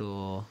 That'd be sadly.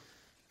 cool.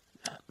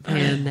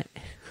 Man,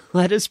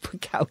 let us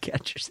put cow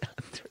catchers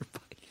on dirt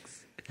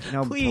bikes. You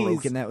know how Please.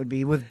 broken that would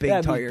be with big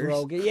That'd be tires.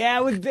 broken. Yeah,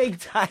 with big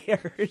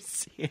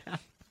tires.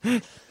 Yeah.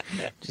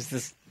 Just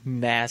this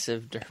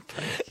massive dirt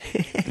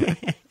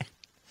bike.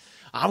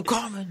 I'm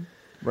coming.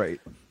 Right.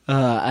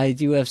 I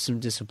do have some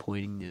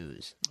disappointing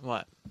news.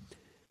 What?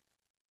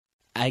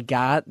 I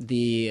got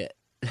the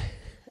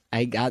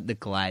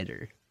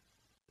glider,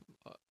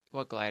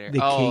 What glider?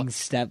 the oh, King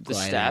Step the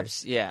glider.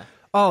 steps. Yeah.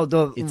 Oh,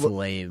 the It's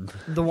lame.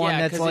 the one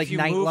Yeah, that's 'cause like if you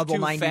night move level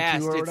too 92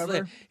 fast, or it's whatever.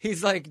 like-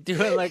 he's like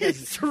doing like a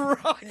It's running,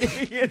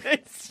 and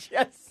it's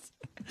just.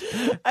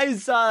 I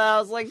saw that. I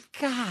was like,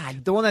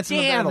 God. The one that's in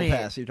the damn battle it.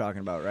 pass you're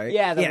talking about, right?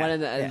 Yeah, the one in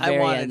the yeah. I very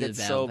wanted end of it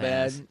the so battle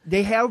pass. bad.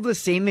 They have the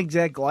same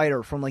exact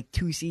glider from like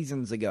 2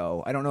 seasons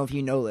ago. I don't know if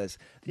you know this.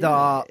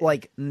 The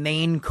like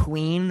main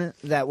queen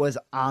that was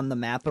on the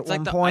map at It's one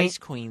like the point. Ice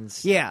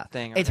Queens Yeah,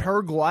 thing. it's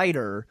her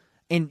glider,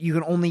 and you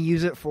can only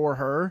use it for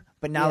her.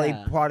 But now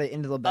Yeah. they brought it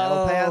into the battle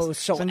Oh, pass,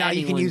 so now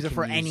you can anyone use it can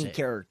for use any it.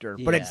 character.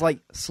 But it's Yeah. like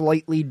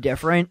slightly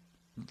different.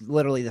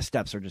 Literally, the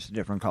steps are just a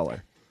different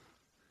color.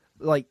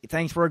 Like,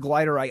 thanks for a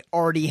glider I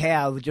already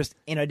have, just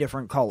in a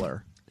different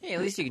color. Hey, at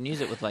least you can use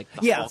it with like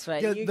the Yeah. Hulk. That's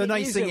right. The- You the can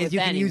nice use thing it is with you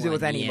can use it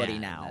with anyone. anybody Yeah,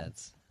 now.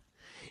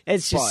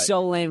 It's just But-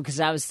 so lame because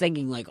I was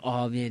thinking like,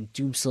 oh man,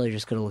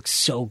 Doomslayer's gonna look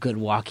so good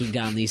walking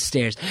down these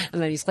stairs,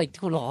 and then he's like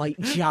doing a light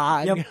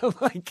jog. Yep. And I'm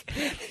like,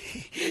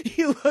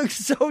 he looks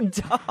so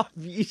dumb.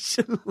 You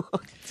should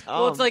look dumb.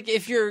 Well, it's like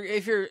if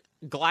you're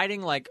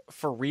gliding like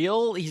for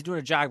real, he's doing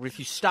a jog. But if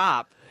you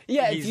stop,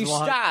 yeah, if he's you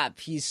long- stop,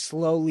 he's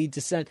slowly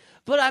descend.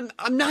 But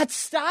I'm not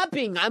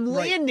stopping. I'm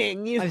Right.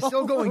 landing. You I'm know?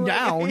 still going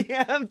down. You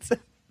have to,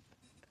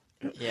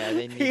 Yeah,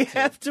 they you need to.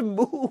 have to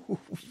move.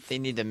 They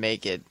need to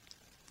make it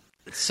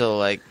so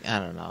like I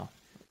don't know,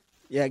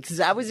 Yeah, because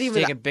I was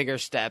even taking bigger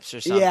steps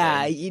or something.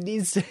 Yeah, he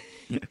needs to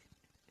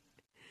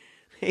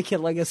make it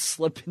like a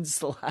slip and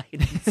slide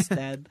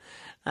instead.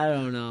 I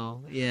don't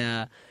know.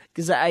 Yeah.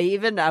 Because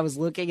I was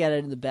looking at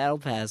it in the battle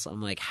pass.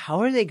 I'm like,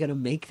 how are they going to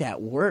make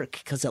that work?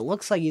 Because it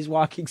looks like he's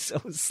walking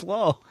so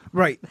slow.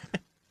 Right.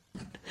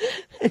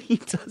 And he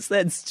does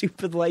that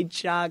stupid light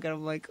jog. And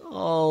I'm like,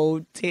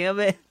 oh, damn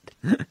it.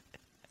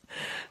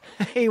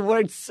 He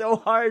worked so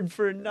hard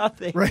for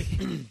nothing. Right.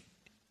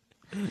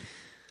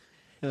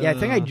 Yeah, I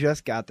think I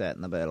just got that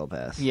in the battle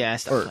pass. Yeah, I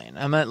stopped Or- playing.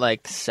 I'm at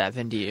like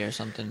 70 or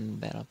something in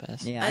Battle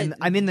Pass. Yeah, I-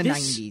 I'm in the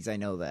this- 90s. I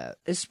know that.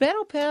 This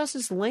battle pass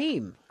is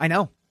lame. I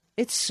know.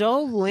 It's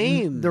so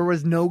lame. There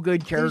was no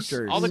good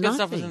characters. All the good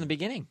stuff was Nothing. in the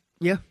beginning.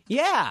 Yeah.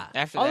 Yeah.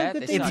 After All the that,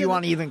 good they things If suck. you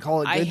want to even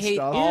call it good I hate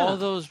stuff. all Yeah.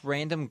 those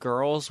random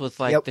girls with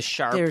like Yep. the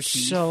sharp They're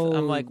teeth. so-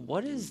 I'm like,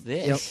 what is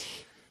this? Yep.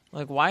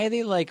 Like, why are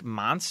they like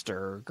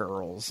monster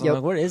girls? I'm Yep.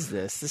 like, what is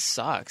this? This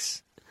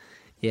sucks.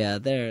 Yeah,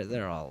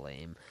 they're all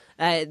lame.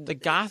 The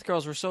goth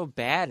girls were so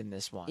bad in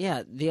this one.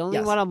 Yeah, the only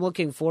Yes. one I'm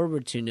looking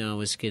forward to now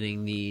is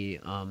getting the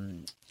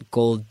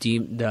gold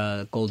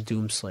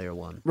Doomslayer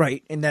one.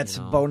 Right, and that's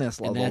You know? bonus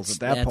And levels at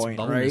that that's point,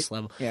 bonus right?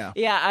 level. Yeah.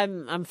 Yeah,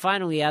 I'm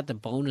finally at the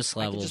bonus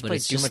I level, could just but play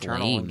it's Doom just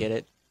Eternal lame. and get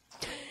it.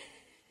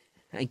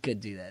 I could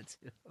do that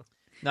too.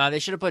 No, they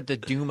should have put the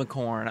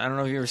Doomicorn. I don't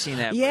know if you've ever seen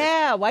that. but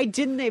Yeah, why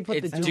didn't they put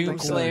It's the Doom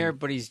Doomslayer,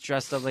 but he's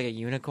dressed up like a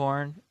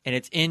unicorn, and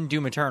it's in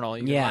Doom Eternal.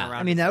 You can Yeah. run around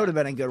I mean, that inside. would have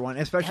been a good one,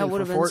 especially That for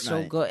would have been Fortnite.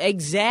 so good.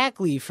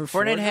 Exactly for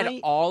Fortnite had Fortnite.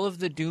 all of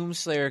the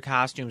Doomslayer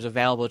costumes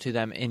available to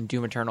them in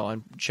Doom Eternal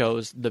and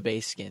chose the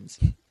base skins.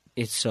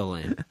 It's so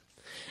lame.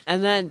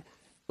 And then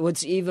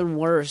what's even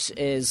worse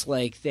is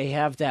like they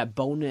have that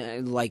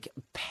bonus, like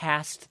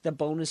past the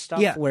bonus stuff,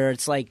 Yeah. where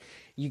it's like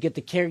you get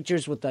the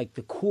characters with like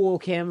the cool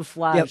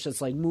camouflage Yep.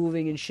 that's like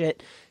moving and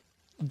shit.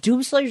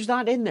 Doomslayer's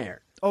not in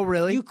there. Oh,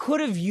 really? You could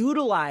have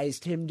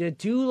utilized him to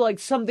do like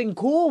something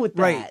cool with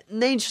that, Right.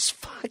 and they just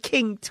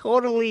fucking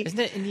totally. Isn't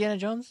it Indiana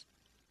Jones?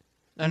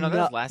 No, that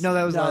was last. No,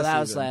 that was no, last that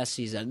was season. last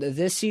season.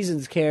 This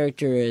season's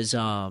character is Is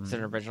it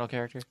an original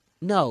character?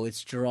 no,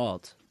 it's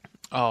Geralt.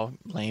 Oh,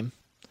 lame.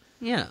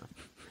 Yeah,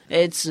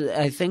 it's.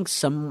 I think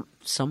someone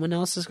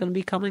else is going to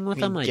be coming with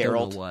You mean him. I don't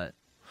Geralt? know what.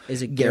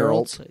 Is it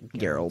Geralt.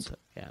 Geralt?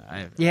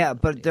 Yeah, Yeah,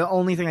 but the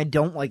only thing I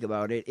don't like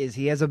about it is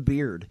he has a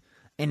beard.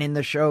 And in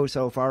the show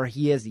so far,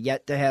 he has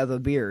yet to have a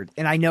beard.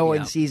 And I know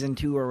in Yeah. season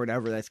 2 or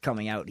whatever that's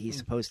coming out, he's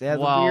supposed to have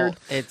well, a beard.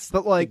 it's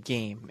but, like- the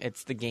game.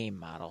 It's the game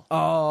model.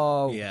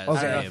 Oh, Yeah, I don't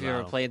know okay. if you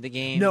ever played the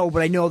game. No,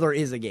 but I know there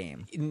is a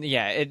game.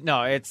 Yeah,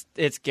 it's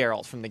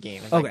Geralt from the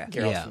game. It's Okay. like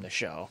Geralt Yeah. from the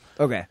show.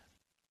 Okay.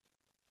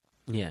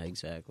 yeah,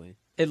 exactly.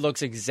 It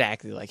looks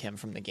exactly like him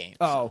from the game.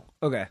 Oh,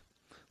 okay.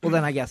 Well,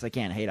 then I guess I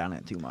can't hate on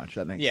it too much.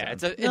 That makes yeah,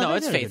 sense. it's No, they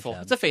it's did a good faithful.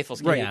 job. It's a faithful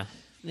skin. Yeah,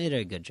 they did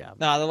a good job.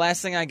 No, the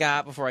last thing I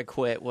got before I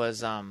quit was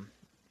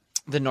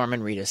the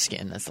Norman Reedus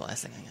skin. That's the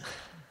last thing I got.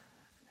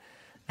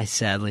 I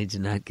sadly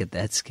did not get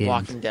that skin.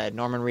 Walking Dead,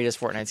 Norman Reedus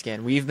Fortnite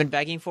skin. We've been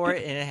begging for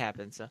it, and it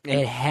happened. So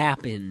It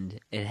happened.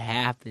 It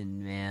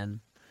happened, man.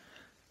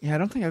 Yeah, I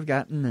don't think I've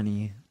gotten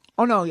any.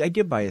 Oh no, I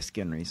did buy a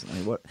skin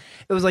recently. What?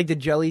 It was like the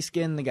jelly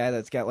skin, the guy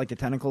that's got like the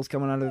tentacles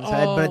coming out of his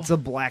head, but it's the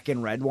black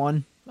and red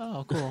one.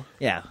 oh, cool.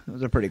 Yeah, it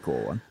was a pretty cool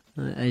one.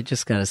 I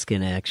just got a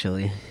skin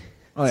actually.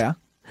 Oh yeah.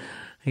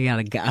 I got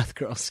a goth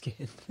girl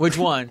skin. Which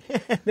one?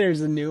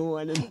 There's a new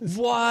one in this.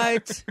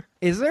 What?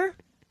 Is there?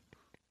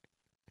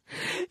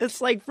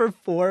 It's like for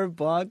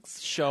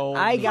 $4. Show.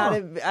 I me. got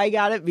it. I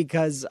got it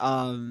because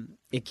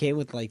it came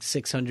with like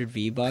 600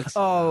 V-Bucks.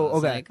 Oh, I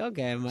was okay. Like,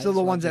 okay. might So as the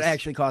well ones that just-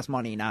 actually cost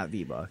money, not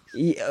V-Bucks.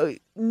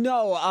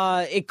 No,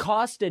 it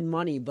costed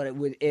money, but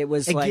it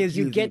was It like gives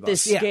you you get the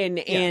V-Bucks. Yeah, skin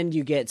yeah. and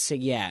you get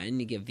and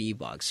you get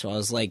V-Bucks. So I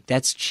was like,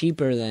 that's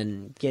cheaper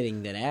than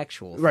getting that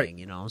actual Right. thing,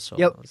 you know. So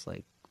Yep. I was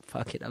like,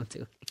 fuck it, I'm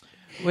doing it.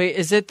 Wait,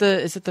 is it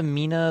the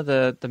Mina,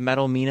 the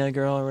metal Mina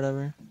girl or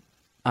whatever?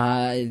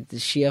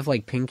 Does she have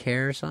like pink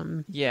hair or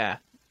something Yeah,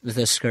 with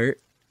a skirt?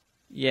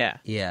 yeah.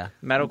 Yeah,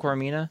 Metalcore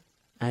Mina.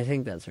 I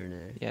think that's her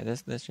name. Yeah,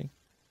 that's she.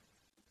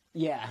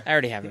 Yeah, I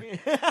already have her.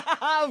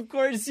 of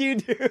course you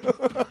do.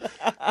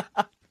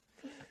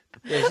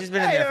 Yeah, she's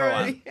been in there for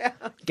a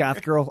while.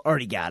 Goth girl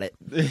already got it.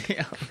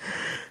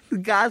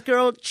 Goth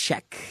girl,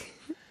 check.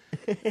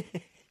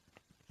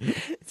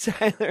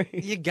 Tyler,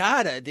 You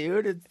gotta,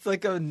 dude. It's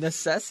like a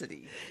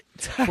necessity.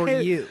 For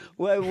you.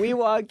 When we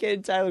walk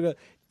in, Tyler goes,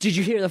 "Did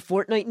you hear the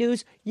Fortnite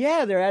news?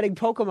 Yeah, they're adding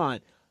Pokemon."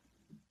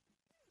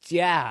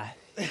 Yeah.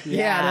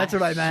 Yeah, that's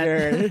what I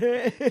meant.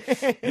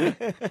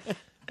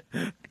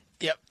 Sure.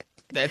 Yep.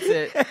 That's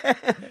it.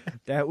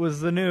 That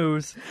was the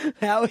news.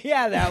 Hell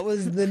yeah, that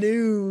was the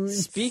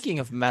news. Speaking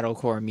of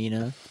metalcore,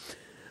 Mina,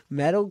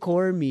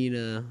 Metalcore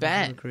Mina.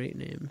 Ben, What a great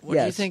name. what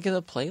do you think of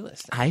the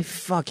playlist? I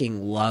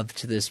fucking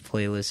loved this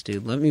playlist,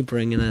 dude. Let me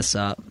bring this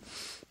up.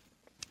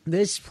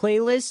 This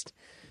playlist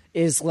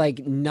is like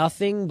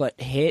nothing but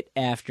hit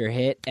after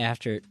hit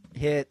after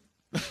Hit.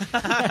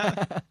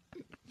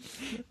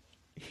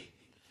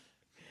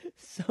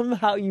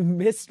 Somehow you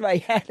missed my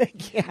head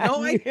again.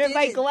 No, I you hit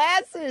my didn't.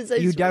 glasses. I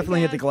You swear definitely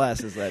to hit the God.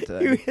 glasses that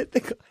You time. hit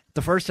the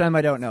The first time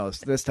I don't know.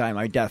 So this time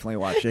I definitely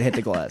watched it. Hit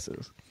the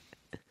glasses.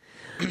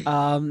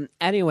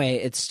 Anyway,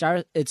 it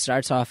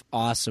starts off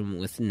awesome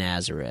with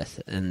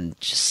Nazareth and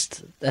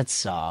just that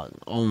song.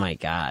 Oh my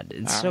god,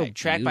 it's All so right,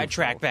 track by beautiful.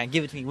 track, Ben.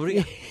 Give it to me. What do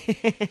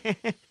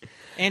you...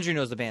 Andrew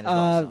knows the band as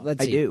well. So.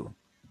 Let's I see. do.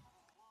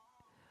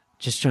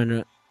 Just trying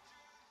to.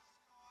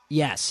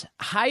 Yes,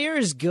 Higher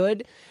is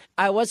good.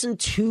 I wasn't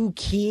too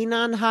keen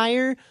on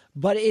Higher,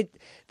 but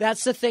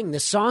that's the thing. The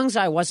songs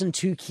I wasn't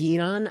too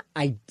keen on,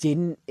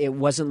 it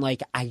wasn't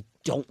like I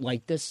don't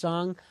like this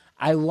song.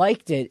 I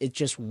liked it. It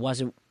just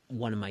wasn't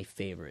one of my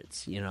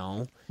favorites, you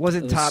know?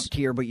 Wasn't It was- top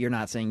tier, but you're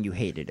not saying you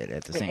hated it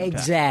at the same time.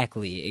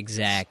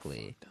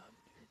 Exactly.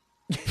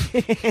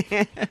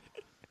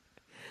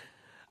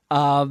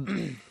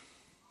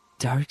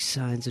 Dark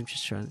Signs, I'm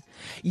just trying.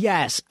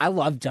 Yes, I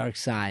love Dark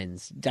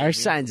Signs. Dark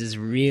Signs is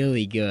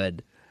really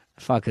good.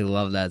 I fucking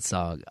love that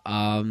song.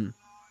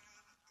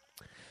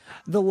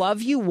 The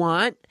Love You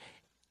Want,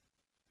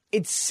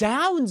 it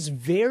sounds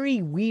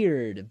very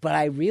weird, but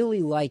I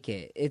really like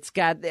it. It's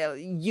got,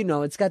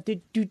 it's got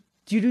the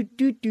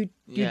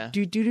Yeah.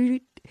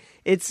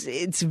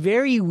 It's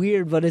very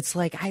weird, but it's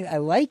like I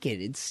like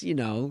it. It's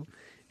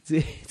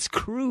it's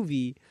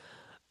groovy.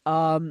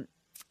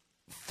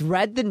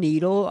 Thread the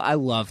Needle. I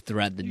love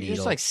Thread the You Needle.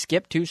 just like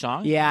skip 2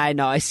 songs? Yeah, I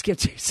know. I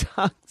skipped 2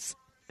 songs.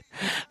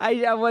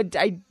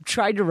 I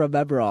tried to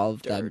remember all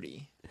of them.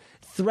 Dirty.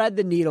 Thread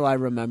the Needle I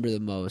remember the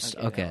most.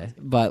 Okay.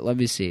 But let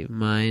me see.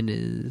 Mine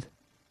is...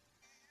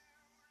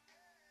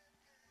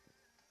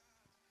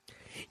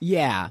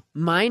 Yeah,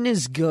 mine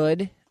is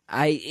good.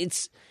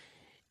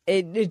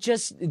 It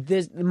just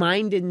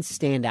mine didn't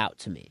stand out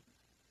to me.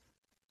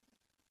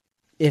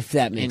 If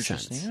that makes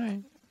Interesting. sense. All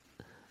right.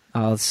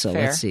 Oh, so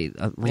Fair. let's see.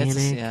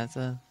 Atlantic. That's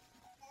a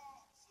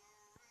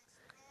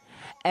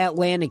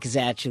Atlantic is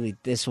actually,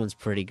 this one's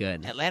pretty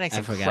good. Atlantic's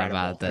I forgot incredible.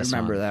 about I this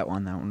remember one. that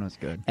one. That one was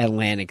good.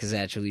 Atlantic is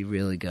actually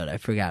really good. I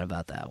forgot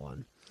about that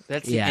one.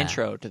 That's the Yeah.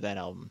 intro to that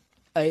album.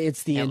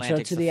 It's the intro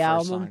Atlantic's to the the first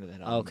album. song to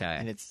that album. Okay,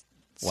 And it's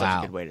such Wow.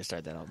 a good way to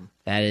start that album.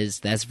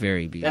 that's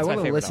very I beautiful. my want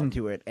to favorite listen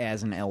to it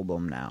as an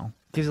album now.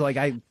 Because like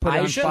I put I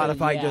it on should,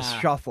 Spotify, just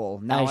yeah.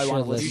 shuffle. Now I I, want should to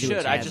listen listen You to to it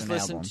it should. I as just an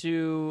listened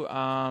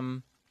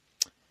album. to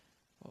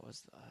what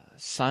was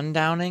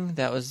Sundowning?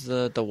 That was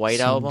the white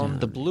album.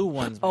 The blue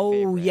one's my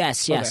favorite. Oh,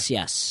 yes.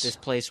 This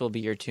Place Will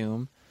Be Your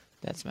Tomb.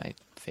 That's my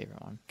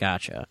favorite one.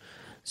 Gotcha.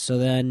 So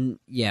then,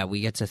 yeah, we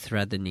get to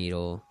Thread the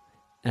Needle,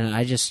 and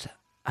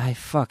I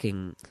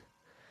fucking,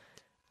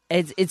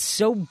 it's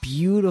so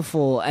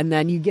beautiful, and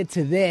then you get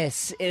to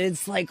this, and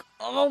it's like,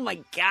 oh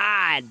my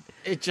god,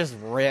 It just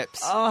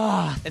rips.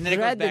 oh, And then it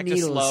Thread goes the back to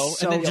Needle slow,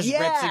 is and then just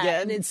rips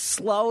again. and it's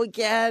slow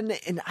again,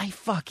 and I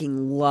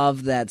fucking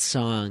love that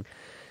song.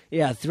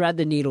 Yeah, Thread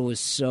the Needle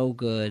was so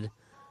good.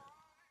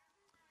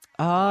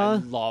 I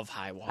love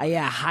High Water.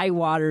 Yeah, High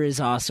Water is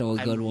also a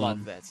good I one.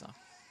 love that song.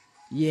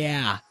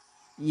 Yeah,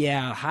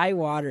 High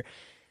Water.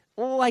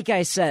 Well, like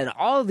I said,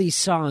 all these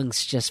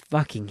songs just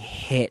fucking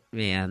hit,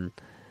 man.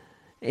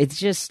 It's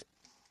just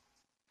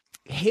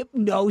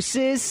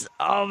Hypnosis.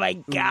 Oh my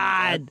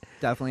god.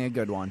 Definitely a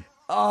good one.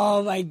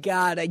 Oh my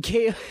god. I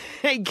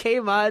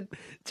came on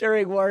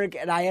during work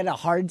and I had a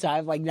hard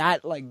time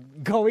not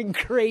going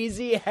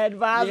crazy head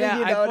bobbing. Yeah,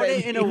 you know I put what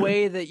it in a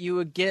way that you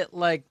would get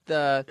like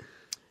the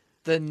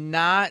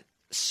not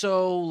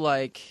so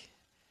like.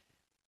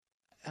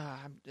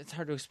 It's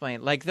hard to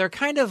explain. Like they're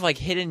kind of like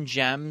hidden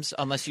gems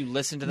unless you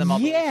listen to them all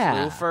the way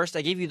through first.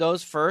 I gave you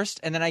those first,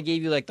 and then I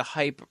gave you like the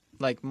hype,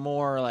 like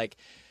more like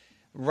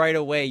right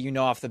away. You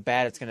know off the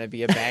bat it's going to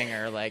be a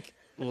banger. Like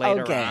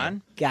later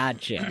on.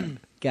 Gotcha.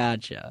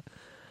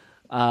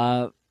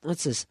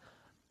 What's this?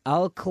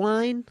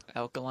 Alkaline.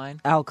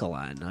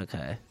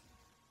 Okay.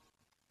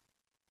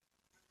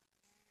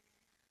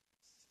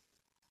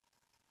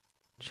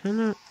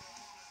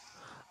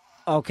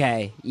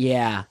 Okay,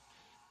 yeah.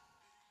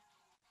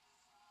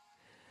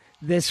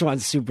 This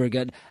one's super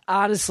good.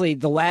 Honestly,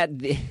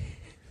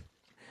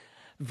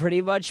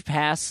 pretty much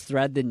past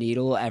Thread the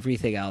Needle,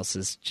 everything else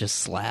is just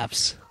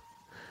slaps.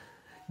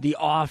 The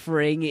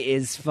Offering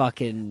is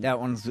fucking... That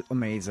one's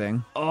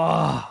amazing.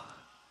 Oh.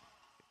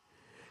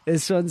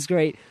 This one's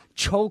great.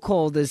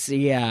 Chokehold is,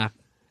 yeah.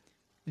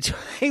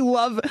 I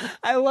love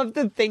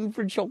the thing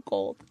for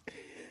Chokehold.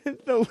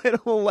 the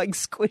little like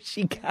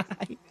squishy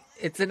guy.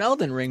 It's an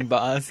Elden Ring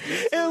boss.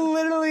 It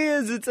literally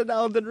is. It's an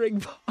Elden Ring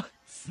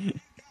boss.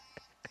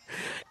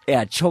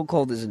 Yeah,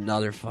 Chokehold is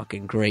another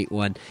fucking great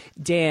one.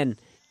 Dan,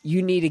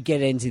 you need to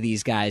get into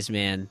these guys,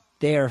 man.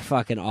 They are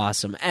fucking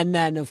awesome. And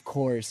then, of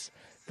course,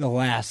 the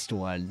last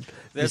one.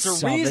 There's the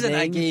a reason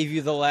I summoning. gave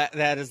you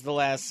that is the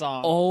last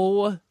song.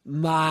 Oh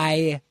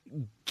my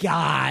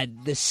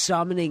God. The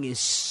summoning is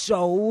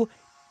so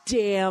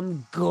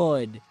damn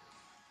good.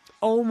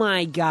 Oh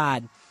my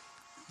God.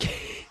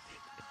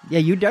 Yeah,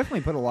 you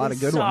definitely put a lot The of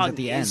good ones song at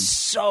the is end.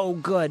 so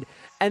good.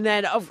 And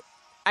then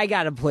I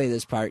gotta play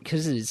this part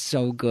because it is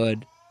so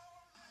good.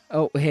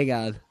 Oh, hang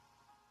on.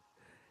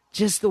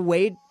 Just the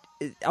way...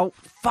 Oh,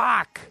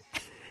 fuck!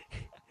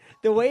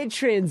 The way it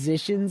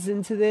transitions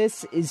into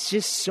this is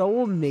just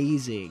so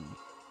amazing.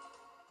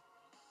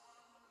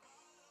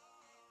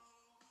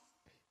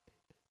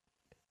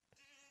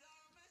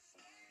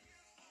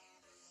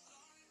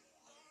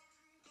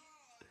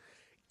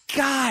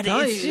 God,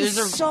 Tell it's you, just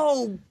there's a-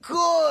 so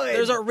good.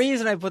 There's a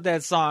reason I put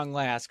that song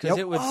last, because Yep.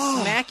 it would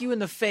smack you in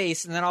the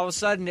face, and then all of a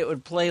sudden it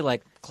would play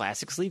like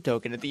classic Sleep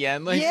Token at the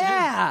end. Like,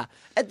 Yeah,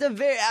 at the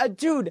very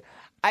dude.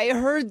 I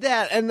heard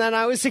that, and then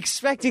I was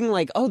expecting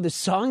like, oh, the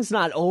song's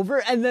not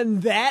over, and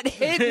then that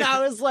hit, and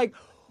I was like,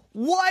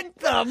 what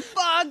the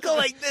fuck?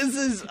 Like this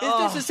is. Is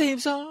this the same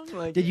song?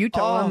 Like, Did you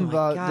tell Oh him my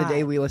about God. the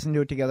day we listened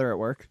to it together at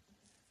work?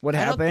 What I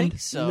don't happened?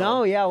 think so.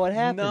 No, yeah, what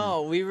happened?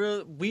 No,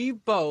 we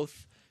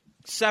both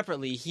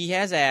separately. He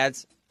has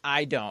ads.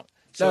 I don't.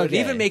 So Okay. it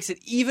even makes it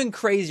even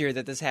crazier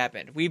that this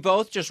happened. We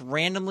both just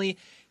randomly.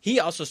 He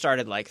also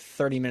started like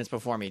 30 minutes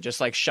before me, just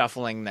like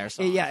shuffling their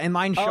songs. Yeah, and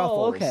mine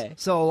shuffles. okay.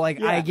 So like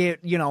Yeah. I get,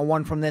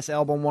 one from this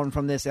album, one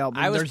from this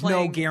album. There's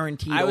no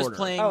guaranteed I was order.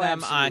 playing Oh,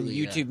 them on absolutely,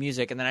 yeah. YouTube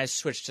Music, and then I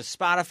switched to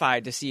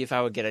Spotify to see if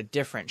I would get a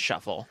different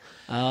shuffle.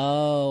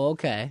 Oh,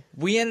 okay.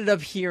 We ended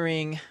up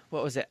hearing,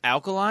 what was it,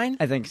 Alkaline?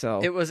 I think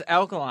so. It was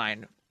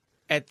Alkaline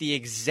at the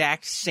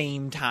exact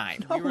same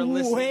time. We were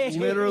listening way. to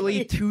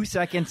Literally 2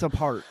 seconds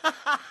apart.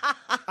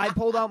 I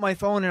pulled out my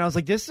phone and I was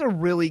like, this is a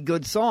really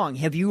good song.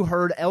 Have you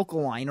heard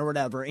Alkaline or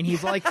whatever? And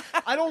he's like,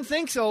 I don't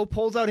think so.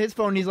 Pulls out his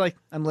phone and he's like,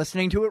 I'm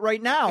listening to it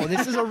right now.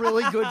 This is a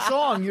really good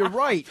song. You're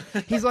right.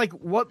 He's like,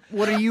 what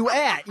are you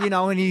at? And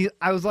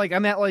I was like,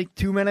 I'm at like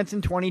 2 minutes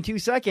and 22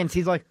 seconds.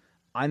 He's like,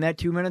 I'm at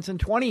 2 minutes and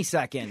 20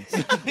 seconds.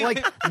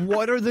 Like,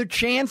 what are the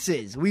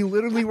chances? We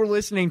literally were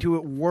listening to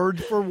it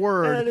word for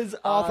word That is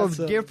off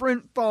awesome. of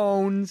different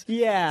phones.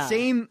 Yeah.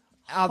 Same,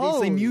 obviously,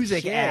 Holy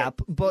music shit.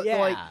 app, but Yeah.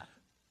 like,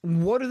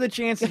 what are the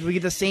chances we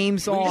get the same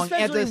song at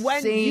Especially the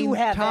when same you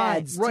have time?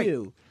 ads Right.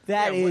 too.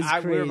 That Yeah, is we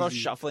crazy. were both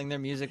shuffling their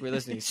music. We were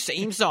listening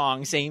same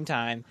song, same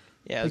time.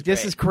 Yeah, it was Like, this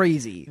great. is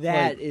crazy.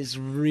 That Like, is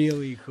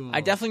really cool. I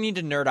definitely need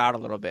to nerd out a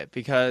little bit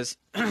because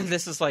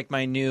this is like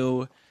my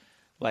new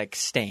like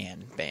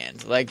stan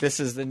band. Like this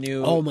is the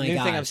new Oh my new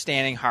God. thing I'm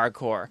standing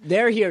hardcore.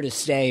 They're here to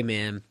stay,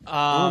 man.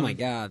 Oh my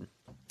God.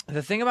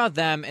 The thing about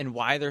them and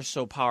why they're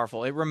so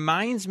powerful, it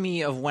reminds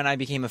me of when I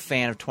became a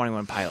fan of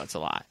 21 Pilots a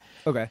lot.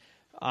 okay.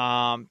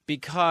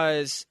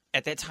 Because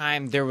at that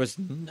time there was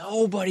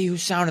nobody who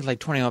sounded like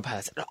 21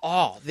 Pilots at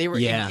all. They were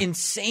Yeah.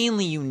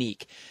 insanely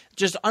unique,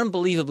 just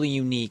unbelievably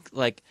unique.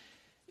 Like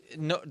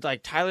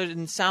Tyler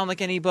didn't sound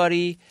like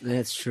anybody.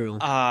 That's true.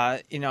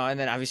 And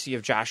then obviously you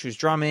have Josh who's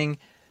drumming,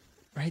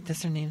 right?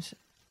 That's their names.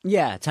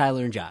 Yeah,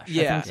 Tyler and Josh.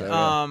 Yeah. so,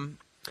 yeah.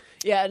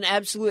 Yeah, and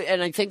absolutely.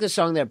 And I think the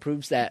song that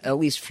proves that, at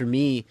least for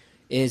me,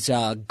 is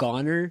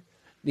Goner.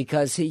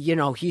 Because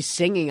he's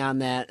singing on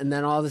that, and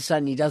then all of a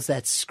sudden he does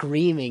that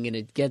screaming, and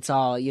it gets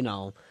all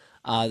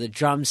the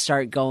drums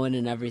start going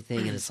and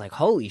everything, and it's like,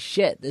 holy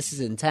shit, this is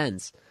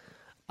intense.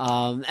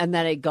 And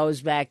then it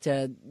goes back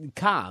to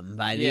calm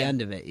by the Yeah.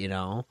 end of it,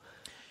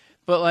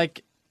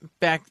 But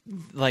back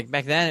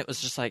then it was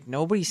just like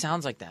nobody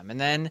sounds like them. And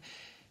then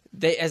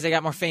as they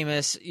got more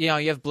famous, you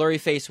have Blurry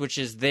Face, which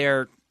is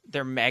their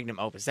magnum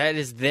opus. That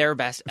is their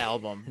best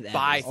album That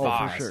by is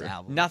far. the best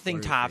album, Nothing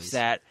Blurry tops Face.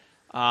 that.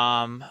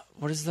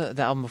 What is the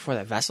album before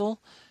that?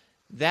 Vessel.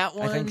 That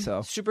one, think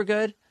so. super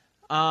good.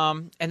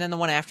 And then the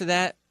one after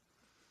that,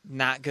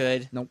 not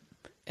good. Nope.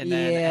 And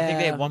then I think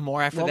they had one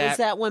more after what that. was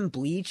that one?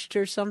 Bleached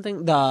or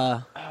something?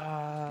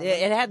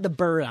 It had the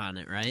bird on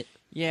it, right?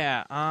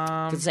 Yeah.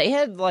 Because they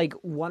had like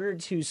one or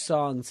two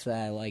songs that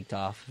I liked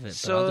off of it.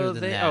 But other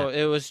than that,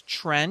 it was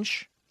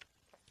Trench.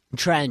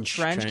 Trench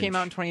Came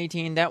out in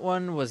 2018. That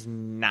one was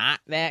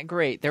not that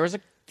great. There was a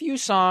few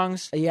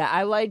songs. Yeah,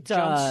 I liked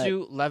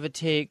Jumpsuit,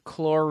 Levitate,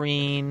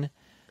 Chlorine,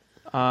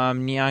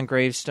 Neon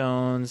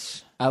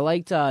Gravestones. I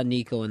liked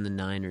Nico and the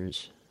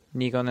Niners.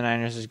 Nico and the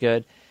Niners is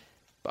good.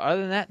 But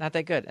other than that, not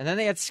that good. And then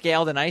they had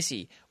Scaled and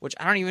Icy, which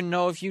I don't even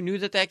know if you knew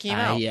that came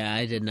out. Yeah,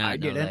 I did not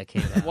know didn't. that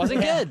came It out.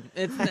 wasn't good.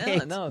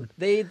 It's no.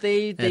 They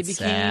That's became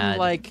sad.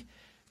 like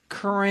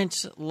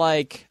current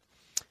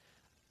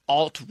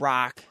alt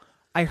rock.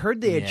 I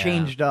heard they had Yeah.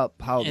 changed up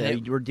how And they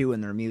it- were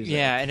doing their music.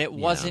 Yeah, and it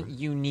wasn't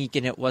unique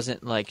and it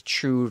wasn't like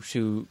true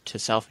to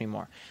self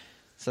anymore.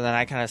 So then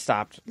I kind of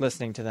stopped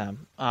listening to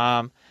them.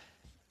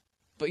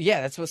 But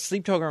yeah, that's what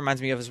Sleep Token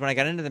reminds me of, is when I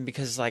got into them,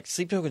 because like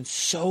Sleep Token's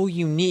so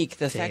unique.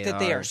 The fact that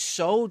they are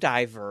so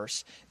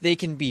diverse, they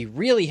can be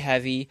really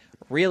heavy,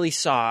 really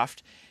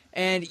soft.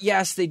 And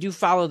yes, they do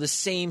follow the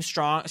same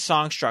strong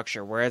song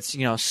structure where it's,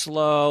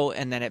 slow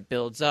and then it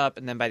builds up.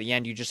 And then by the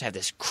end, you just have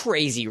this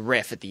crazy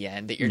riff at the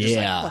end that you're just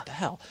like, what the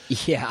hell?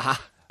 Yeah.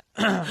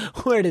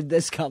 Where did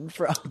this come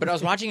from? But I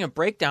was watching a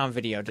breakdown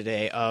video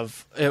today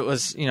of, it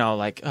was,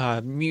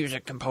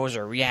 music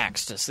composer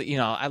reacts to sleep.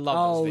 I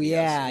love those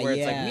videos where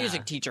it's like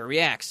music teacher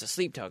reacts to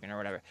Sleep Token or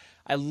whatever.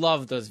 I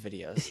love those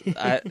videos.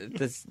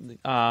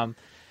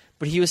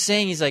 But he was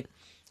saying, he's like,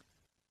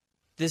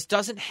 this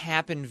doesn't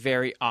happen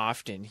very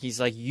often. He's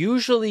like,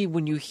 usually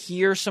when you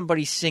hear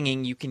somebody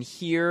singing, you can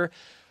hear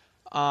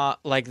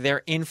like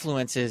their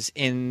influences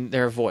in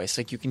their voice.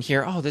 Like you can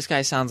hear, oh, this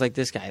guy sounds like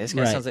this guy. This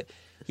guy sounds like...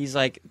 He's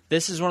like,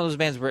 this is one of those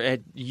bands where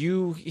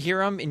you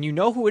hear him and you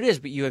know who it is,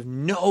 but you have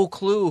no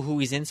clue who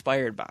he's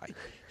inspired by.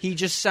 He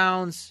just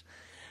sounds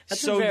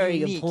so very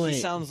unique. good point. He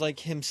sounds like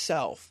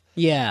himself.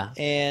 Yeah.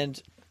 And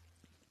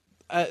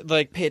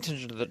pay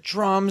attention to the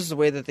drums, the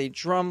way that they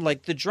drum.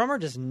 Like the drummer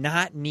does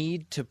not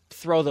need to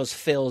throw those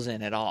fills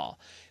in at all,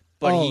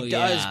 but he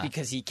does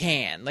because he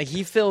can. Like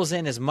he fills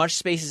in as much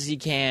space as he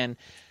can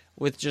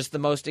with just the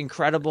most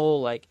incredible,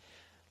 like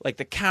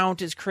the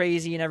count is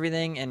crazy and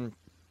everything, and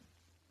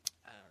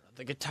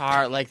the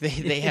guitar, like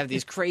they have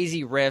these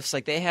crazy riffs,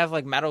 like they have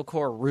like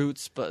metalcore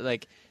roots, but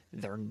like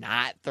they're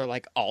not. They're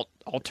like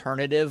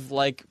alternative,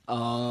 like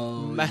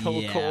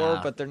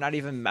metalcore, but they're not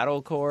even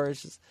metalcore.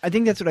 It's just... I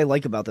think that's what I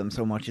like about them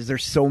so much is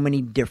there's so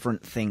many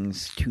different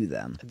things to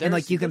them. And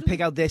like you can pick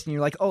out this and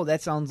you're like, oh,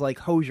 that sounds like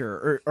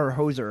Hozier or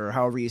Hoser or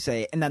however you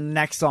say it. And then the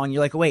next song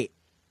you're like, wait,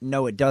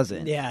 no, it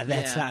doesn't. Yeah,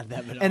 that's not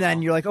them at all. And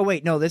then you're like, oh,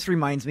 wait, no, this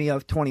reminds me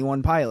of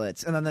 21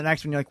 Pilots. And then the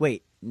next one, you're like,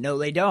 wait, no,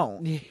 they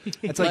don't.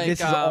 It's like this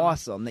is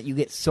awesome that you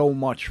get so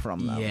much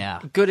from them. Yeah.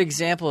 A good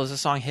example is the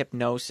song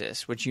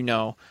Hypnosis, which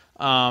when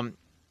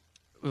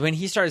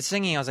he started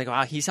singing, I was like,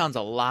 wow, he sounds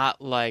a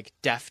lot like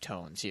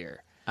Deftones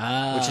here,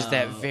 which is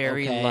that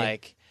very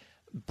like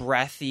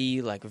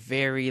breathy, like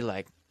very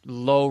like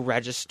low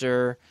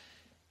register.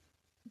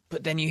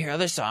 But then you hear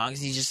other songs,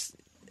 and he just...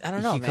 I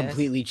don't know, he man.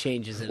 completely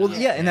changes it. Well,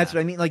 yeah, and that's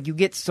what I mean. Like, you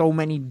get so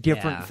many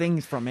different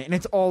things from it, and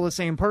it's all the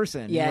same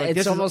person. Yeah, like, it's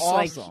this almost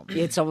is awesome. like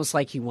it's almost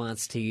like he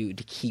wants to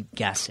keep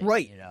guessing,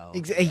 right?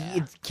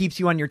 It keeps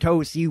you on your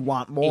toes, so you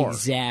want more.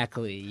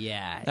 Exactly.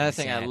 Yeah. Another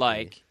thing I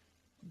like: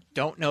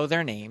 don't know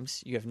their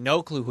names. You have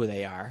no clue who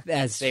they are.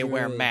 They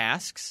wear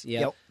masks.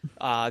 Yep.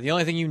 The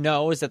only thing you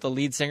know is that the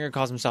lead singer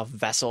calls himself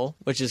Vessel,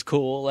 which is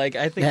cool. Like,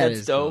 I think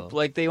that's dope. Cool.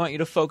 Like, they want you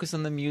to focus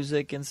on the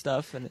music and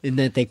stuff. And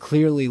that they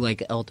clearly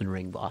like Elden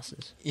Ring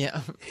bosses.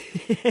 Yeah.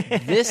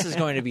 This is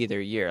going to be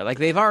their year. Like,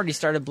 they've already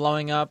started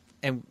blowing up,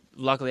 and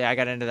luckily I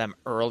got into them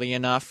early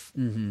enough.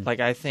 Mm-hmm. Like,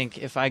 I think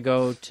if I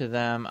go to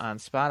them on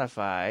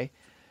Spotify,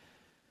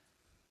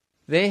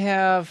 they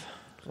have...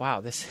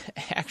 Wow, this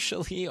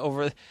actually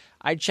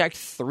I checked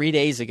 3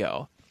 days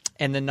ago,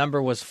 and the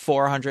number was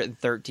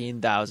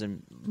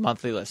 413,000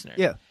 monthly listeners.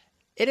 Yeah.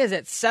 It is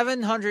at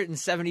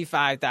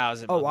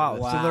 775,000. Oh, wow.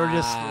 So they're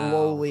just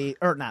slowly,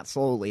 or not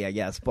slowly, I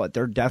guess, but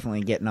they're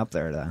definitely getting up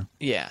there, then.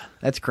 Yeah.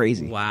 That's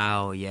crazy.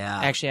 Wow,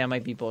 yeah. Actually, I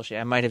might be bullshit.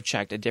 I might have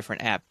checked a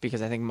different app,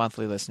 because I think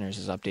monthly listeners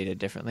is updated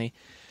differently.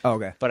 Oh,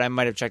 okay. But I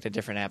might have checked a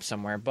different app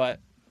somewhere. But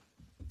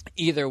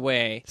either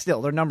way.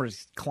 Still, their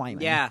number's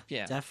climbing. Yeah,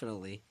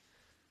 definitely.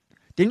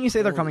 Didn't you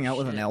say they're coming out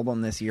with an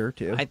album this year,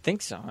 too? I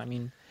think so. I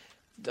mean,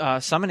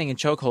 Summoning and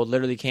Chokehold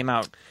literally came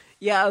out.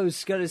 Yeah, I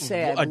was going to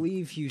say, I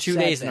believe you 2 said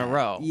days that. in a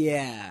row.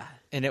 Yeah.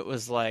 And it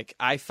was like,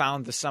 I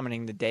found the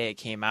Summoning the day it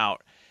came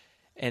out.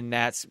 And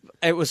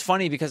it was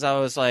funny because I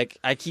was like,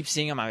 I keep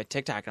seeing them on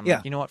TikTok. And I'm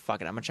like, you know what?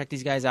 Fuck it. I'm going to check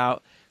these guys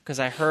out. Because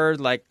I heard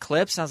like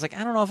clips and I was like,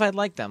 I don't know if I'd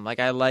like them. Like,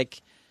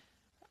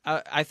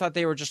 I thought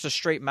they were just a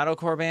straight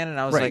metalcore band, and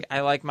I was like,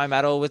 I like my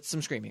metal with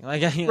some screaming.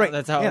 Like,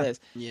 that's how it is.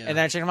 Yeah. And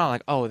then I checked them out,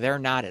 like, oh, they're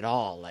not at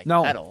all like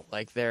metal.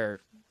 Like,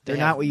 they're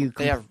not what you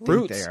they have think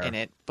roots they are. in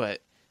it,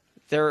 but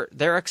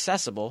they're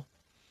accessible.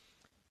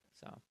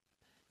 So,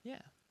 yeah,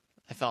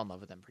 I fell in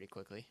love with them pretty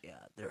quickly. Yeah,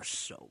 they're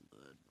so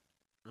good.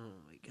 Oh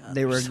my god,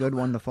 They were a good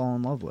one to fall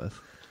in love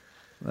with.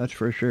 That's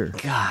for sure.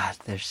 God,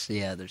 they're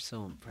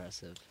so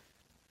impressive.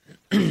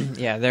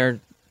 Yeah,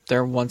 they're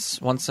once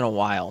in a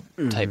while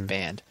type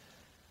band.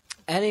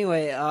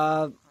 Anyway,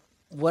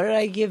 what did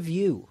I give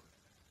you?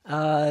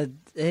 I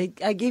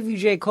gave you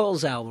J.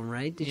 Cole's album,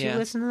 right? Did you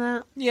listen to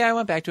that? Yeah, I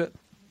went back to it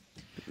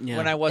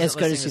when I wasn't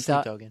listening to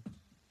Sleep Token.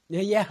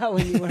 Yeah,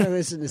 when you want to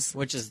listen to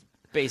which is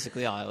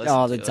basically all I listen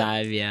all to. the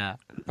time, yeah.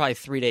 Probably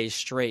 3 days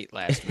straight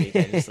last week.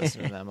 I just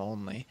listened to them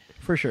only.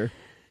 For sure.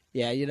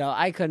 Yeah,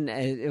 I couldn't.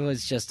 It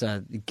was just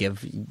to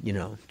give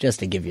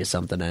you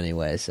something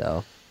anyway.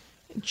 So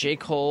J.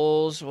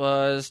 Cole's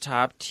was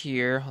top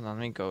tier. Hold on,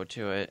 let me go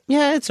to it.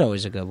 yeah, it's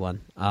always a good one.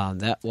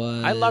 That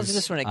was I loved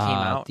this when it came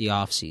out. the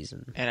off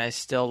season. And I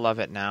still love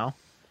it now.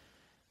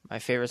 My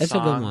favorite That's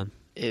song a good one.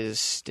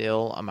 is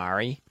still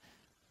Amari.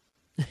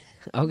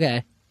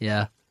 Okay,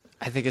 yeah,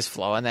 I think his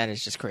flow on that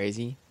is just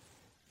crazy.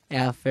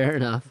 yeah, fair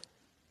enough.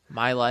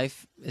 My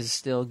Life is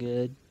still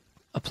good.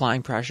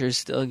 Applying Pressure is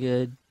still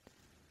good.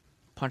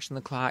 Punching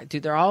the Clock.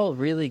 Dude, they're all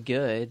really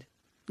good.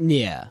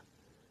 Yeah.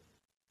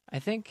 I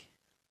think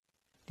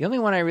the only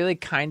one I really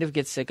kind of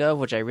get sick of,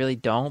 which I really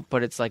don't,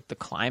 but it's like the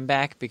Climb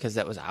Back because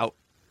that was out.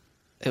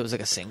 It was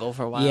like a single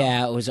for a while.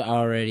 Yeah, it was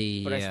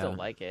already. But I still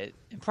like it.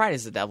 And Pride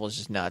is the Devil is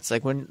just nuts.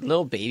 Like when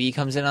Lil Baby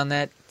comes in on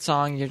that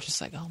song, you're just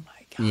like, oh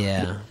my God.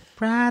 Yeah.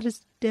 Pride is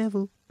the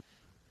devil.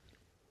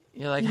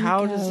 You're like,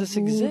 how does this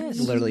exist?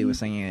 Literally was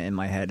singing it in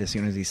my head as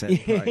soon as he said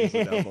Pride is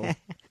the Devil.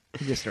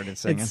 He just started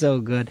singing. It's so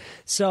good.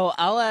 So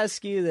I'll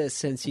ask you this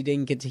since you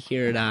didn't get to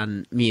hear it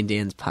on me and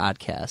Dan's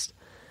podcast.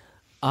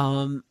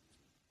 I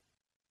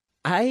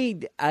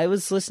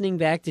was listening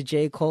back to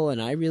J. Cole,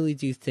 and I really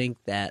do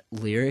think that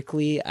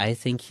lyrically, I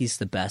think he's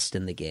the best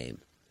in the game.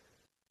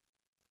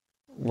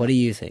 What do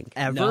you think?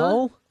 Ever?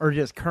 No? Or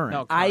just current?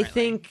 No. I Currently.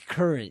 think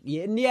current.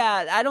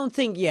 Yeah, I don't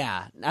think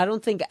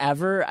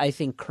ever. I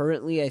think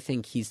currently, I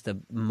think he's the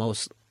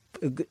most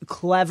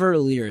clever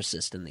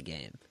lyricist in the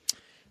game.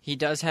 He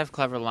does have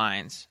clever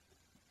lines,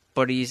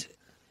 but it's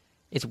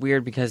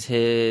weird because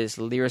his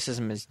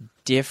lyricism is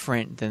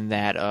different than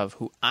that of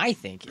who I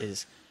think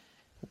is,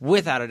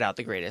 without a doubt,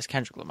 the greatest,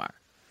 Kendrick Lamar.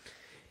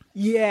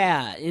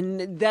 Yeah,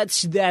 and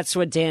that's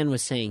what Dan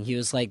was saying. He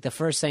was like, the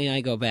first thing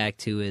I go back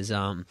to is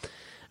what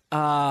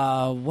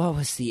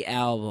was the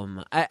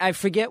album? I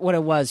forget what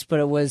it was, but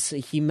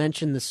he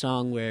mentioned the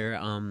song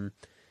where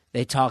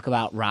they talk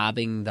about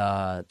robbing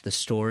the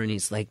store, and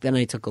he's like, then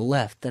I took a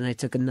left, then I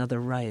took another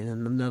right,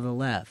 and another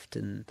left,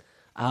 and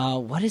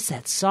what is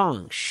that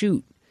song?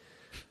 Shoot.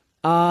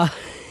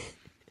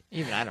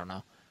 Even I don't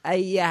know.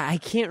 I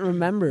can't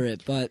remember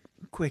it, but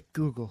Quick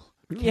Google.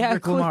 Yeah,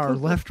 Kendrick quick Lamar,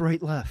 Google. left,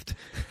 right, left.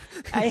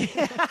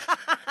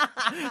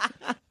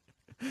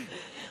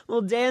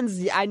 Well,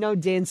 I know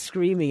Dan's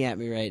screaming at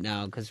me right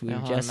now because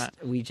No,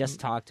 we just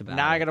talked about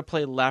Now it. I gotta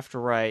play left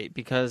right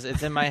because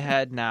it's in my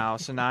head now,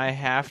 so now I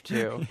have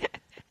to.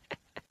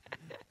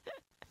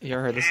 You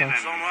ever heard this song?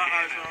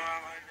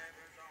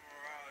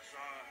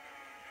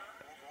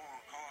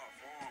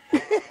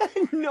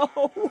 No.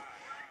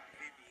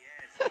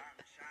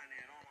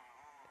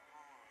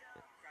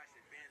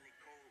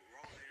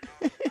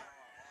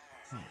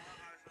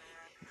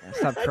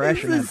 Stop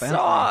crashing This that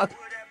song. Bentley.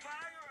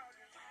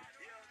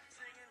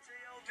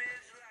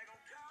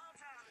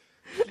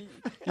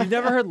 You've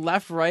never heard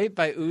Left Right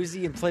by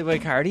Uzi and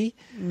Playboi Carti?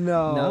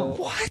 No.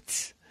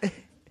 What?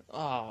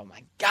 Oh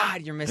my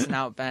God, you're missing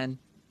out, Ben.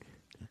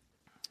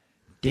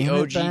 The Damn it,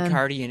 OG Ben.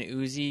 Carti and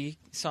Uzi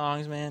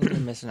songs, man. You're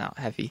missing out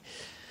heavy.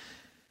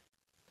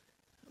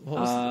 What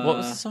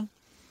was the song?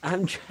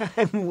 I'm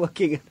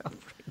looking it up.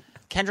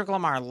 Kendrick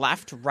Lamar,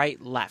 Left, Right,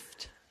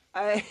 Left.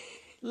 I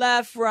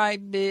Left,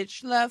 right,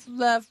 bitch. Left,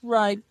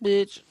 right,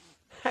 bitch.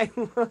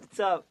 looked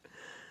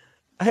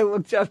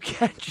up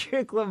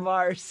Kendrick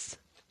Lamar's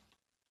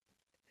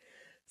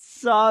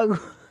song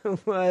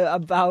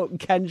about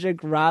Kendrick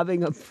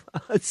robbing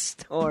a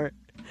store.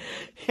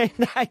 And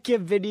I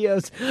get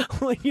videos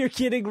when you're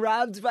getting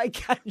robbed by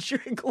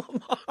Kendrick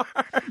Lamar.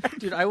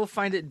 Dude, I will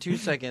find it in 2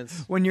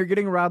 seconds. When you're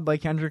getting robbed by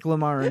Kendrick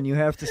Lamar and you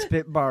have to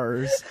spit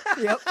bars.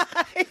 Yep.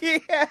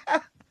 Yeah.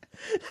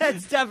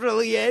 That's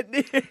definitely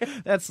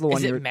it. That's the one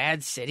Is you're... it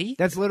Mad City?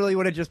 That's literally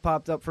what it just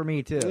popped up for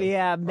me, too.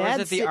 Yeah, Or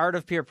Mad is it The Ci- Art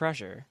of Peer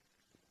Pressure?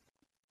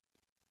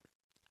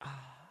 I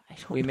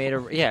don't We know. made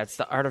a... Yeah, it's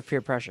The Art of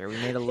Peer Pressure. We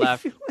made a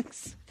left,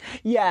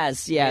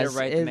 Yes, made yes. a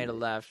right, then made a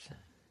left.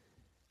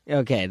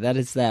 Okay, that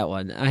is that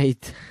one.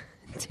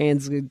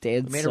 Dan's We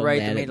made so a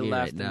right, mad then at made a me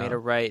left, right then now. made a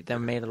right,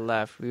 then made a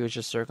left. We was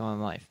just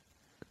circling life.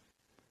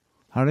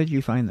 How did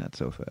you find that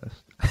so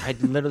fast? I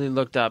literally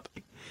looked up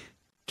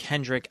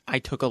Kendrick, I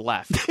took a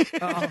left.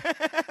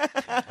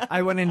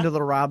 I went into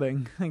the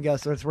robbing. I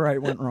guess that's where I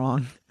went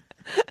wrong.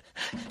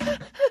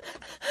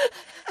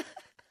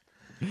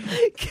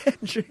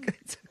 Kendrick.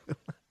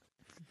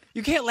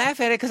 You can't laugh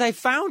at it because I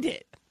found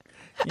it.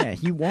 Yeah,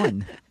 he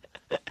won.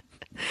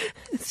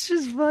 It's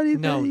just funny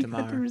No, that he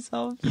Damar. got the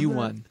result. You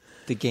won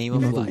the game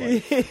of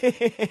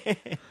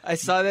life. I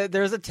saw that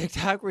there was a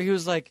TikTok where he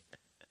was like,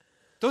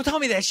 don't tell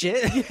me that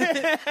shit. He's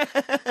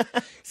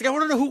like, I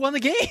want to know who won the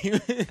game.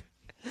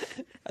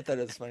 I thought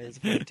it was funny. It's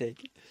a funny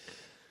take.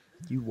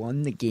 You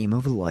won the game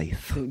of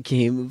life.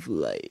 Game of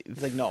life.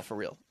 He's like, no, for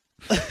real.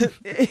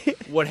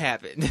 What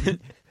happened?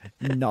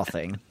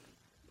 Nothing.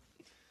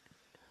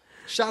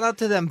 Shout out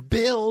to them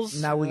Bills.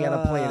 Now we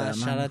gotta play them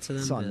Shout on out to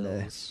them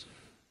Sunday. Bills.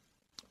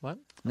 What?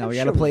 Now I'm we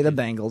gotta sure play we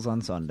the Bengals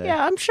on Sunday.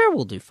 Yeah, I'm sure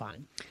we'll do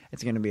fine.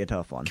 It's gonna be a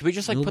tough one. Can we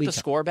just like It'll put be the tough.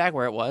 score back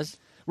where it was?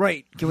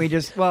 Right? Can we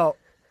just? Well,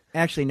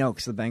 actually, no,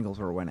 because the Bengals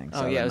were winning.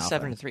 Oh yeah, it was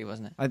 7-0. 7-3,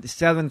 wasn't it?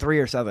 7-3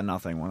 or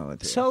 7-0, one of the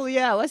two. So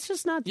yeah, let's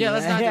just not. Do Yeah,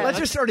 let's that. not do that. let's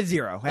just start at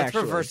 0. Let's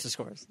actually. reverse the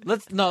scores.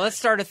 Let's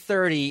start at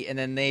 30 and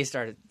then they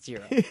start at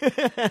 0.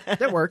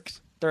 That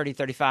works. 30,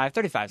 35.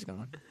 35 is a good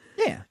one.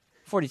 Yeah,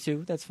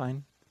 42, that's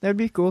fine. that'd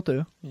be cool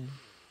too.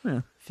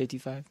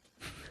 55.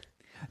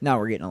 Now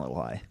we're getting a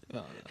little high.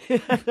 No,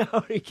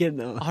 we can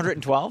though.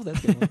 112,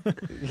 that's a good one.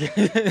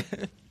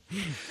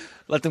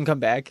 Let them come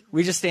back.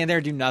 We just stand there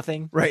and do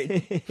nothing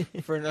Right.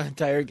 for an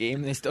entire game,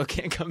 and they still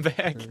can't come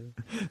back.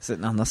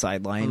 Sitting on the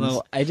sidelines.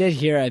 Although I did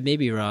hear, I may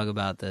be wrong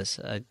about this.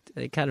 I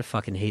kind of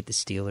fucking hate the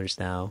Steelers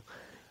now.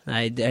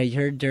 I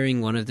heard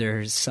during one of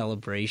their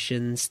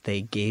celebrations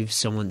they gave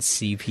someone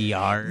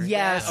CPR.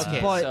 Yes, Okay,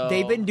 but so-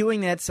 they've been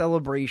doing that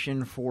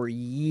celebration for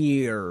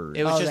years.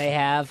 It was just they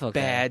have? Okay.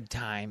 bad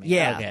timing.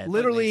 Yeah, Okay, that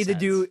literally makes the sense.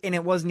 dude, and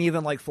it wasn't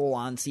even like full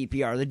on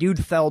CPR. The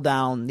dude fell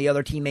down. The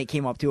other teammate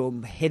came up to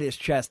him, hit his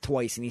chest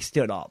twice, and he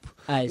stood up.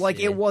 I Like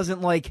see. it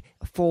wasn't like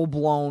full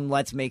blown.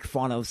 Let's make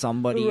fun of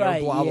somebody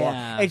Right, or blah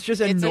yeah. blah. It's just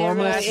a It's a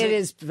normal. classic- It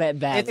is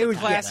bad. It was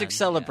for classic them,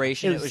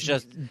 celebration. It was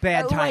just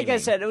bad timing. Like I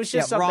said, it was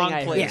just Yeah, something wrong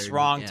I place, heard.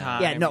 wrong Yeah.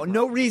 time. Yeah,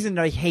 no reason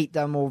to hate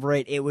them over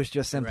it. It was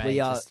just simply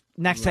Right, just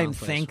next wrong time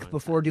place, think wrong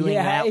before time. doing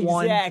Yeah, that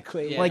one.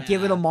 exactly. Like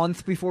give it Yeah. a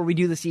month before we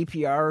do the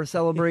CPR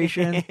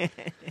celebration. At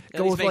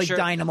Go least with make like sure-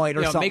 dynamite or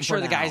you know, something. Make sure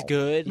for the guy's now.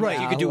 good. Right.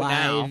 You can do it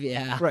now. Alive,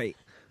 yeah. Right.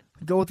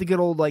 Go with the good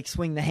old like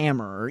swing the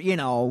hammer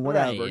or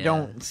whatever. yeah.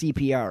 Don't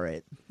CPR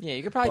it. Yeah,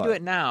 you could probably But- do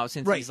it now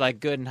since Right. he's like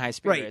good and high Right.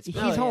 spirits. He's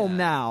But- home yeah.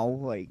 now.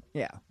 Like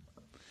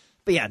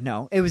But yeah,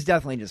 no, it was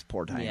definitely just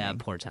poor timing. Yeah,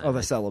 poor timing. of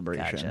a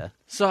celebration. Gotcha.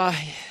 So,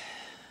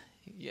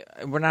 yeah,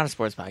 we're not a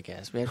sports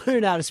podcast. We have, We're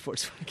not a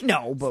sports podcast.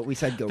 No, but we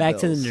said go. Back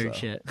to the Bills, nerd so.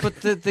 shit.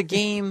 but the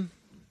game,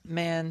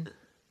 man,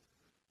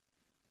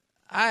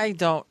 I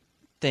don't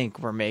think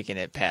we're making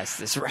it past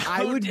this round.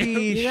 I would You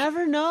be.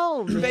 never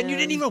know, man. Ben, you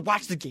didn't even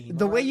watch the game.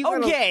 The way you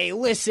gotta- Okay,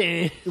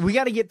 listen. we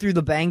got to get through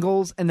the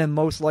Bengals and then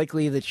most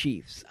likely the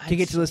Chiefs to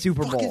get to the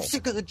Super fucking Bowl.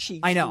 sick of the Chiefs.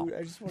 I know, dude.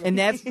 I just wanna- and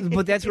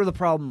that's where the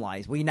problem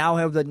lies. We now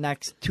have the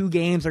next 2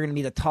 games are going to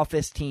be the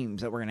toughest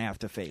teams that we're going to have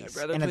to face, I'd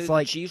rather and play it's the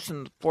like, Chiefs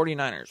and the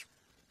 49ers.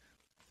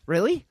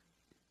 really?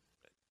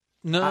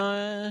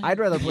 No, I'd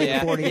rather play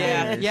the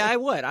 49ers. Yeah, I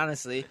would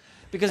honestly,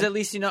 because at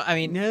least I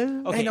mean,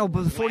 No. okay, I know,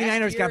 but the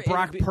 49ers last got year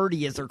Brock it'd be-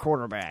 Purdy as their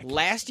quarterback.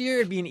 Last year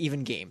it'd be an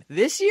even game.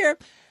 This year,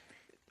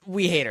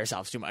 we hate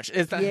ourselves too much.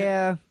 It's not,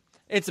 Yeah,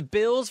 it's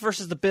Bills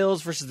versus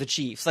the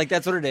Chiefs. Like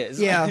that's what it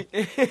is. yeah,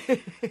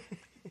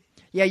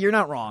 yeah. You're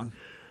not wrong,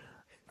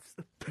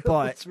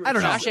 but I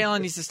don't know. Josh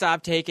Allen needs to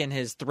stop taking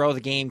his throw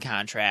the game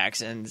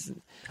contracts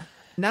and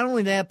Not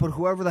only that, but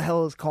whoever the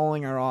hell is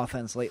calling our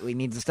offense lately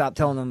needs to stop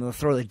telling them to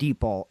throw the deep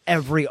ball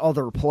every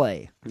other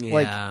play.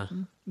 Like, Yeah.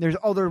 there's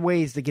other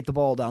ways to get the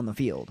ball down the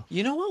field.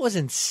 You know what was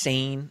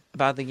insane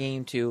about the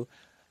game too?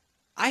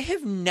 I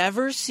have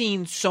never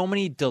seen so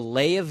many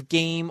delay of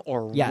game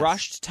or Yes.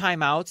 rushed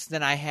timeouts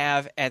than I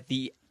have at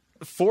the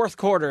fourth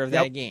quarter of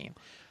that Yep. game.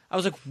 I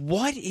was like,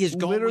 what is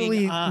going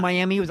Literally, on?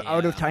 Miami was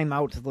out of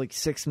timeouts with like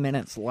 6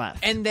 minutes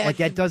left. And like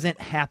that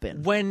doesn't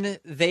happen. When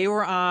they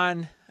were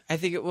on, I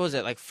think it was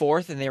like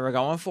fourth and they were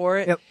going for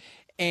it. Yep.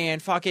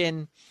 And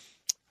fucking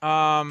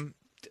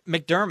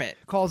McDermott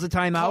Calls a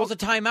timeout. calls a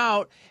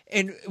timeout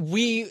and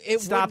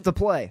Stop the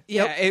play.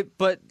 Yeah,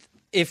 but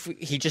if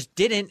he just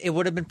didn't, it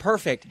would have been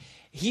perfect.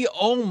 He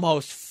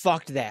almost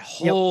fucked that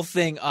whole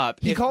thing up.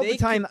 He If called they the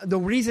time. The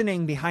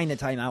reasoning behind the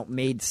timeout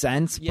made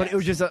sense, but Yes. it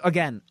was just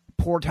again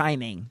poor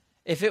timing.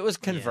 If it was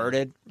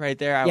converted right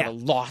there, I Yeah. would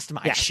have lost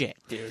my Yeah. shit,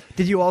 dude.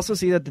 Did you also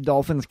see that the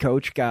Dolphins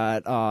coach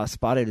got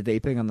spotted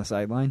vaping on the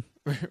sideline?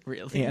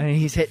 Really? Yeah, and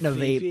he's hitting a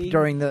vape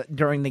Vaping?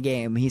 during the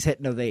game. He's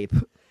hitting a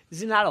vape. Is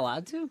he not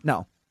allowed to?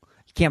 No,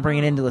 you can't bring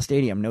it into the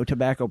stadium. No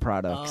tobacco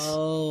products.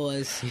 Oh,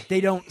 I see.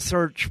 They don't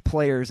search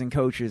players and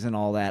coaches and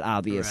all that,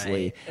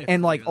 obviously. Right.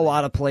 And like a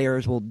lot of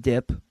players will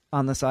dip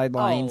on the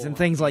sidelines Oh, and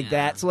things like yeah.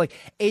 that. So like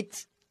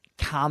it's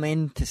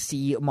common to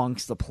see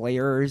amongst the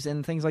players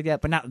and things like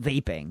that, but not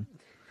vaping.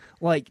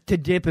 Like to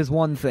dip is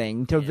one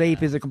thing, to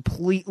vape is a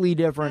completely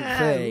different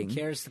thing. Who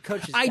cares? The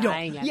coach is I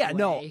dying don't. Yeah,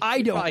 no, anyway.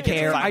 I don't Probably gets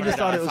care. I just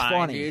thought it was fine,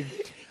 funny. dude.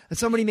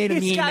 Somebody made a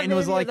He's meme got and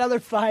was maybe like, another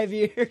 5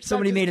 years.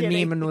 somebody I'm made just a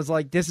kidding. meme and was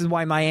like, "This is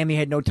why Miami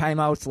had no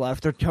timeouts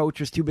left. Their coach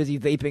was too busy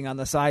vaping on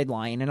the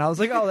sideline." And I was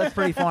like, "Oh, that's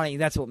pretty funny."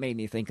 That's what made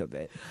me think of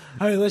it.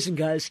 Hey, listen,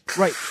 guys.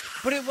 Right?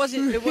 But it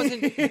wasn't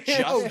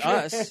just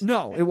us.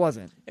 No, it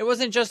wasn't. It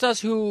wasn't just us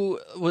who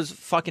was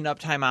fucking up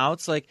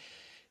timeouts. Like,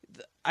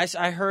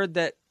 I heard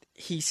that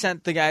he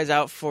sent the guys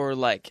out for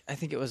like, I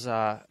think it was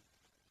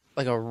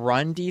like a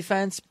run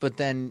defense, but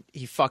then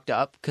he fucked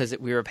up because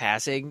we were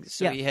passing,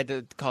 so Yeah. he had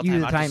to call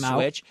Use the timeout to timeout.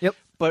 switch. Yep.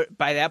 But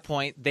by that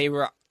point, they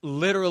were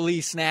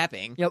literally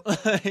snapping. Yep.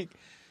 Like,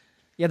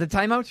 Yeah, the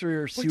timeouts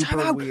were super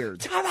timeout. weird.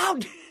 Time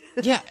out.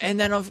 yeah, and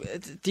then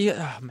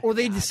Or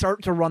they'd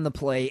start to run the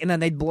play, and then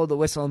they'd blow the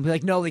whistle and be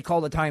like, "No, they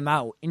called a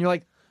timeout." And you're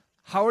like,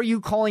 "How are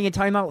you calling a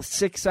timeout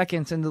 6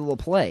 seconds into the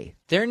play?"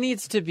 there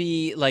needs to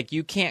be like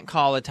you can't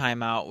call a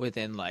timeout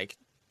within like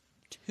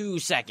 2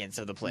 seconds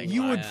of the play.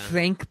 You would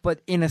think,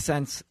 but in a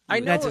sense, I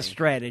know that's a it-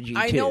 strategy.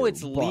 I too, know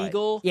it's but-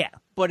 legal. Yeah.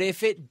 But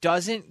if it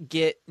doesn't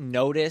get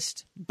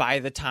noticed by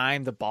the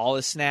time the ball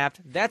is snapped,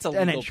 that's a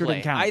Then it legal shouldn't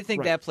play. count. I think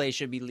Right. that play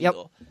should be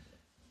legal.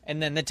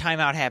 And then the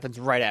timeout happens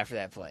right after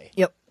that play.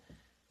 Yep.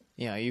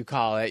 You know, you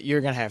call it,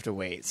 you're going to have to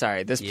wait.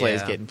 Sorry, this play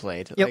is Yeah. getting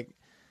played. Yep. Like,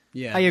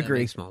 Yeah, I that agree.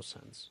 makes most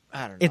sense.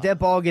 I don't know. If that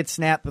ball gets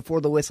snapped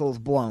before the whistle is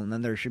blown,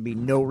 then there should be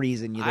no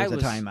reason I there's a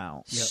was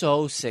timeout.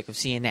 so sick of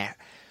seeing that.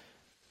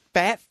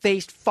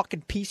 fat-faced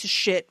fucking piece of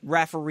shit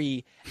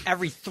referee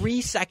every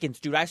 3 seconds,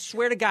 dude. I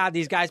swear to God,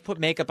 these guys put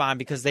makeup on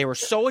because they were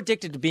so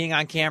addicted to being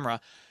on camera.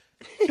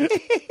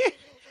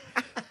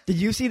 Did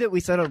you see that we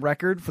set a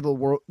record for the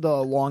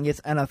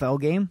longest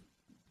NFL game?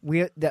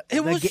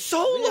 It was so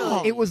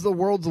long. It was the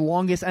world's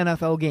longest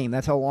NFL game.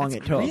 That's how long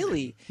it took.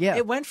 Really? Yeah.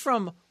 It went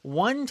from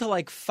 1 to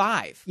like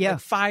 5. Yeah. Like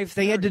 5:30.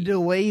 They had to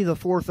delay the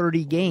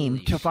 4:30 game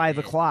Holy to 5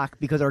 shit. o'clock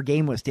because our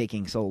game was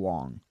taking so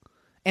long.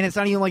 And it's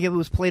not even like it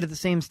was played at the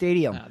same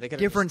stadium. No, they could've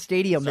Different just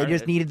stadium. They started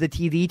just it. needed the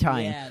TV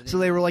time. Yeah, So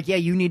they were like, yeah,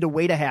 you need to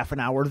wait a half an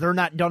hour. They're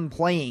not done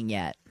playing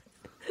yet.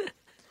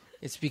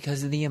 It's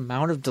because of the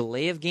amount of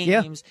delay of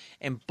games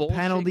and bullshit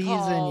Penalties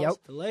calls. and yep.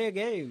 Delay a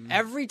game.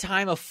 Every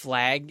time a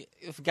flag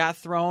got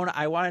thrown,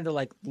 I wanted to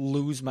like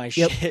lose my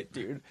Yep. shit,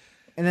 dude.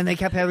 And then they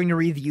kept having to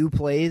review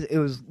plays. It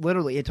was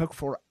literally, it took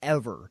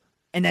forever.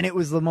 And then it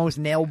was the most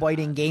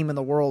nail-biting game in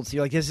the world. So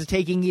you're like, this is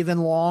taking even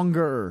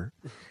longer.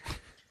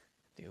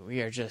 Dude,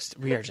 we are just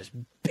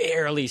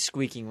barely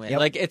squeaking win. Yep.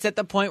 Like it's at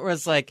the point where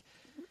it's like,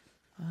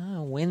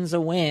 win's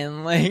a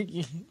win. Like,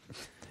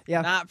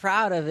 Yeah. not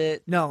proud of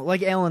it. No,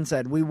 like Alan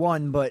said, we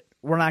won, but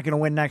we're not going to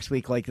win next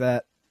week like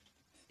that.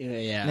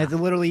 Yeah. And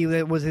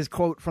it was his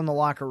quote from the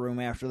locker room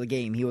after the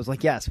game. He was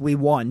like, yes, we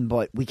won,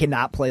 but we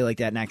cannot play like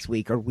that next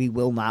week or we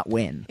will not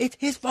win. It's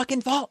his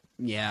fucking fault.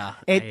 Yeah,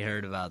 It- I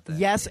heard about that.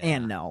 Yes Yeah.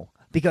 and no.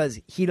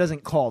 Because he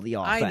doesn't call the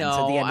offense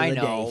at the end of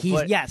the know, day.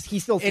 but He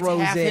still It's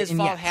throws half it. his and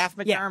fault, yes. half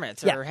Yeah,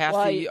 McDermott's, yeah, or half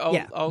Well,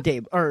 the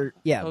Dave, or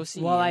yeah,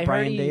 OC. Well, I heard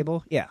Brian he-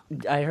 Dable. Yeah,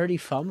 I heard he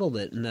fumbled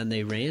it and then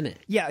they ran it.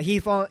 yeah.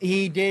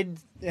 He did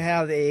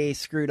have a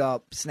screwed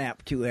up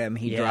snap to him.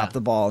 He Yeah. dropped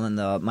the ball, and then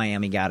the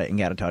Miami got it and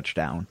got a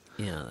touchdown.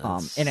 Yeah,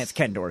 And it's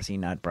Ken Dorsey,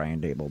 not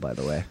Brian Dable, by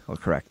the way. I'll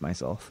correct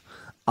myself.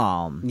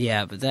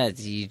 yeah, but that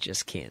you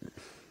just can't.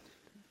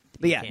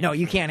 But yeah, can't no,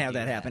 you afford can't to have do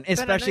that that. happen, But I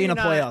know especially in a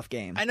you're not- playoff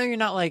game. I know you're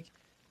not like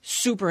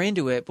super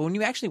into it, but when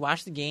you actually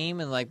watch the game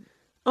and like,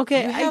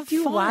 Okay, You I have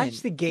do fun.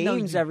 watch the No,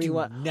 games you every do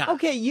one. not.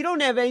 Okay, you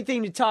don't have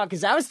anything to talk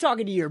because I was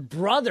talking to your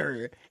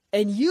brother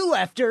and you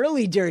left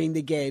early during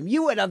the game.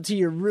 You went up to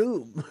your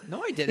room.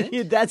 no, I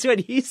didn't. That's what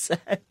he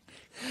said.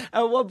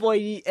 At one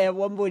point,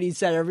 he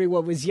said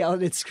everyone was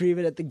yelling and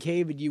screaming at the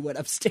game, and you went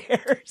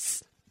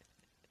upstairs.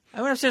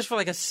 I went upstairs for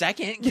like a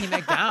second, came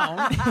back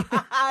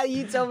down.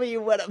 You told me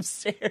you went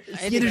upstairs.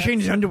 He had to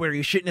change his underwear.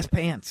 He shit in his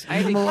pants. I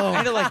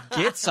had to like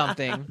get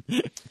something.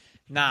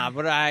 Nah,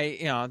 but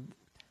I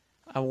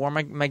wore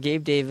my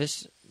Gabe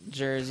Davis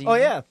jersey. Oh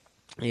yeah,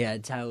 Yeah,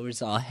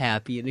 Tyler's all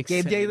happy and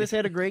excited. Gabe Davis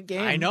had a great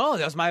game. I know,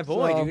 that was my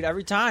boy, So- dude.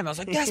 Every time I was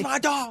like, "That's my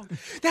dog.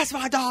 That's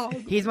my dog."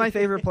 He's my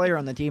favorite player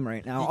on the team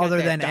right now, He got other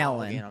that than dog in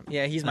Allen. him.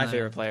 Yeah, he's my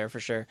favorite player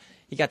for sure.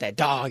 He got that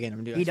dog in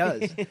him, dude. He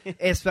does,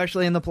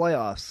 especially in the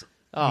playoffs.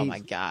 Oh He's- my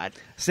god.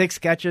 6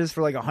 catches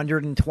for like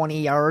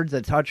 120 yards,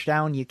 a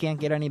touchdown. You can't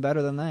get any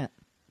better than that.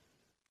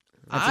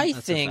 I that's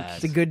a think fact.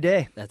 It's a good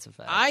day. That's a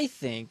fact. I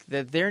think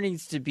that there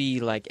needs to be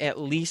like at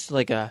least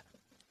like a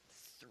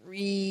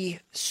 3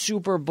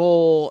 Super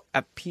Bowl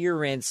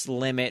appearance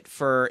limit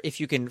for if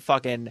you can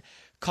fucking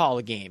call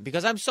a game,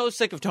 because I'm so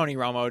sick of Tony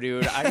Romo,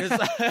 dude. I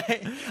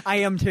just I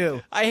am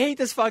too. I hate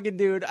this fucking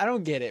dude. I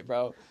don't get it,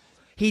 bro.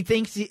 He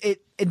thinks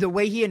the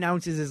way he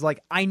announces is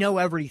like, I know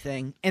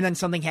everything, and then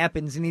something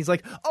happens, and he's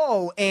like,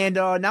 oh, and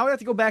now I have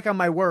to go back on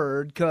my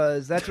word,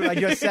 because that's what I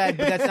just said,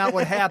 but that's not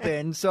what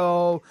happened,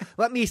 so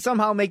let me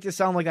somehow make this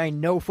sound like I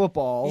know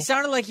football. He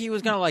sounded like he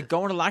was gonna like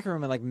go in the locker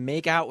room and like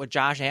make out with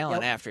Josh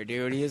Allen after,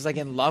 dude. He was like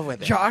in love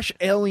with it. Josh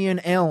Allen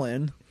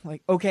Allen.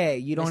 Like, okay,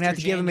 you don't Mr. have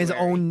to give him his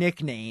January. own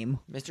nickname.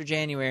 Mr.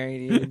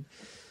 January, dude.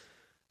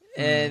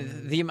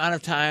 And the amount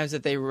of times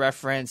that they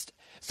referenced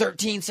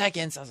 13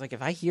 seconds, I was like,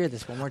 if I hear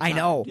this one more time, I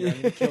know. dude,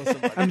 I'm gonna kill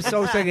somebody. I'm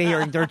so sick of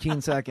hearing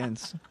 13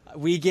 seconds.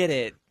 We get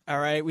it. All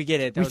right, we get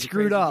it. That We was a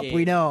screwed crazy up. game.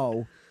 We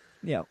know.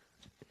 Yeah.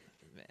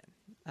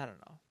 I don't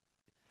know.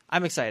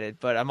 I'm excited,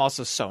 but I'm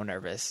also so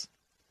nervous.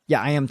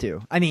 Yeah, I am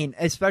too. I mean,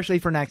 especially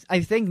for next. I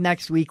think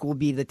next week will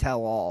be the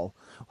tell-all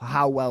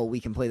how well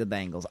we can play the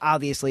Bengals.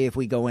 Obviously, if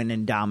we go in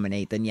and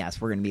dominate, then yes,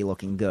 we're going to be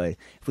looking good.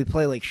 If we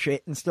play like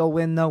shit and still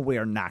win, though, we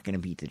are not going to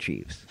beat the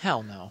Chiefs.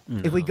 Hell no.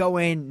 If we go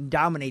in and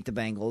dominate the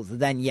Bengals,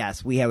 then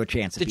yes, we have a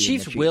chance. The of beating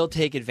Chiefs will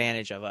take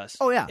advantage of us.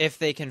 Oh, yeah. If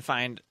they can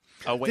find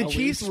a way. The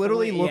Chiefs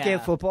literally look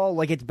at football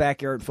like it's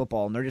backyard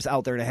football, and they're just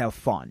out there to have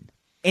fun.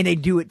 And they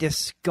do it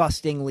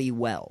disgustingly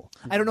well.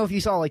 I don't know if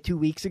you saw like 2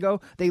 weeks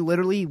ago, they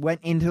literally went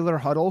into their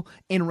huddle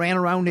and ran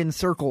around in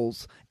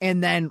circles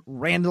and then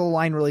ran to the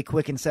line really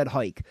quick and said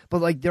hike.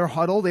 But like their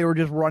huddle, they were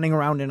just running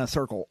around in a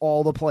circle.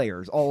 All the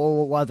players,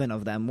 all 11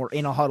 of them were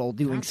in a huddle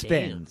doing God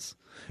spins.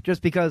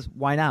 Just because,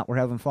 why not? We're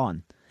having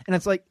fun. And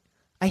it's like,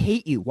 I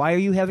hate you. Why are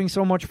you having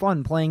so much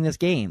fun playing this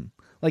game?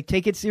 Like,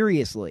 take it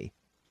seriously.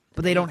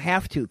 But they don't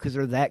have to because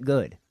they're that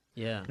good.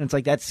 Yeah. And it's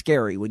like, that's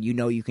scary when you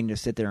know you can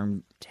just sit there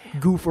and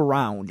goof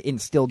around and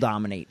still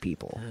dominate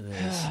people.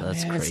 That's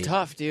Man, crazy. it's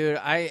tough, dude.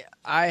 I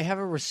have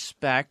a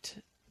respect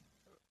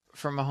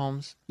for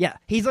Mahomes. Yeah,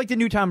 he's like the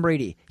new Tom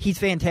Brady. He's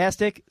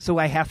fantastic, so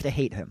I have to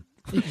hate him.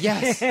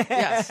 Yes,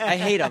 yes. I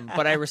hate him,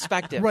 but I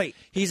respect him. Right.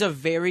 He's a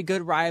very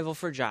good rival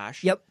for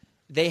Josh. Yep.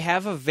 they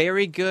have a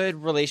very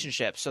good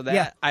relationship, so that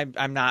Yeah.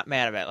 I'm not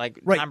mad at it. Like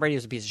Right. Tom Brady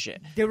is a piece of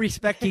shit. They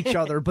respect each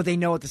other, but they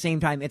know at the same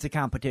time it's a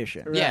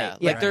competition. Yeah,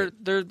 Yeah. like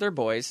they're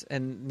boys,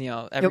 and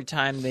every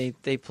time they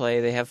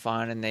play, they have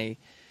fun, and they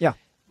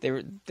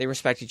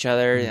respect each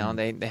other. You know,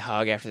 they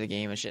hug after the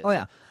game and shit. Oh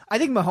yeah, I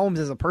think Mahomes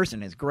as a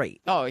person is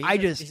great. Oh, I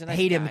just he's a nice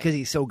hate him guy. because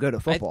he's so good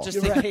at football. I just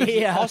think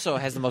he Yeah. also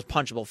has the most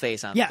punchable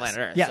face on the planet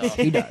Earth. Yes,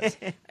 so. he does.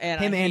 And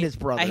Him I and hate- his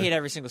brother. I hate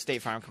every single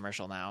State Farm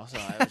commercial now. So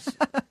I was,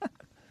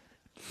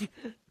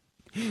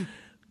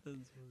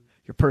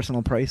 Your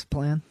personal price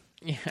plan.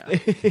 yeah, I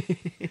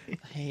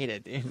hate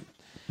it, dude.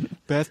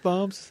 Bath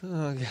bombs?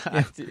 Oh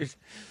god, dude,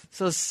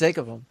 so sick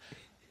of him.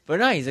 But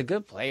no, he's a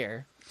good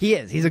player. He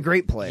is. He's a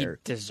great He player.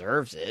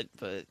 deserves it.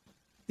 But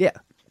Yeah,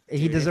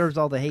 he Dude, deserves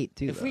all the hate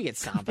too. if though. we get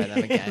stomped by them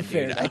again,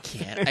 dude, I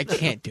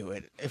can't do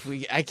it.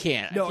 I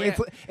can't. No, I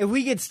can't. if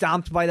we get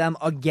stomped by them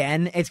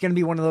again, it's going to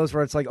be one of those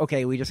where it's like,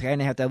 okay, we just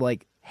kind of have to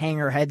like hang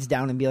our heads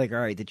down and be like, all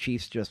right, the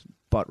Chiefs just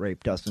butt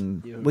raped us,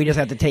 and we just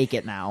have to take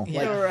it now.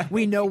 Yeah. Like Right.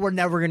 we know we're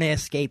never going to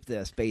escape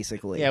this.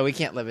 Basically, Yeah, we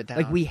can't live it down.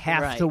 like we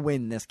have Right. to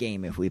win this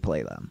game if we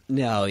play them.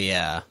 No,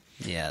 yeah,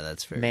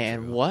 that's very Man,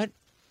 true.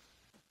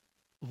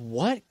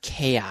 what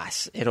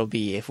chaos it'll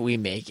be if we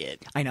make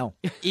it. I know.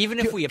 Even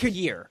if we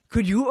appear.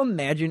 Could you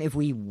imagine if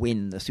we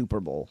win the Super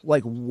Bowl?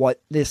 Like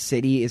what this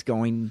city is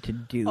going to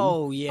do?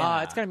 Oh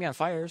yeah, It's gonna be on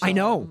fire. So, I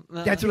know.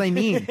 That's what I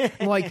mean.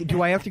 Like,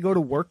 do I have to go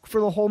to work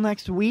for the whole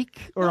next week,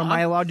 or am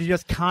I allowed to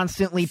just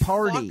constantly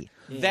party?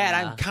 that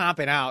I'm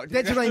comping out.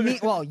 That's what I mean.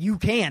 Well, you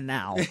can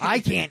now. I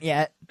can't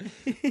yet.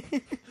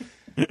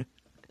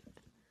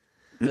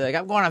 Like,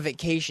 I'm going on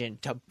vacation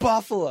to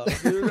Buffalo.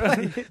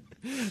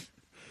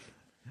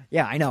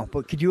 Yeah, I know.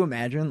 But could you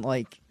imagine,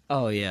 like,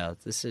 Oh yeah,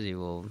 the city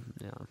will.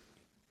 Yeah.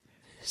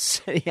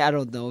 City, I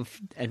don't know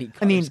if any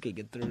cars mean, can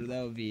get through.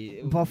 That would be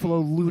it would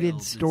Buffalo be looted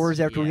filled. stores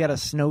after we Yeah. had a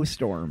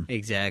snowstorm?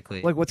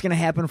 Exactly. Like, what's going to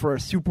happen for a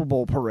Super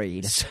Bowl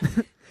parade?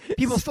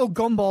 People stole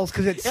gumballs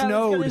because it Yeah, I was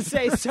snowed. gonna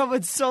say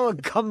someone stole a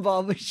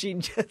gumball machine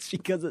just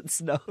because it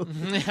snowed.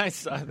 I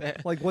saw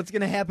that. Like, what's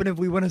going to happen if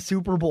we win a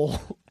Super Bowl?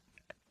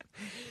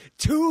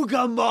 2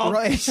 gumball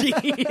Right.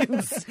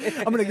 machines.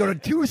 I'm going to go to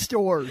 2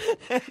 stores.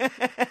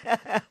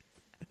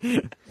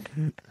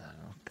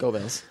 Go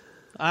Bills.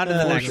 On to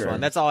the next sure.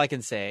 one. That's all I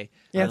can say.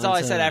 Yeah. That's all On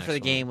I to said the after the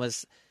next game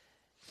was.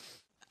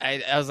 I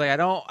was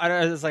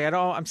like,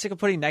 I'm sick of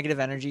putting negative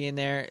energy in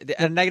there.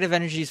 The negative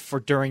energy is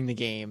for during the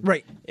game.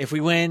 Right. If we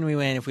win, we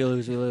win. If we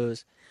lose, we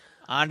lose.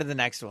 On to the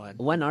next one.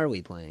 When are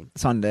we playing?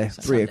 Sunday,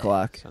 3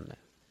 o'clock, Sunday.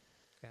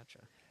 Gotcha.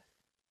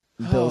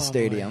 Bills Oh,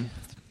 Stadium.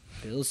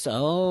 Bills.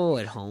 Oh,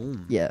 at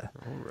home. Yeah.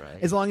 All right.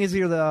 As long as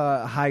you're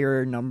the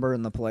higher number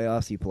in the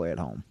playoffs, you play at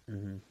home.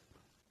 Mm-hmm.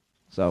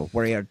 So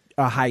we're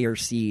a higher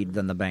seed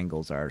than the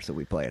Bengals are, so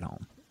we play at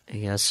home. I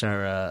guess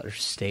our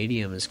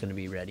stadium is going to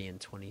be ready in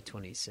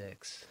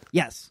 2026.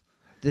 Yes.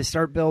 They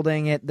start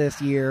building it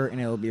this year, and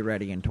it'll be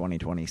ready in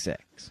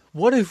 2026.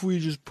 What if we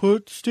just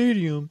put the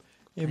stadium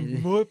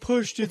and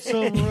pushed it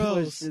somewhere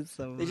else?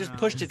 They just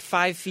pushed it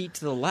 5 feet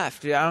to the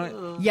left.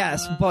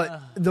 Yes,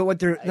 but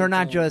they're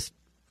not just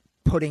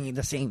putting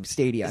the same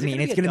stadium. Is I it mean,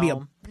 gonna it's be a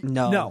going to be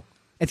No. no.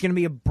 It's going to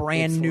be a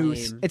brand It's new.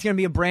 lame. It's going to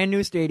be a brand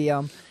new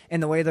stadium,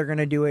 and the way they're going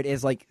to do it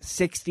is like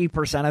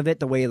 60% of it.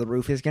 The way the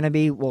roof is going to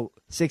be,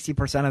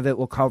 60% of it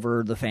will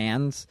cover the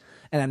fans,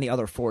 and then the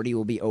other 40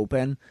 will be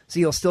open. So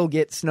you'll still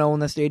get snow in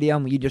the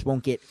stadium. You just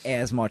won't get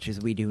as much as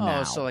we do now.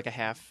 Oh, so like a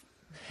half.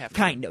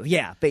 Kind of,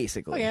 yeah,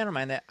 basically. Oh yeah, I don't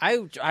mind that.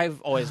 I've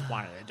always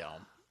wanted a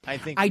dome. I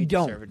think I we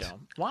don't. deserve a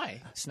dome.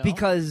 Why? Snow?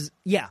 Because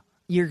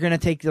you're going to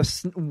take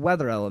the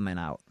weather element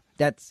out.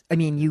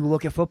 You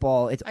look at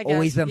football; it's I guess.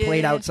 always been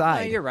played Yeah.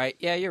 outside. No, you're right.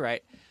 Yeah, you're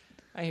right.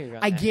 I hear you.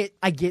 on I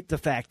that. get the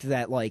fact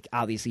that like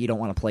obviously you don't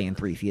want to play in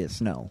 3 feet of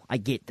snow. I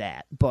get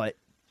that, but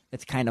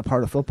it's kind of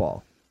part of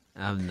football.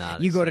 I'm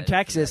not. You go to excited for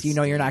Texas, that you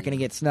know you're not going to stadium.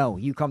 get snow.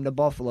 You come to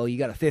Buffalo, you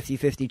got a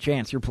 50-50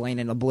 chance you're playing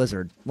in a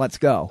blizzard. Let's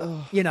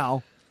go.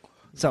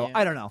 So Yeah.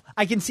 I don't know.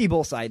 I can see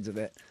both sides of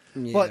it.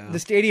 Yeah. But the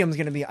stadium's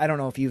going to be, I don't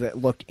know if you've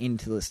looked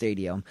into the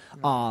stadium.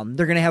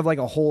 They're going to have like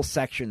a whole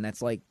section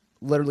that's like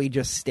literally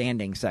just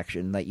standing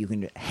section that you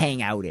can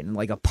hang out in,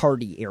 like a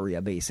party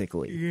area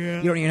basically.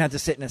 Yeah. You don't even have to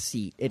sit in a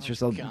seat. It's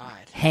just a God.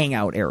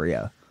 hangout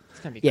area. It's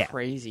gonna be Yeah.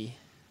 crazy.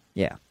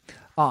 Yeah.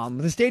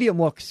 The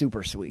stadium looks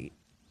super sweet.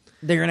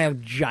 They're going to have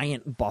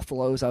giant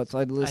buffaloes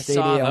outside of the I saw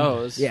stadium.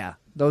 those. Yeah,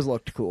 those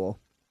looked cool.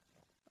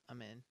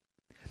 I'm in.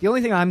 The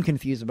only thing I'm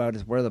confused about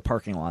is where the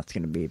parking lot's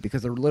going to be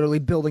because they're literally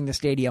building the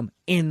stadium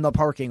in the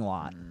parking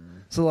lot.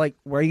 So, like,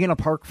 where are you going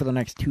to park for the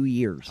next 2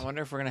 years? I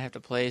wonder if we're gonna have to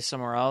play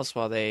somewhere else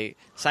while they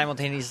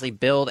simultaneously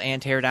build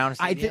and tear down a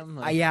stadium.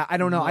 I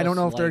don't know. I don't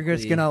know if Most they're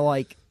just likely. going to,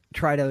 like,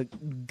 try to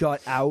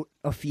gut out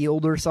a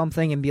field or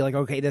something and be like,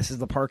 okay, this is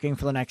the parking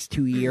for the next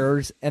 2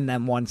 years. And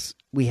then once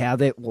we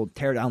have it, we'll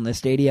tear down this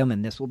stadium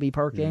and this will be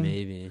parking.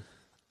 Maybe.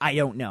 I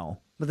don't know.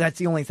 But that's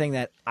the only thing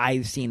that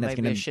I've seen that's Might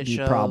be going a to shit be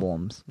show.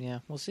 problems. Yeah,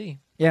 we'll see.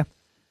 Yeah.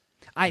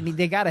 I mean,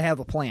 they got to have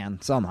a plan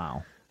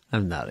somehow.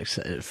 I'm not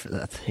excited for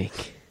that thing.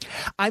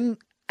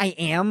 I I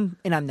am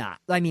and I'm not.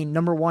 I mean,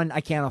 number one,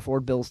 I can't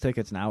afford Bills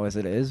tickets now as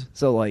it is,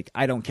 so like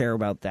I don't care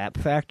about that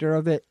factor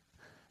of it.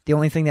 The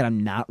only thing that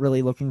I'm not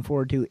really looking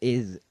forward to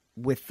is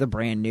with the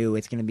brand new,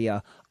 it's going to be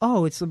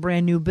it's the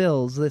brand new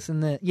Bills, this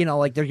and that. You know,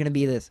 like there's going to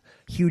be this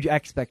huge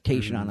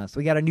expectation on us.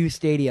 We got a new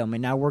stadium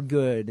and now we're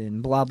good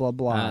and blah, blah,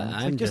 blah.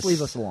 It's like, just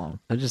leave us alone.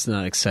 I'm just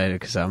not excited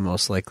because I'm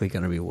most likely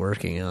going to be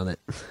working on it.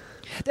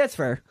 That's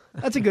fair.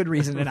 That's a good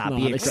reason to not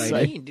be Not excited. What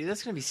do you mean, dude?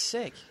 That's gonna be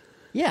sick.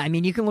 Yeah, I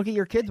mean, you can look at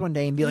your kids one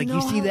day and be like,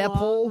 you see that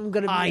pole? I'm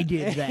gonna be- I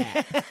did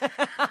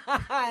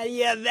that.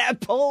 Yeah,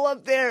 that pole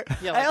up there.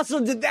 Yeah, I like-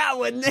 also did that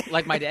one.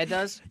 Like my dad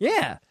does.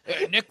 Yeah.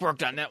 Nick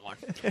worked on that one.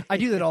 I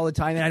do that all the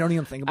time, and I don't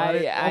even think about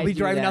it. I'll be do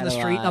driving down that the a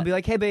street, and lot. I'll be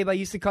like, hey, babe, I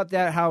used to cut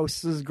that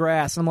house's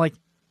grass. And I'm like,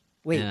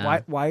 wait,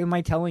 Yeah. why am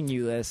I telling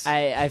you this?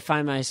 I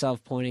find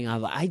myself pointing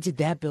out, I did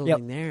that building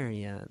Yep. there,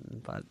 yeah.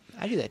 But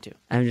I do that too.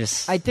 I'm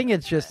just. I think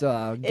it's just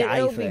a guy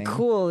it'll thing. be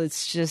cool.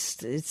 It's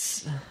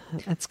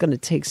that's gonna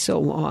take so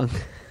long.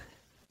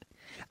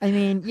 I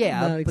mean,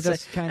 yeah, No, but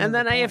that's kind of and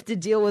then I have to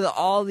deal with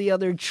all the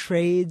other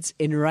trades.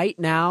 And right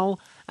now,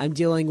 I'm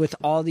dealing with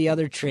all the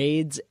other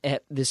trades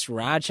at this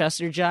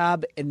Rochester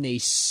job, and they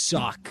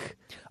suck.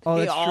 Oh,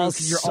 They that's true, all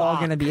 'cause you're all suck.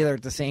 going to be there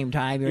at the same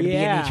time. You're going to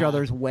be in each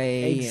other's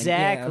way. and-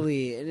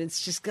 Exactly, and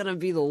it's just gonna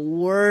be the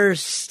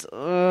worst.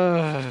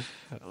 Ugh,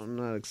 I'm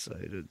not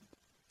excited.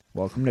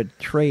 Welcome to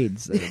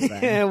trades.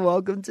 Then.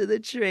 Welcome to the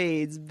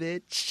trades,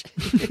 bitch.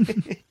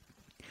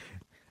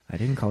 I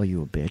didn't call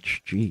you a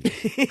bitch. Gee.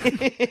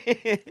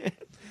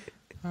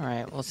 All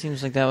right. Well, it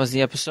seems like that was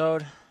the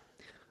episode.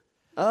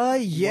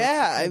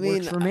 Yeah. I mean,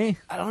 Works for me.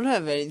 I don't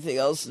have anything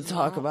else to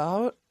talk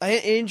about.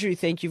 Andrew,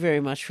 thank you very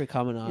much for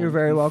coming on. You're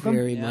very welcome.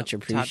 Very Yeah, much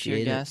top tier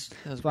appreciated. guest.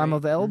 That was If I'm great.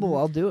 available,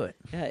 I'll do it.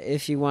 Yeah,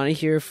 if you want to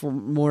hear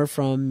more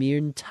from me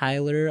and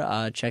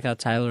Tyler, check out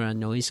Tyler on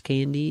Noise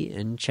Candy,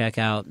 and check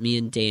out me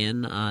and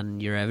Dan on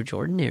Your Average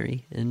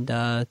Ordinary, and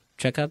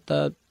check out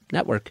the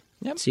network.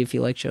 Yep. See if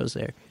you like shows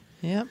there.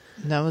 Yep.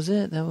 That was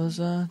it. That was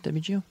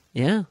WGU.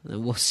 Yeah,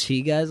 and we'll see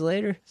you guys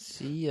later.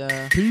 See ya.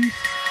 Peace.